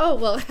be like, oh,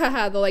 well,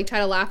 haha. They'll like try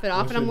to laugh it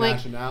off. What's And I'm your like,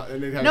 nationality?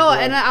 And they'd have no. to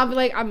go, And I'll be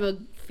like, I'm a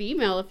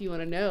female if you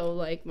want to know,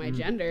 like, my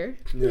gender.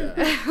 yeah.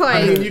 I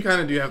mean, Like, you kind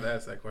of do have to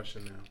ask that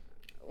question now.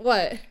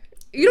 what?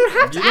 You don't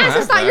have to You don't ask.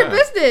 have It's not to your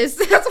ask.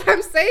 business. That's what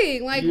I'm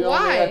saying. Like, You only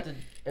why? have to-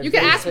 if You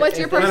can they ask say- what's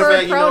your if they-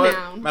 preferred you know what?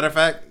 pronoun. Matter of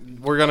fact,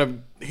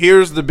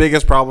 here's the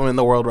biggest problem in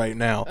the world right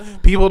now.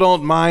 People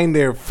don't mind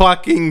their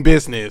fucking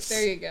business.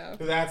 There you go.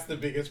 That's the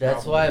biggest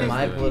That's problem.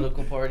 why my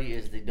political party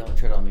is the don't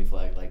tread on me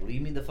flag. Like,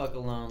 leave me the fuck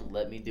alone.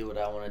 Let me do what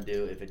I want to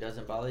do. If it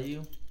doesn't bother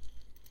you,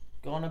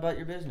 go on about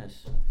your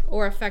business.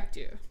 Or affect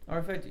you. Or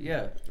affect you,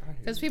 yeah.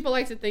 Because people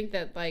like to think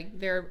that, like,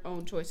 their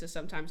own choices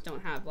sometimes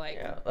don't have, like,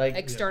 Yeah, like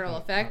external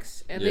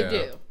effects. And Yeah. they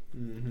do.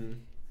 Mm-hmm.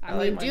 I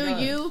like mean, my do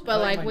guns. you? I But,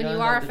 like, my when you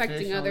guns, are like the affecting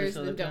fish and all others, this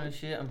other then kind don't. of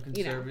shit. I'm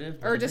you know,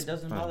 conservative. or Or just- if it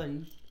doesn't bother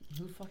you,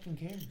 who fucking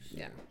cares?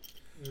 Yeah.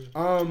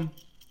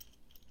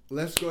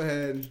 Let's go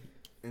ahead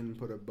and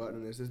put a button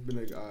on this. It's been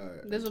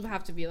a This will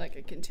have to be, like,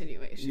 a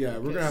continuation. yeah.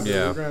 We're because-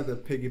 gonna have to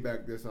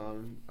piggyback this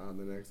on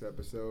the next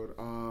episode.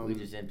 We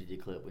just emptied the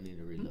clip. We need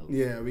to reload.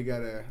 Yeah, we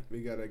gotta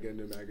get a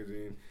new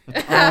magazine.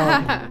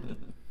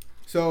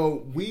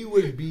 So we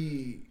would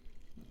be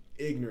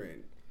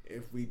ignorant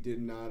if we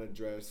did not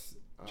address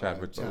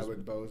Chadwick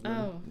Boseman.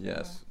 Oh.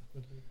 Yes.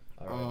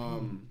 All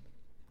right.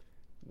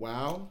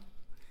 Wow.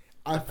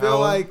 I feel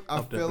like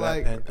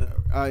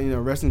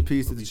rest in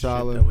peace to Be stripped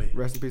T'Challa. away.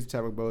 Rest in peace to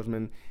Chadwick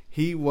Boseman.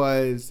 He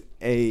was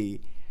a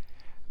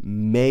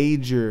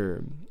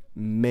major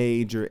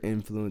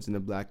influence in the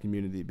black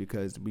community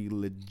because we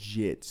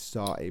legit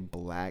saw a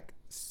black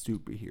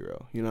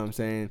superhero. You know what I'm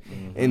saying?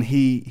 Mm-hmm. And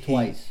he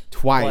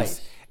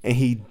twice. And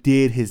he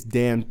did his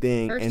damn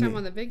thing. First and time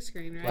on the big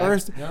screen, right?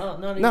 First, No,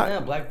 not even not-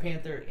 that. Black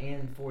Panther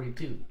and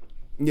 42.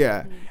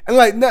 yeah, and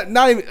like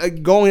not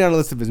even going down the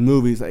list of his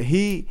movies. Like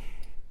he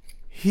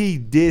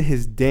did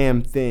his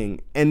damn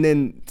thing, and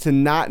then to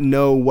not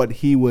know what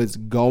he was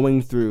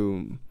going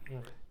through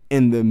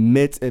in the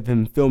midst of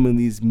him filming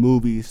these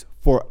movies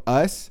for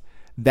us.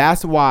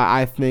 That's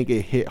why I think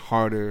it hit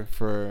harder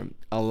for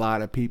a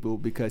lot of people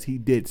because he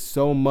did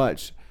so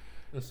much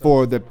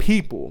for the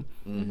people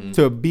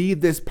to be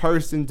this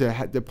person,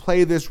 to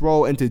play this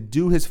role, and to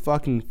do his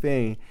fucking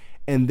thing,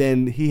 and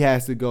then he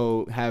has to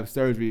go have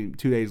surgery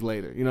 2 days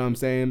later. You know what I'm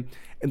saying?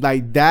 And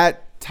like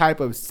that type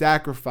of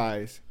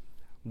sacrifice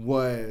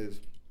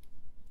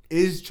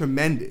is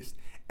tremendous,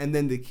 and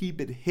then to keep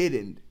it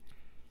hidden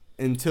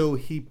until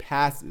he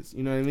passes.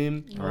 You know what I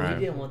mean? Well, Right.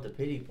 he didn't want the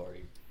pity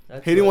party.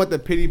 That's He didn't what- want the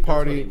pity that's what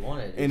party, he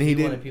wanted. and he he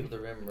wanted didn't people to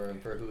remember him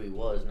for who he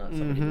was, not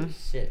somebody who was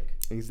sick.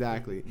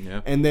 exactly.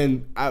 Yeah. And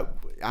then I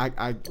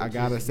Which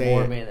gotta is say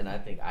more it. man than I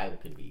think I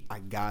could be. I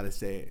gotta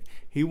say it.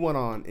 He went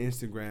on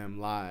Instagram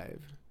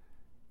Live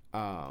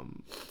a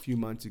few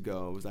months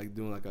ago. It was like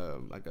doing like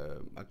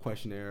a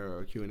questionnaire or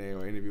a Q&A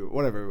or interview or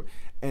whatever,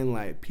 and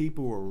like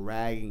people were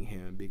ragging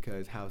him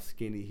because how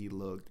skinny he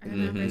looked. I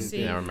remember And-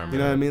 seeing Yeah, I that. remember You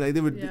know what I mean? Like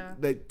they would Yeah.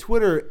 like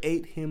Twitter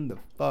ate him the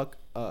fuck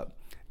up,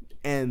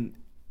 and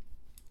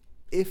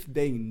if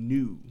they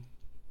knew,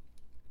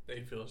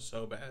 They feel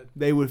so bad.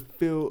 they would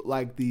feel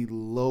like the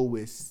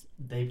lowest.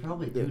 They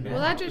probably do now. Well,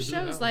 that just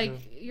Yeah. shows, like,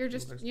 you're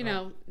Next just, you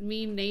know,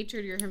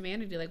 mean-natured, your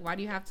humanity. Like, why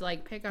do you have to,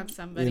 like, pick on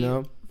somebody You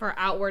know? for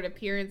outward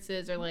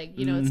appearances or, like,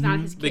 you know, it's not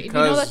his character. If you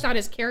Because- know that's not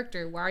his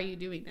character, why are you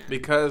doing that?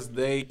 Because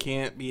they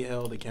can't be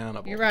held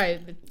accountable. You're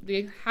right.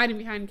 They're hiding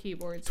behind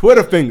keyboards.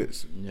 Twitter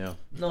fingers. Yeah.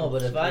 No,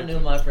 but if I knew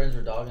my friends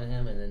were dogging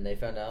him and then they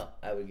found out,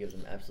 I would give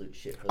them absolute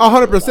shit. For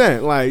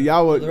 100%. Like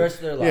y'all would. For the rest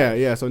of their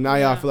lives. Yeah. So now y'all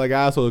Yeah. feel like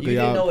assholes You because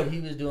didn't know y'all what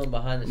he was doing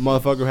behind the scenes.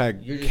 Motherfucker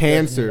had You're just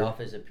cancer. judging it off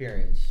his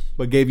appearance.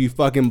 but gave you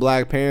fucking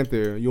Black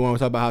Panther. You want to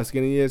talk about how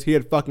skinny he is? He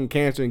had fucking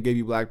cancer and gave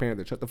you Black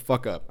Panther. Shut the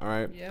fuck up. All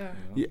right. Yeah.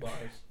 Yeah.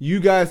 You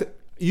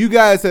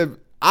guys have.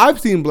 I've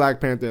seen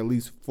Black Panther at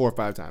least 4 or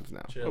 5 times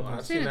now. Chill.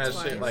 I've Seen seen it that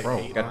twice. shit like Bro,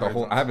 8 got the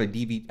whole. times. I have a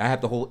DVD. I have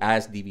the whole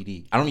ass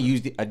DVD. I don't even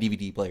use a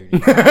DVD player.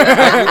 Like,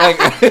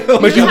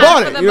 But you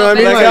bought it. You know what I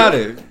mean? I Like, got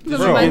it. The Bro, Get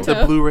the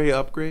memento. Blu-ray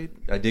upgrade.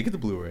 I did get the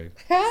Blu-ray.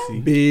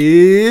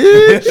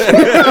 bitch.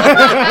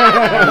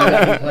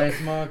 You playing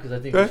tomorrow? Because I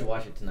think we should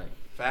watch it tonight.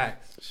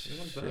 Facts.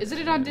 Isn't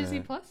it on Disney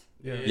Plus?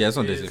 Yeah, it's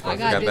on Disney Plus. I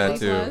got that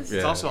Disney too. Plus. Yeah.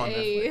 It's also on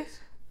Hey. Netflix.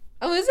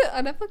 Oh, is it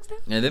on Netflix now?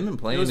 Yeah, they've been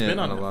playing It's it been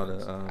on on a lot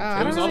of. Netflix.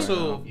 I It was don't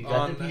also You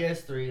got the on.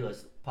 PS3.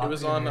 Let's pop It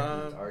was in on.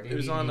 there. It's already It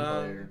was a on. DVD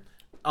player.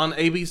 On We'll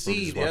ABC just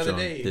the watch it other on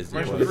day.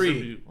 Disney Commercial Plus.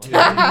 free.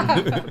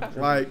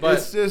 Like But-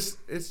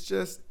 it's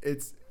just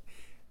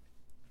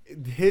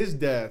his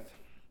death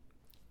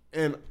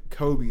and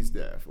Kobe's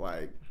death.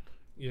 Like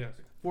Yeah.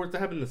 For it to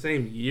happen the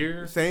same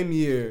year. same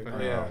year. Oh,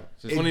 yeah.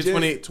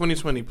 It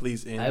 2020,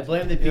 please end. I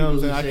blame the You know people what I'm who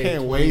saying? I say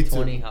can't wait to-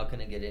 2020, how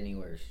can it get any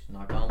worse?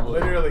 Knock on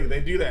wood. Literally, they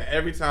do that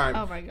every time.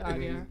 Oh my god,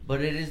 And yeah.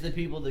 But it is the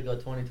people that go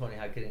 2020,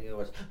 how can it get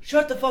worse?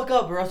 Shut the fuck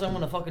up or else I'm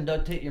going to fucking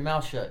duct tape your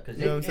mouth shut because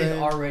You know what it I'm is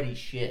saying? already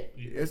shit.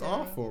 It's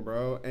awful,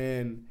 bro.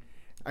 And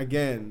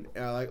again,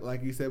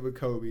 like you said with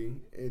Kobe,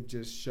 it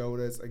just showed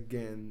us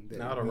again that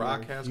Now The we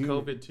Rock are has human.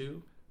 COVID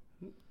too.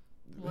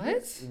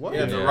 What? What?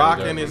 Yeah, The Yeah, Rock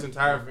he and does. his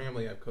entire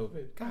family have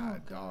COVID.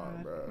 God,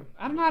 dog, bro.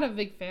 I'm not a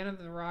big fan of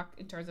The Rock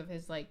in terms of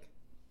his like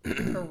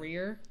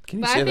career. Can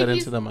you But I say think that he's-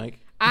 into the mic?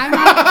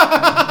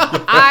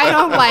 I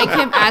don't like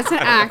him as an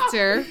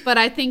actor, but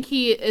I think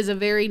he is a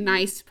very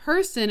nice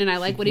person, and I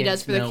like what he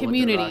does for the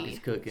community.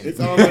 It's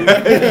on the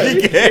record.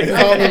 It's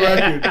on the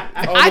record.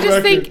 It's on I the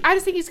just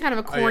record. think he's kind of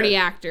a corny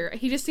actor.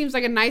 He just seems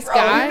like a nice Bro,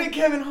 him guy. and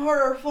Kevin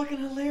Hart are fucking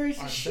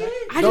hilarious as shit.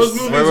 I Those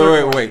just,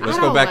 movies Wait. Let's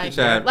I go don't back like to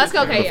Chad. that. Let's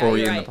go. Okay, before yeah,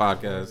 we you're end the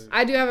podcast.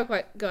 I do have a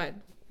question. Go ahead.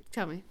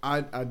 Tell me.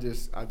 I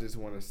just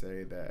want to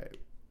say that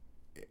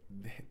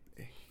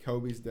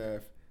Kobe's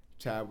death,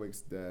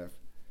 Chadwick's death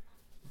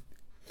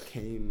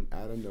came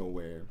out of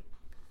nowhere,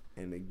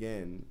 and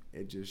again,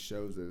 it just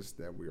shows us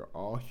that we are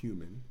all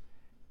human,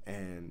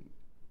 and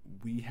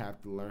we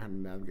have to learn how to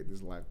navigate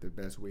this life the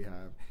best we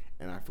have.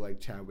 And I feel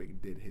like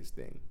Chadwick did his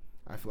thing.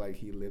 I feel like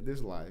he lived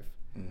his life,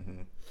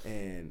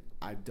 and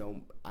I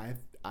don't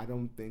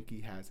think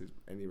he has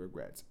any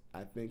regrets.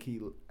 I think he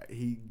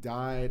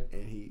died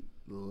and he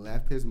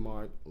left his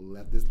mark,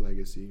 left his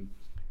legacy,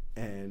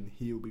 and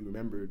he will be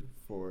remembered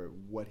for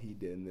what he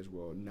did in this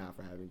world, not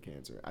for having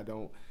cancer.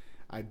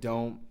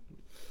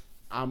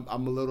 I'm a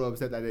little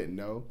upset that I didn't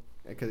know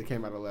because it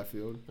came out of left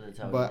field,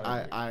 but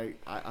I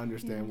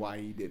understand why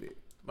he did it.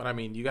 But I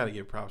mean, you got to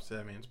give props to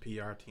that man's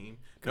PR team.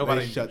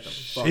 Nobody Nobody shut the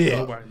fuck shit.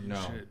 up. Nobody knew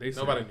shit. They said,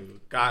 Nobody knew.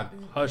 God.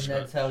 Hush. And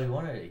that's how he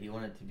wanted it. He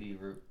wanted to be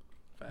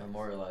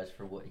memorialized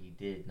for what he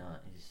did,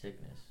 not his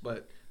sickness.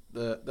 But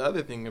the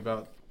other thing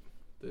about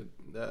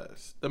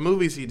the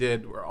movies he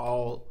did were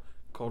all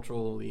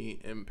culturally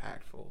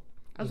impactful.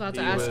 I was about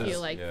to He ask was- you,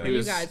 like, yeah. for He you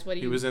was, guys, what do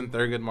he you? was in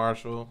Thurgood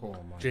Marshall. Oh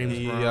my James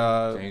He,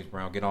 Brown. James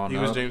Brown, get on He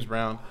up. was James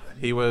Brown.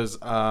 He was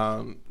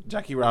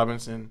Jackie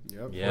Robinson.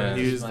 Yep. Yeah.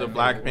 He was My the favorite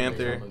Black original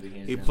Panther. movie,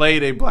 hands He down.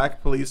 played a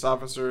black police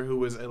officer who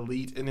was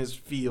elite in his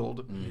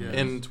field Yes.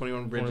 in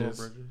 21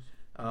 Bridges.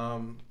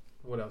 21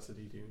 What else did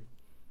he do?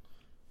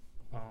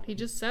 He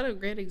just set a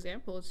great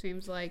example. It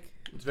seems like.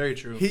 It's very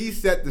true. He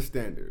set the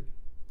standard.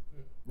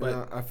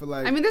 But I feel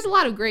like I mean, there's a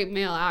lot of great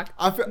male black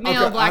I feel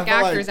like-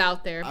 actors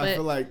out there, I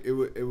feel but like it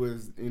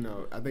was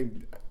I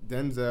think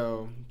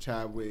Denzel,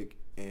 Chadwick,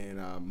 and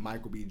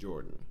Michael B.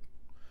 Jordan.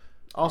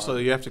 also,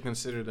 you have to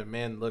consider the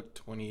man looked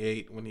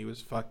 28 when he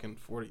was fucking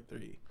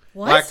 43.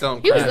 what? Black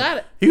don't He was crack.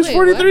 that. He was wait,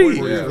 43. what?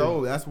 40 years Yeah.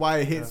 old. That's why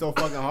it hit so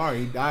fucking hard.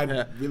 He died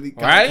Yeah. really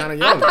Right? kind of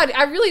young.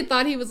 I really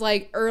thought he was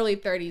like early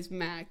 30s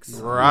max.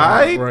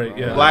 Right? Right,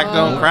 yeah. Black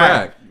don't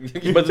crack.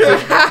 But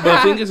the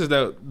thing is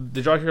that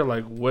did y'all hear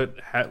what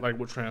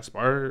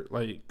transpired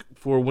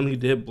for when he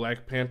did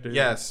Black Panther?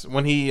 Yes,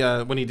 when he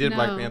did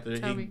Black No, Panther,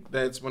 tell me.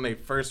 that's when they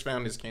first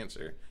found his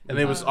cancer, and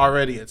it was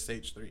already at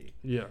stage 3.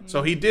 Yeah.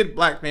 So he did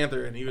Black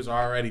Panther, and he was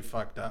already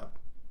fucked up.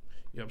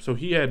 Yep. So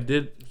he had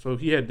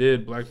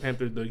did Black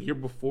Panther the year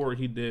before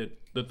he did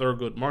the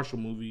Thurgood Marshall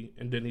movie,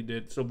 and then he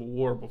did Civil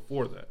War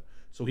before that.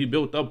 So he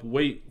built up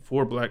weight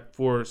for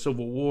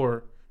Civil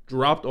War,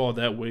 dropped all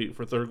that weight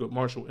for Thurgood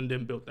Marshall, and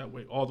then built that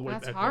weight all the way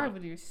That's back hard up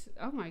when you're.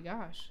 Oh my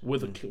gosh.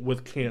 with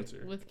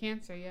cancer. With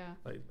cancer, yeah.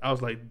 I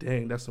was like,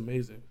 dang, that's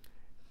amazing.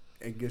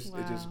 It just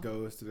Wow.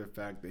 goes to the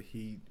fact that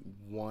he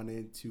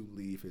wanted to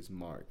leave his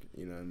mark.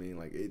 You know what I mean?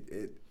 Like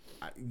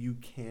you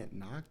can't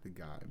knock the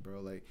guy, bro.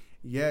 Like,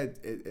 yeah,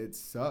 it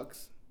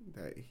sucks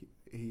that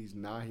he's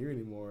not here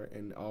anymore,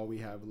 and all we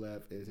have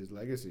left is his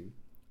legacy.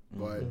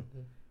 But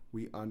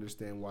we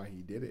understand why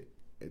he did it.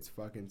 It's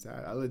fucking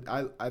sad.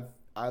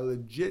 I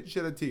legit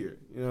shed a tear.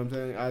 You know what I'm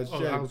saying?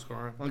 I was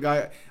crying. Like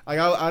I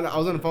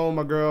was on the phone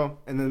with my girl,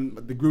 and then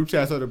the group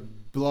chat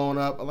started blowing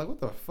up. I'm like,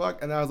 what the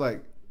fuck? And I was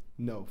like,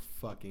 no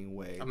fucking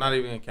way. I'm not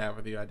even gonna cap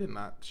with you. I did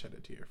not shed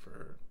a tear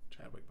for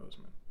Chadwick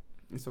Boseman.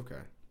 It's okay.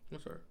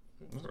 That's all right.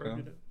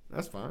 Okay.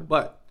 That's fine.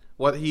 But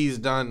what he's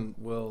done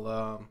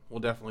will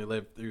definitely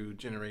live through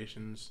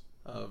generations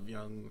of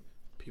young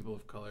people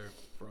of color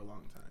for a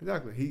long time.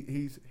 Exactly.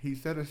 He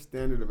set a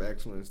standard of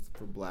excellence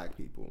for black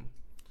people.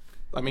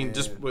 I mean,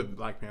 just And- with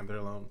Black Panther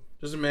alone,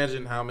 just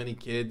imagine how many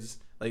kids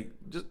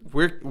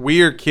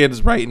we're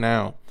kids right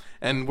now,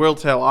 and we'll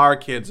tell our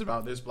kids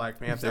about this Black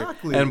Panther.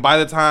 Exactly. And by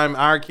the time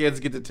our kids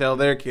get to tell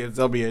their kids,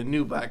 there'll be a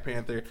new Black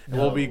Panther, and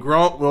we'll be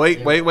grown.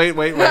 Wait.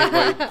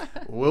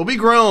 We'll be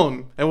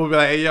grown, and we'll be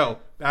like, "Hey, yo,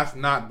 that's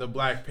not the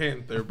Black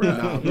Panther, bro.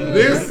 Nah, bro.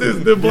 This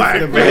is the Black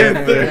the Black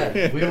Panther."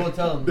 Yeah, we won't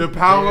tell them. The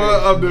power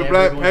of the Never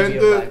Black going to be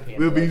a Panther Black Panther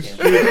will be like him.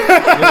 strict.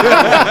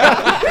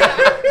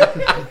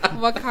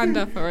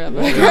 Wakanda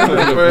forever.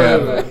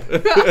 Forever.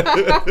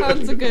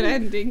 That's a good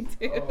ending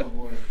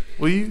too.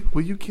 Will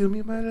you kill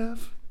me, my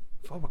love,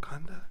 for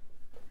Wakanda?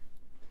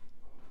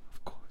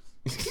 Of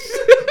course.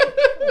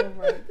 Oh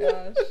my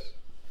gosh.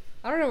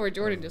 I don't know where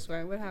Jordan just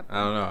went. What happened?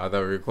 I don't know. I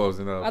thought we were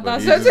closing up. I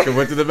but thought he so, just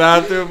went to the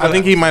bathroom. I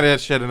think he might have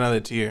shed another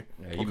tear.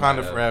 Yeah, he might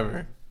Wakanda have.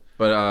 forever.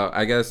 But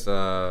I guess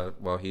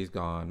while he's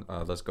gone,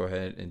 let's go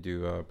ahead and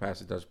do Pass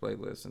the Dutch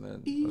playlist, and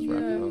then let's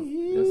wrap it up.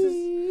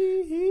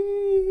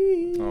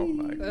 Oh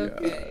my god!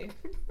 Okay.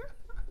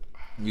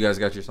 You guys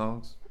got your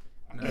songs?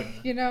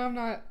 You know, I'm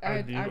not.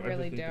 I do. I I just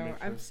really need to don't. make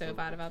sure I'm it's so still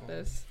bad about fine.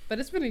 this. But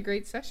it's been a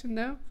great session,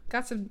 though.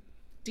 Got some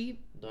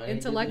deep Do I need to do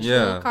this? intellectual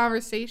Yeah.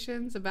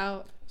 conversations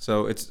about.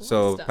 So it's Lot of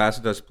so stuff.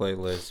 Pastor Dutch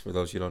playlist for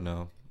those you don't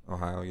know,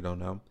 Ohio you don't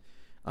know.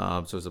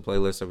 So it's a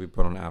playlist that we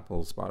put on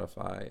Apple,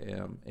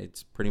 Spotify.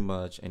 It's pretty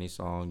much any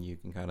song you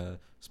can kind of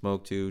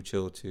smoke to,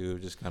 chill to,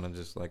 just kind of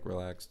just like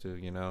relax to,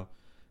 you know.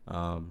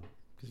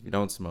 Because if you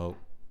don't smoke,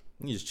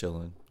 you're just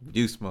chilling. If you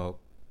do smoke,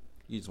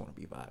 you just want to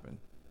be vibing.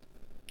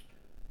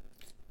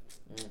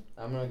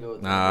 I'm gonna go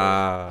with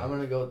Nah. I'm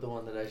gonna go with the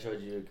one that I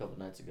showed you a couple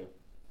nights ago.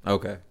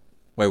 Okay.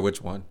 Wait,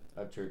 which one?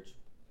 Up church.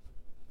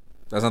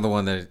 That's not the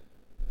one that.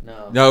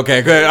 No. No.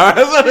 Okay. Good. All right.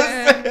 I was gonna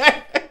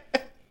say.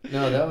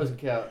 No, that was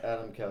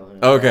Adam Calhoun.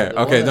 Okay.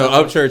 The Okay. one No. that I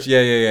Up want- church.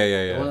 Yeah.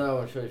 The one that I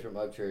want to show you from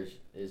Up Church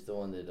is the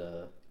one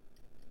that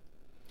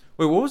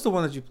Wait. What was the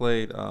one that you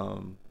played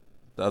the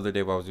other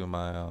day while I was doing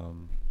my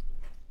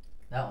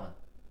that one.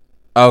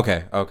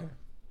 Okay. Okay.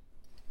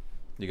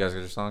 You guys got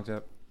your songs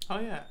yet? Oh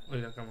yeah. Oh,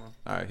 yeah, come on.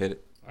 All right. Hit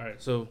it. All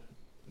right, so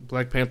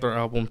Black Panther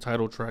album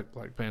title track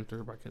Black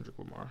Panther by Kendrick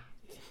Lamar.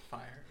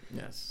 Fire.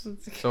 Yes.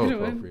 That's a So good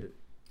one. appropriate.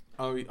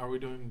 Are we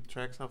doing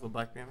tracks off the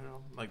Black Panther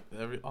album? Like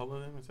all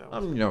of them? Is that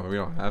No, we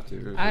don't have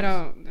to. I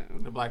don't know.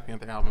 the Black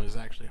Panther album is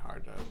actually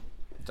hard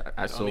though.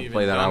 I still Don't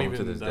play that don't album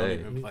to this don't day.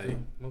 even play.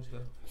 Most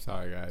of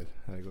Sorry, guys.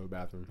 I had to go to the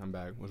bathroom. I'm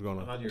back. What's going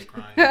I on? thought you were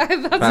crying.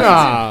 I thought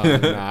Nah,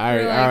 so.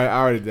 I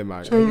already did my.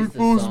 I think it's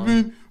the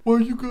song. why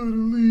you gotta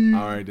leave?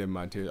 I already did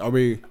my tears. Are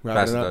we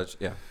wrapping Pastor it up? Dutch.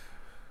 Yeah.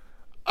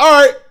 All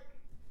right.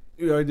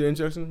 You already did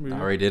introduction? I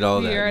already did all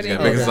We that. already Just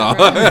gotta did pick a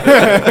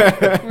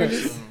that, song. We're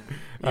just,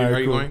 Alright, Are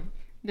you cool. going?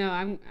 no,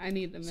 I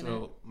need the minute.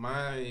 So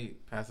my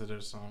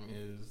passenger song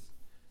is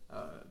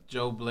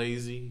Joe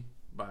Blazy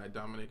by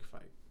Dominic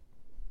Fike.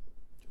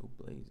 Joe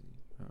Blazy.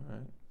 All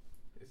right.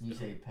 You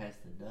say pass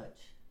the Dutch.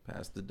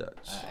 Pass the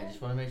Dutch. I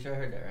just want to make sure I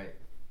heard that right.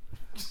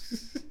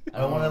 I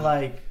don't want to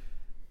like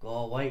go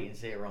all white and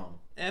say it wrong.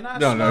 And I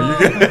No, smoke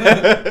you're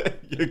good.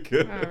 You're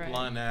good. All right.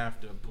 blunt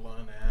after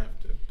blunt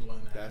after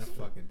blunt That's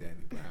after. fucking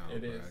Danny Brown.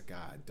 It bro. is.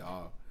 God,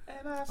 dog.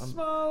 And I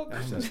smoke.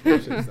 That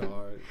shit's so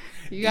hard.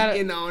 You gotta.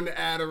 Eating on the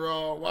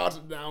Adderall,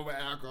 washing down with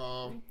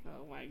alcohol.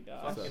 Oh my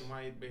gosh. Fucking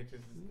white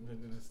bitches,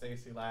 the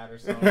Stacy Ladder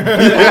song.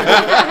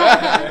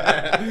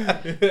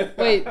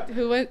 Wait,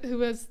 who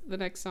was the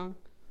next song?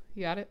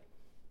 You got it?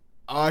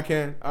 Oh, I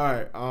can. All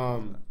right.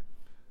 All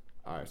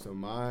right. So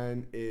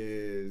mine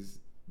is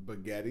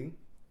Spaghetti.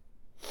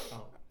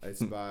 Oh,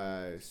 It's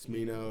by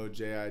Smino,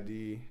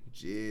 JID,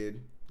 Jid,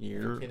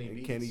 You're Kenny and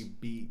Beats. Kenny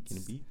Beats.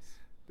 Kenny Beats.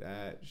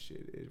 That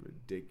shit is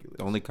ridiculous.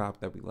 The only cop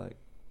that we like.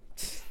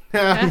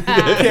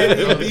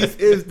 Kenny Beats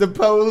is the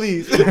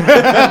police. Oh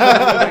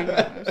my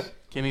gosh.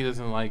 Kenny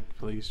doesn't like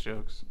police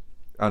jokes.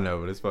 I know,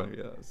 but it's funny.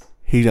 Yes.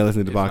 He's not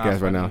listening to the It's not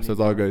podcast right now, funny so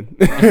it's all good.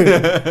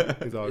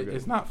 It's all good.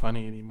 It's not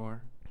funny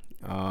anymore.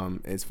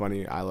 It's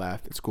funny. I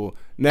laughed. It's cool.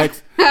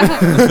 Next.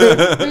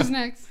 Who's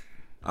next?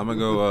 I'm gonna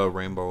go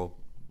Rainbow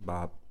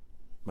Bob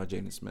by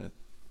Jaden Smith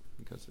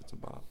because it's a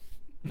Bob.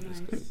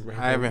 Nice.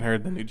 I haven't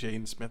heard the new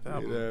Jaden Smith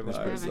album. Yeah, It's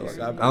but pretty I solid.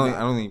 haven't I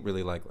heard only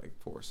really like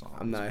 4 songs.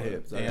 I'm not but-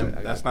 hip. So Damn,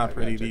 I that's gotta- not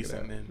pretty I gotta check it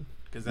decent out. then.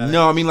 'Cause that-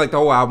 No, I mean like the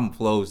whole album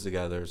flows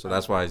together, so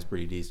that's why it's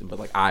pretty decent. But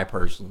like I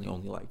personally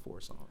only like 4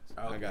 songs.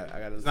 Okay. I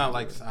got. It's not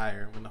like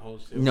Sire when the whole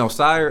shit. No,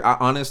 Sire.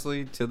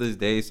 Honestly, to this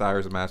day,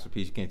 Sire's a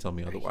masterpiece. You can't tell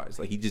me otherwise.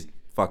 Like he just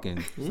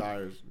fucking.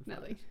 Cyrus.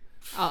 Nelly.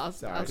 I'll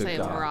Sorry. say it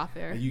Good more God. off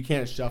there. You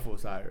can't shuffle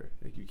Sire.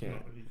 Like you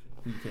can't.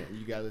 You can't.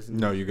 You gotta listen.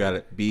 No, you got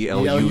it.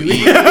 BLUE. BLUE.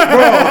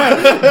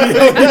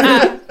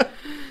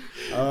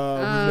 Who's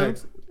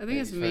next? I think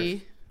it's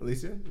me.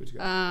 Alicia. What you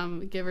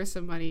got? Give Her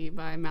Some Money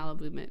by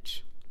Malibu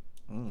Mitch.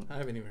 I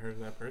haven't even heard of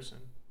that person.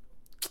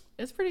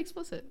 It's pretty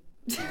explicit.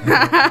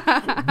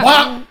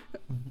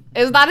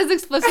 It's not as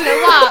explicit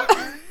as WAP.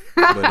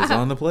 But it's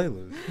on the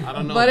playlist. I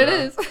don't know. But it bro.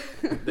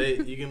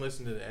 is. You can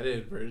listen to the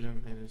edited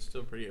version and it's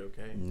still pretty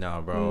okay.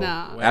 No, bro.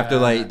 No. After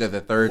like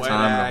the third Wet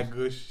time, eye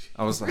gush.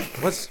 I was like,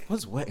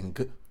 "What's wet and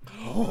good?"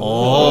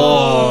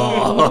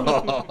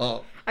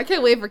 I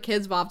can't wait for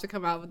Kids Bop to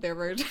come out with their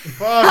version.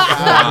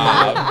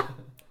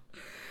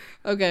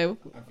 Okay.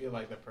 I feel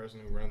like the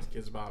person who runs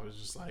Kids Bob is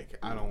just like,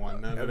 I don't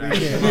want none of We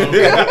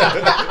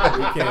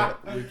that.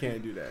 can't. We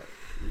can't do that.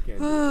 We can't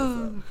do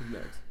that. What's up? Who's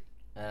next?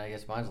 I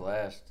guess mine's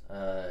last.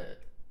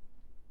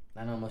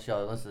 I know most of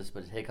y'all listen to this,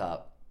 but it's Hip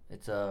Hop.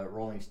 It's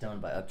Rolling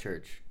Stone by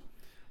Upchurch.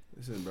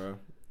 Listen, bro.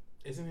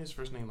 Isn't his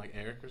first name like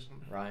Eric or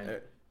something?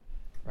 Ryan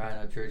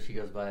Upchurch. He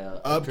goes by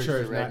Upchurch,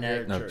 the not Redneck.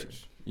 Eric No,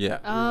 Church. Yeah.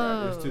 Right.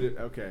 Oh.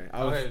 Okay.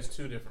 Okay, it's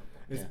two different ones.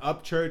 It's Yeah.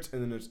 Upchurch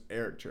and then there's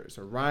Eric Church.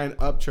 So Ryan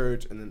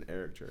Upchurch and then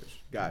Eric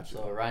Church. Gotcha.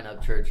 So Ryan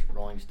Upchurch,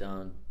 Rolling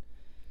Stone.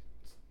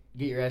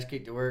 Get your ass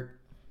kicked at work.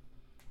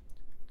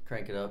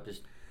 Crank it up.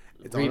 Just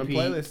It's on the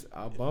playlist.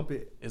 I'll bump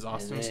it. Is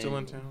Austin And then- still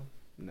in town?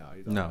 No,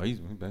 he's No, he's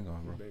been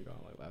gone, bro. been gone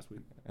like last week.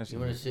 You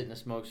want to sit in a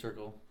smoke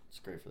circle? It's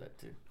great for that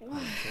too. Well,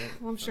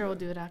 I'm sure we'll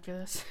do it after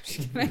this.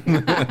 Just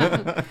kidding.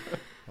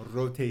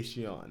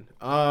 Rotation.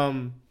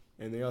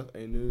 Anything else?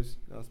 Any news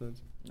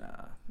announcements? Nah.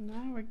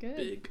 No, we're good.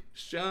 Big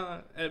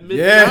Sean at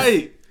Yes.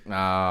 midnight.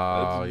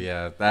 Oh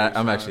yeah, that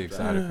I'm actually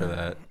excited for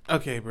that.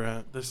 Okay,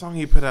 bro. The song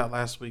he put out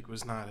last week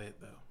was not it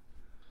though.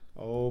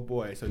 Oh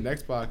boy. So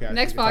next podcast.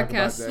 Next we can talk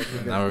about podcast. that,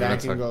 'cause Now we're that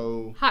gonna can talk-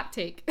 go. Hot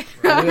take.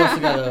 We also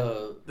got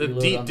a The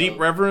reload on deep the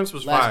reverence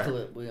was last fire.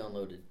 clip we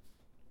unloaded.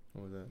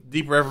 What was that?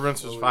 Deep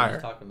reverence was What we fire.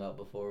 were talking about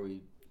before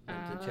we went to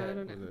I chat. don't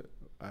What know. was it?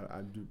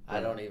 I do. I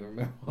don't even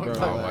remember. What Bro, we're Oh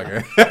talking my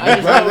about. god. I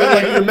just Bro, remember,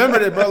 like you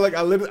remembered it, bro. Like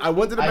I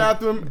went to the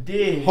bathroom. I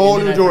did. Whole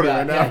and new then I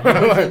Jordan forgot. right now. Yeah,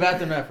 I went to the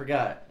bathroom and I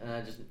forgot, and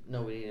I just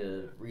know we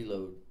needed a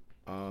reload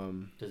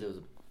because it was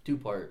a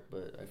 2-part,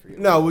 but I forget.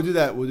 No, we'll do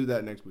that. We'll do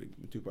that next week.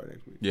 2-part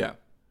next week. Yeah.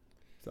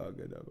 It's all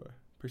good though, bro.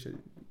 Appreciate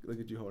it. Look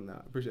at you holding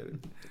out. Appreciate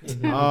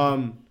it.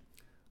 All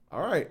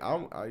right.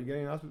 Are you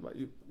getting announcements about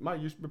you? Mike,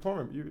 you're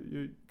performing.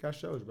 You got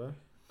shows, bro.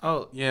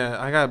 Oh yeah,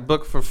 I got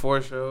booked for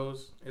 4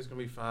 shows. It's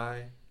gonna be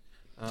 5.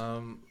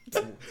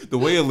 The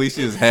way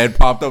Alicia's head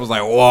popped up was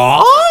like,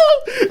 what?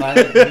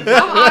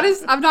 I'm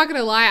honest. I'm not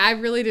gonna lie. I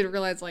really didn't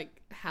realize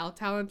like how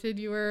talented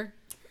you were.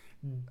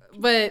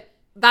 But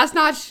that's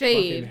not Fucking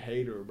shade.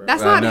 hater, bro.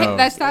 That's I not. know.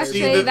 That's not See,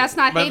 shade. That's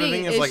not but the hating.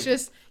 thing is, It's like-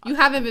 just you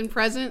haven't been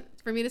present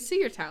for me to see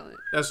your talent,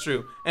 That's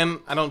true, and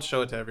I don't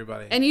show it to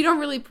everybody. and you don't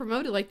really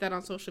promote it like that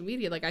on social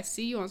media. Like I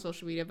see you on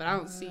social media, but I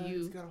don't see It's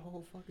you. got a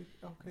whole fucking.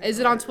 Okay. Is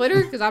it on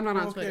Twitter? Because I'm not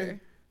on Okay.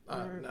 Twitter.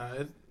 Nah,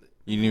 it,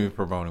 You need to be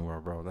promoting well,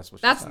 bro. That's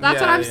what. That's she's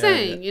what I'm yeah,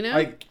 saying. You know.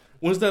 Like,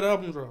 when's that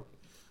album drop?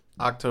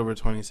 October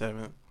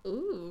 27th.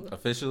 Ooh.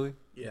 officially.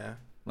 Yeah,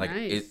 Like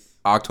Nice. it's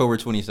October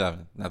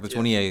 27th, not the Yeah.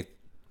 28th.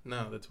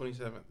 no, the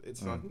 27th.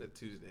 It's on the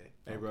Tuesday.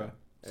 Hey, bro.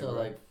 Hey, So bro.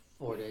 like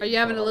 4 days. Are you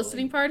having a before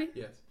listening party?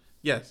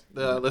 Yes.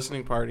 The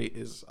listening party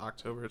is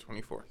October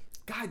 24th.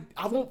 God,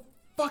 I won't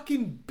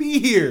fucking be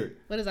here,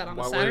 What is that on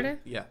Why a would- Saturday?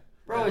 Yeah.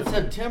 Bro, it's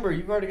September.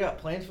 You've already got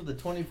plans for the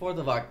 24th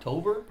of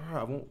October? bro.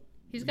 I won't.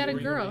 He's got a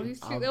girl.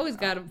 He's always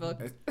got a book.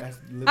 That's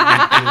literally.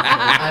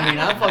 I mean,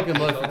 I'm fucking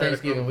booked for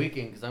Thanksgiving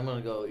weekend because I'm going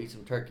to go eat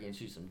some turkey and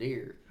shoot some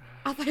deer.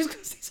 I thought he was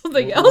gonna say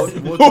something else.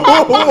 What?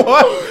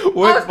 I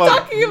was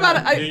talking about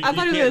it. I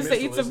thought he was gonna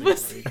say eat some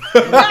pussy.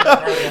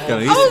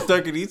 Gotta eat some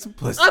turkey, eat some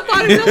pussy. I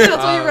thought he was that's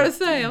what you were gonna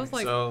say. I was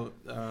like, So,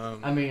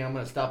 I mean, I'm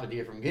going to stop a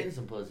deer from getting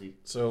some pussy.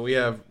 so we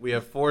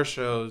have 4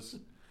 shows.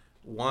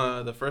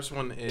 The first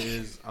one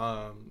is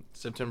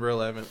September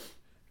 11th.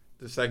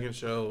 The second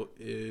show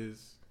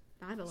is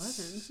 9/11.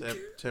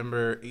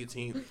 September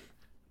 18th.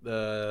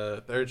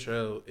 The third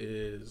show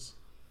is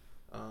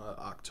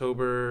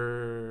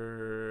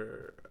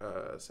October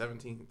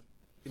 17th.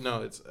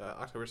 No, it's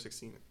October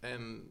 16th.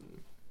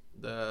 And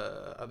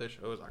the other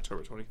show is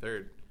October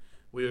 23rd.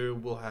 We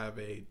will have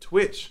a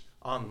Twitch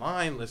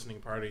online listening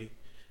party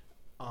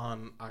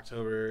on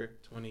October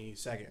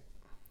 22nd.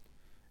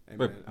 Hey,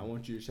 man, I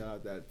want you to shout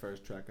out that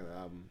first track of the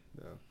album.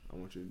 Though. I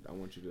want you to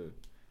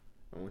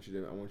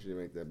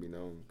make that be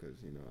known because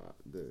you know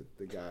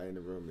the guy in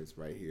the room is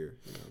right here.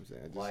 You know what I'm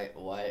saying?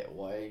 Why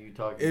are you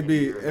talking? It'd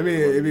be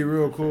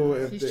real cool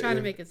if He's trying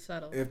to make it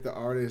subtle. if the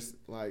artist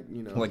like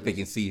you know Like they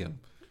can see him.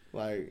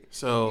 like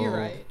So You're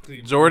right.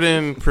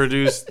 Jordan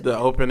produced the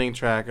opening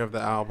track of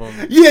the album.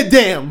 yeah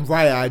damn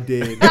right I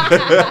did.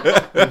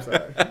 I'm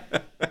sorry.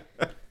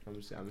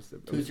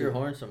 Toot your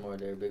horn somewhere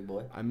there, big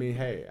boy. I mean,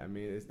 hey,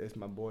 it's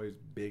my boy's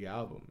big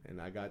album,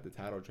 and I got the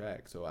title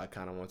track, so I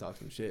kind of want to talk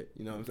some shit.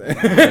 You know what I'm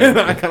saying?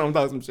 I kind of want to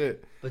talk some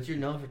shit. But you're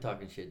known for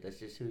talking shit. That's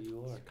just who you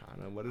are.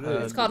 Kind of what it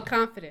It's is. called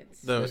confidence.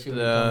 Especially when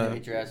you come and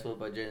get your ass whooped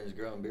by Jaden's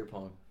girl in beer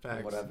pong. From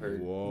Facts. what I've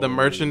heard. Whoa. The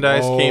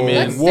merchandise came in.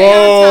 Let's stay on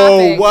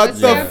Whoa! topic. What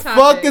Let's the stay on fuck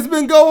topic. has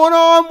been going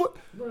on?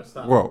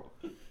 Whoa.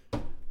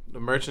 The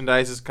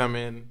merchandise has come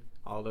in.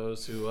 All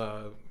those who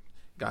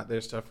got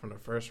their stuff from the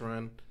first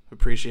run,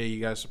 appreciate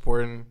you guys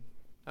supporting.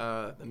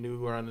 The new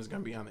run is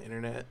gonna be on the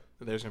internet.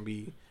 There's gonna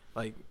be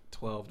like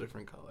 12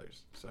 different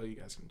colors, so you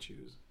guys can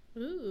choose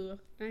Ooh,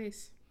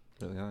 nice.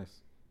 Really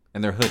nice.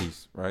 And they're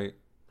hoodies, right?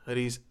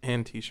 hoodies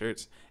and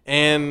t-shirts.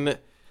 And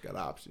Got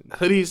options.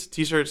 hoodies,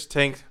 t-shirts,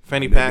 tank,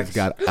 fanny packs,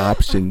 Got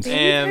options.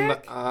 and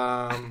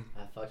I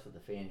fucks with the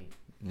fanny.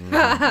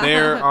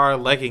 there are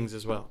leggings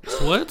as well.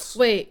 Sweats?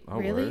 Wait, Oh,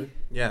 really? word.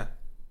 Yeah,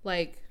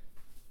 Like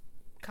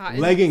cotton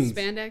Leggings.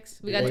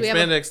 spandex? We like have a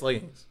spandex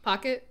leggings,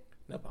 pocket?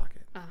 no pocket.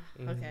 Ah,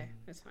 okay,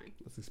 that's fine.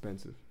 That's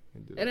expensive.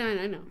 I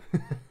know.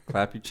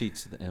 Clap your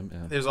cheeks to the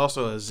MM. There's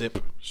also a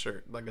zip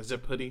shirt, like a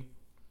zip hoodie.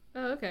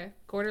 Oh, okay.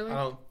 Quarterly I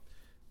don't.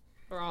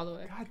 or all the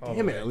way? God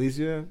damn it,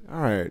 Alicia.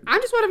 All right. I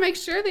just want to make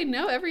sure they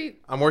know every.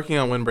 I'm working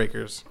on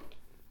windbreakers.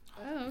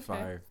 Oh, okay.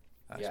 Fire.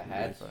 That's Yeah, really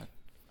hats. fire.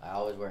 I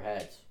always wear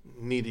hats.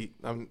 Needy.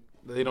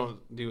 They don't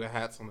do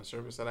hats on the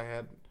service that I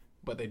had,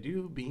 but they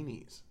do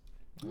beanies.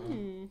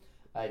 Hmm.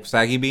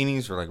 Saggy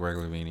beanies or like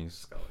regular beanies?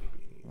 Scully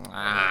beanies.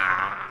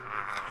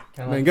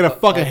 Man, get a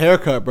fucking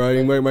haircut, bro.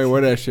 You might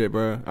wear that shit,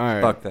 bro. All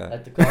right. Fuck that.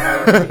 At the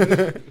car.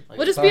 Like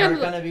We'll just be on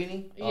the- kind of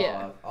beanie.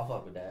 Yeah. Oh, I'll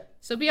fuck with that.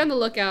 So be on the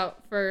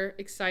lookout for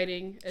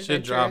exciting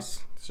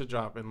adventures. Should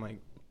drop in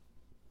like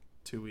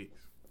 2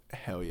 weeks.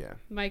 Hell yeah.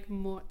 Mike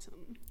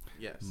Morton.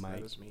 Yes, Mike.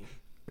 that is me.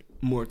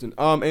 Morton.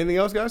 Anything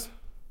else, guys?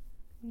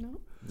 No.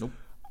 Nope.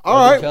 All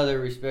Love right. each other,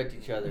 respect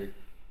each other.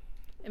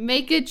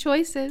 Make good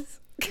choices.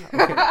 All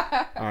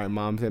right,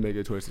 mom said make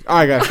good choices. All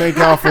right, guys, thank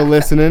y'all for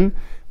listening.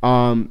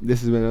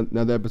 This has been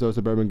another episode of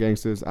Suburban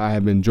Gangsters. I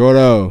have been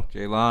Jordo.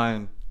 J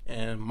Line.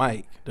 And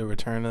Mike, the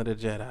Return of the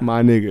Jedi.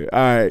 My nigga. All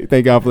right,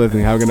 thank y'all for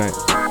listening. Have a good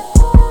night.